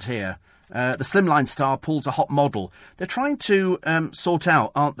 what's happened here? The Slimline star pulls a hot model. They're trying to sort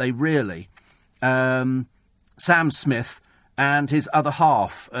out, aren't they, really? Sam Smith and his other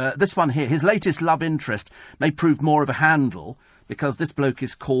half. This one here, his latest love interest may prove more of a handle because this bloke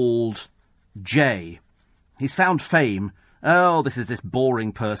is called Jay. He's found fame. Oh, this is this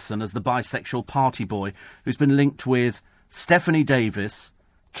boring person as the bisexual party boy who's been linked with Stephanie Davis,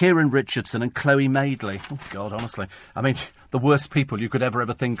 Kieran Richardson and Chloe Madeley. Oh, God, honestly. I mean, the worst people you could ever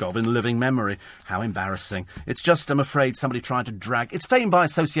think of in living memory. How embarrassing. It's just, I'm afraid, somebody trying to drag... It's fame by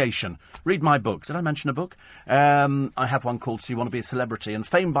association. Read my book. Did I mention a book? I have one called So You Want to Be a Celebrity, and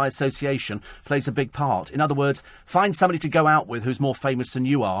fame by association plays a big part. In other words, find somebody to go out with who's more famous than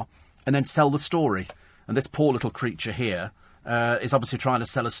you are, and then sell the story. And this poor little creature here... is obviously trying to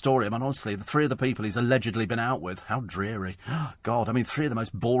sell a story. I mean, honestly, the three of the people he's allegedly been out with, how dreary. God, I mean, three of the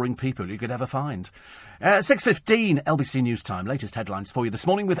most boring people you could ever find. 6:15, LBC News Time. Latest headlines for you this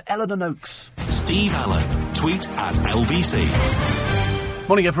morning with Eleanor Noakes. Steve Allen, tweet at LBC.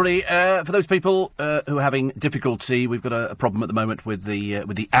 Morning, everybody. For those people who are having difficulty, we've got a problem at the moment with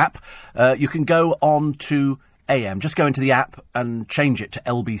the app. You can go on to AM. Just go into the app and change it to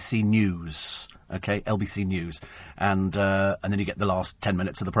LBC News. OK, LBC News. And then you get the last 10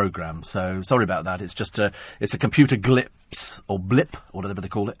 minutes of the programme. So, sorry about that. It's just it's a computer glips, or blip, or whatever they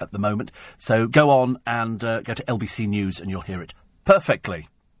call it at the moment. So, go on and go to LBC News and you'll hear it perfectly.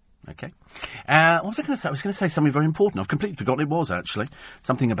 OK. What was I going to say? I was going to say something very important. I've completely forgotten it was, actually.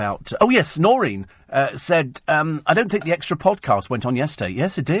 Something about... oh, yes, Noreen said, I don't think the extra podcast went on yesterday.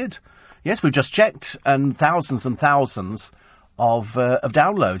 Yes, it did. Yes, we've just checked, and thousands of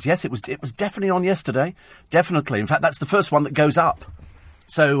downloads. Yes, it was definitely on yesterday. Definitely. In fact, that's the first one that goes up.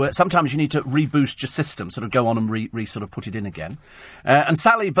 So sometimes you need to reboost your system, sort of go on and sort of put it in again. And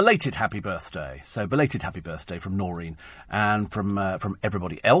Sally, belated happy birthday. So belated happy birthday from Noreen and from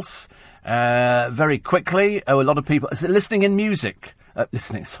everybody else. Very quickly, a lot of people listening in music.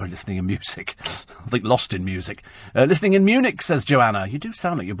 Listening in music. I think lost in music. Listening in Munich, says Joanna. You do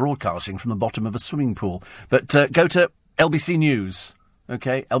sound like you're broadcasting from the bottom of a swimming pool. But go to LBC News.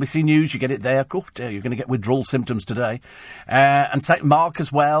 OK, LBC News, you get it there. Oh, dear, you're going to get withdrawal symptoms today. And St. Mark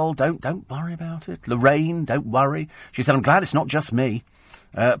as well. Don't worry about it. Lorraine, don't worry. She said, I'm glad it's not just me.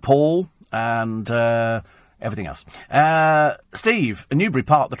 Paul and everything else. Steve, in Newbury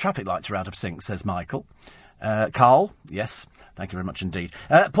Park, the traffic lights are out of sync, says Michael. Carl, yes. Thank you very much indeed.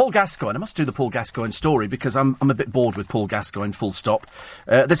 Paul Gascoigne. I must do the Paul Gascoigne story because I'm a bit bored with Paul Gascoigne, full stop.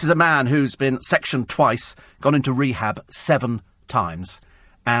 This is a man who's been sectioned twice, gone into rehab 7 times,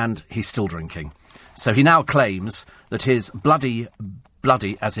 and he's still drinking. So he now claims that his bloody,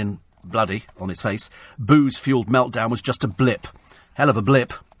 as in bloody on his face, booze-fuelled meltdown was just a blip. Hell of a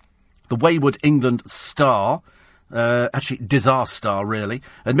blip. The wayward England star... actually, disaster, really,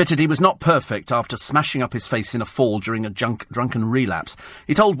 admitted he was not perfect after smashing up his face in a fall during a drunken relapse.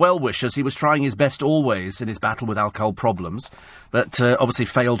 He told well-wishers he was trying his best always in his battle with alcohol problems, but obviously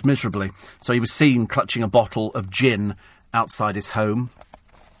failed miserably. So he was seen clutching a bottle of gin outside his home.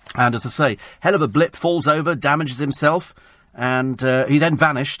 And as I say, hell of a blip, falls over, damages himself, and he then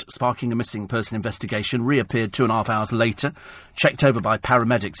vanished, sparking a missing person investigation, reappeared 2.5 hours later, checked over by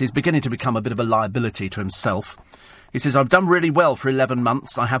paramedics. He's beginning to become a bit of a liability to himself. He says, I've done really well for 11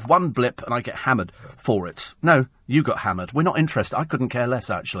 months. I have one blip and I get hammered for it. No, you got hammered. We're not interested. I couldn't care less,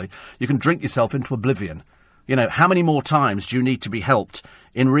 actually. You can drink yourself into oblivion. You know, how many more times do you need to be helped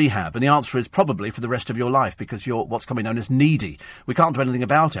in rehab? And the answer is probably for the rest of your life, because you're what's commonly known as needy. We can't do anything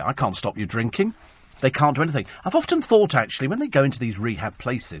about it. I can't stop you drinking. They can't do anything. I've often thought, actually, when they go into these rehab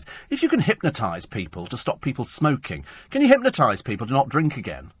places, if you can hypnotise people to stop people smoking, can you hypnotise people to not drink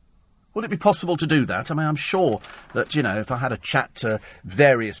again? Would it be possible to do that? I mean, I'm sure that, you know, if I had a chat to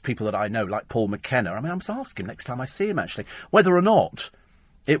various people that I know, like Paul McKenna, I mean, I'm just asking next time I see him, actually, whether or not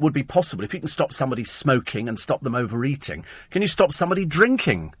it would be possible. If you can stop somebody smoking and stop them overeating, can you stop somebody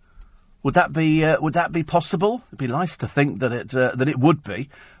drinking? Would that be possible? It'd be nice to think that it would be,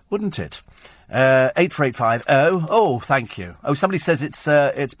 wouldn't it? 84850. Oh, thank you. Oh, somebody says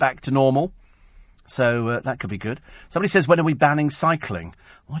it's back to normal. So that could be good. Somebody says, when are we banning cycling?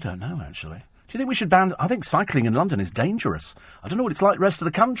 Well, I don't know, actually. Do you think we should ban... I think cycling in London is dangerous. I don't know what it's like the rest of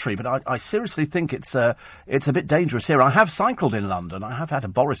the country, but I seriously think it's a bit dangerous here. I have cycled in London. I have had a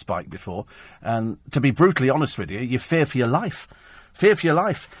Boris bike before. And to be brutally honest with you, you fear for your life. Fear for your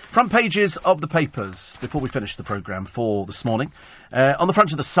life. Front pages of the papers before we finish the programme for this morning. On the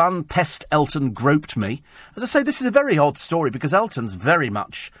front of the Sun, Pest Elton groped me. As I say, this is a very odd story because Elton's very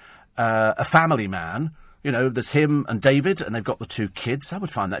much a family man. You know, there's him and David, and they've got the 2 kids. I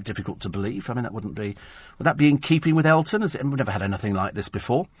would find that difficult to believe. I mean, would that be in keeping with Elton? We've never had anything like this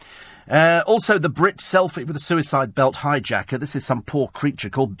before. Also, the Brit selfie with a suicide belt hijacker. This is some poor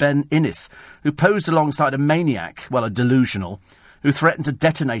creature called Ben Innes, who posed alongside a maniac, well, a delusional, who threatened to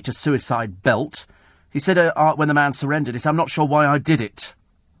detonate a suicide belt. He said when the man surrendered, he said, I'm not sure why I did it.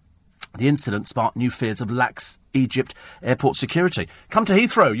 The incident sparked new fears of lax Egypt airport security. Come to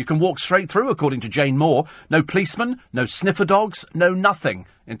Heathrow, you can walk straight through, according to Jane Moore. No policemen, no sniffer dogs, no nothing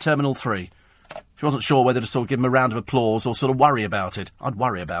in Terminal 3. She wasn't sure whether to sort of give him a round of applause or sort of worry about it. I'd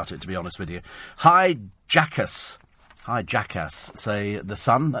worry about it, to be honest with you. Hi, Jackass. Hi, Jackass, say The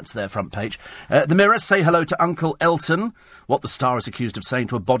Sun. That's their front page. The Mirror, say hello to Uncle Elton. What the Star is accused of saying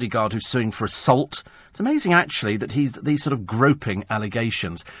to a bodyguard who's suing for assault. It's amazing, actually, that he's these sort of groping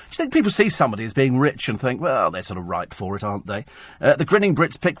allegations. Do you think people see somebody as being rich and think, well, they're sort of ripe for it, aren't they? The grinning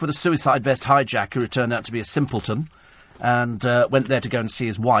Brits picked with a suicide vest hijacker who turned out to be a simpleton and went there to go and see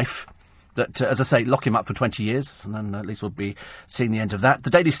his wife. That, as I say, lock him up for 20 years, and then at least we'll be seeing the end of that.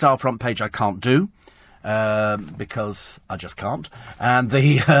 The Daily Star front page I can't do. Because I just can't. And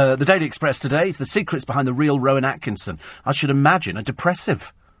the Daily Express today is the secrets behind the real Rowan Atkinson. I should imagine a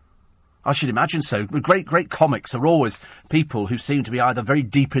depressive. I should imagine so. Great comics are always people who seem to be either very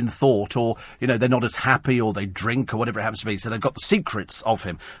deep in thought or, you know, they're not as happy or they drink or whatever it happens to be. So they've got the secrets of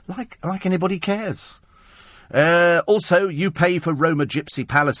him. Like anybody cares. Also, you pay for Roma gypsy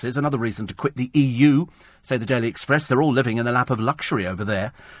palaces, another reason to quit the EU, say the Daily Express. They're all living in the lap of luxury over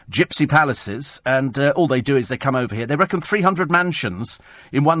there. Gypsy palaces, and all they do is they come over here. They reckon 300 mansions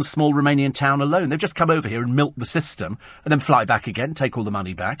in one small Romanian town alone. They've just come over here and milk the system and then fly back again, take all the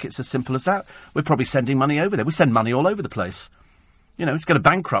money back. It's as simple as that. We're probably sending money over there. We send money all over the place. You know, it's going to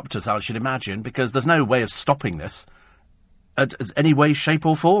bankrupt us, I should imagine, because there's no way of stopping this. Any way, shape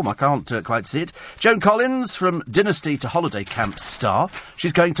or form. I can't quite see it. Joan Collins, from Dynasty to Holiday Camp star.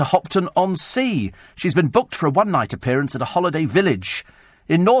 She's going to Hopton-on-Sea. She's been booked for a one-night appearance at a holiday village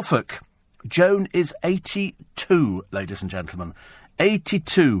in Norfolk. Joan is 82, ladies and gentlemen.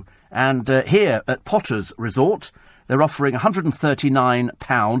 82. And here at Potter's Resort, they're offering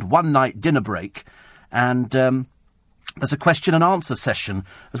 £139 one-night dinner break. And there's a question and answer session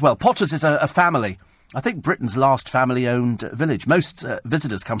as well. Potter's is a family. I think Britain's last family-owned village. Most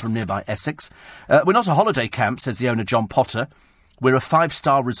visitors come from nearby Essex. We're not a holiday camp, says the owner, John Potter. We're a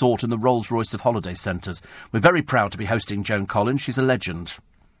 5-star resort in the Rolls-Royce of holiday centres. We're very proud to be hosting Joan Collins. She's a legend.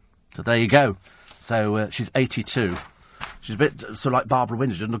 So there you go. So she's 82. She's a bit sort of like Barbara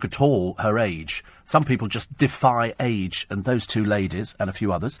Windsor. She doesn't look at all her age. Some people just defy age, and those two ladies and a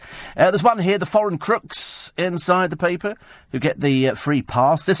few others. There's one here, the foreign crooks inside the paper, who get the free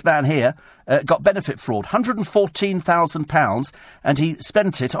pass. This man here got benefit fraud, £114,000, and he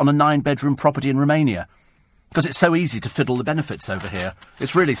spent it on a 9-bedroom property in Romania. Because it's so easy to fiddle the benefits over here.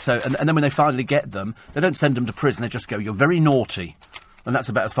 It's really so. And then when they finally get them, they don't send them to prison. They just go, you're very naughty. And that's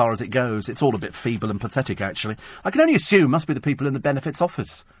about as far as it goes. It's all a bit feeble and pathetic, actually. I can only assume must be the people in the benefits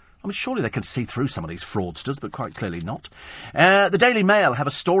office. I mean, surely they can see through some of these fraudsters, but quite clearly not. The Daily Mail have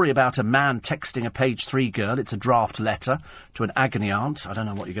a story about a man texting a page 3 girl. It's a draft letter to an agony aunt. I don't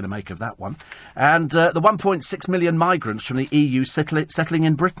know what you're going to make of that one. And the 1.6 million migrants from the EU settling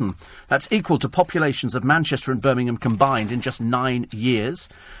in Britain. That's equal to populations of Manchester and Birmingham combined in just 9 years.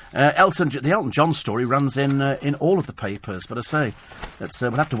 The Elton John story runs in all of the papers, but I say,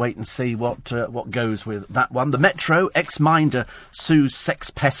 we'll have to wait and see what goes with that one. The Metro, ex-minder sues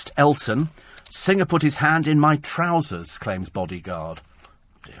sex pest Elton. Singer put his hand in my trousers, claims bodyguard.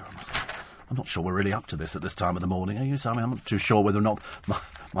 Dear, I'm not sure we're really up to this at this time of the morning, are you? So, I mean, I'm not too sure whether or not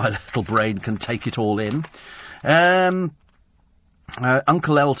my little brain can take it all in.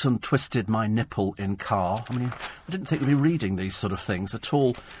 Uncle Elton twisted my nipple in car. I mean, I didn't think we'd be reading these sort of things at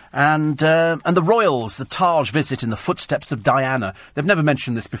all. And the Royals, the Taj visit in the footsteps of Diana. They've never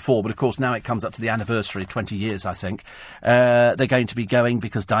mentioned this before, but of course now it comes up to the anniversary, 20 years, I think. They're going to be going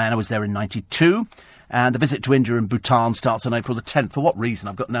because Diana was there in 92. And the visit to India and Bhutan starts on April the 10th. For what reason?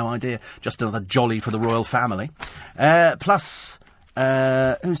 I've got no idea. Just another jolly for the royal family. Plus...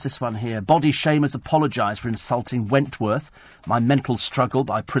 who's this one here? Body shamers apologise for insulting Wentworth. My mental struggle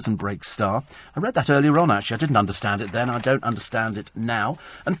by Prison Break star. I read that earlier on, actually. I didn't understand it then. I don't understand it now.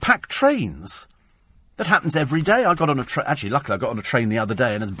 And packed trains. That happens every day. I got on a train. Actually, luckily, I got on a train the other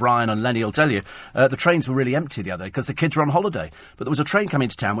day, and as Brian and Lenny will tell you, the trains were really empty the other day because the kids were on holiday. But there was a train coming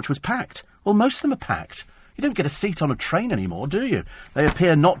to town which was packed. Well, most of them are packed. You don't get a seat on a train anymore, do you? They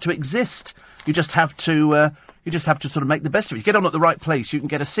appear not to exist. You just have to sort of make the best of it. You get on at the right place, you can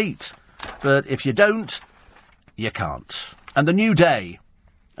get a seat. But if you don't, you can't. And the New Day,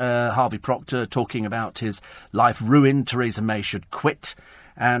 Harvey Procter talking about his life ruined, Theresa May should quit.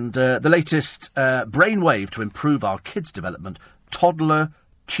 And the latest brainwave to improve our kids' development, toddler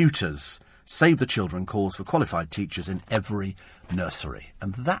tutors. Save the Children calls for qualified teachers in every nursery.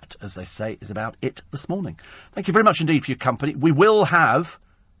 And that, as they say, is about it this morning. Thank you very much indeed for your company. We will have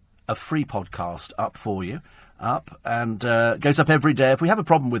a free podcast up for you. up and goes up every day. If we have a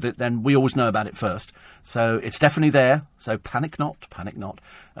problem with it, then we always know about it first. So it's definitely there. So panic not.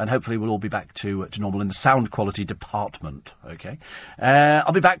 And hopefully we'll all be back to normal in the sound quality department. OK?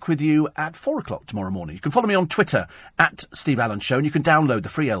 I'll be back with you at 4 o'clock tomorrow morning. You can follow me on Twitter at Steve Allen Show, and you can download the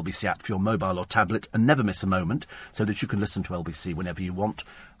free LBC app for your mobile or tablet and never miss a moment so that you can listen to LBC whenever you want,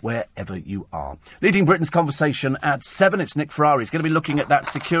 wherever you are. Leading Britain's conversation at 7, it's Nick Ferrari. He's going to be looking at that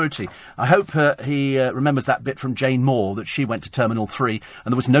security. I hope he remembers that bit from Jane Moore, that she went to Terminal 3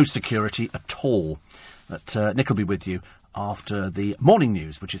 and there was no security at all. But Nick will be with you after the morning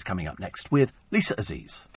news, which is coming up next with Lisa Aziz.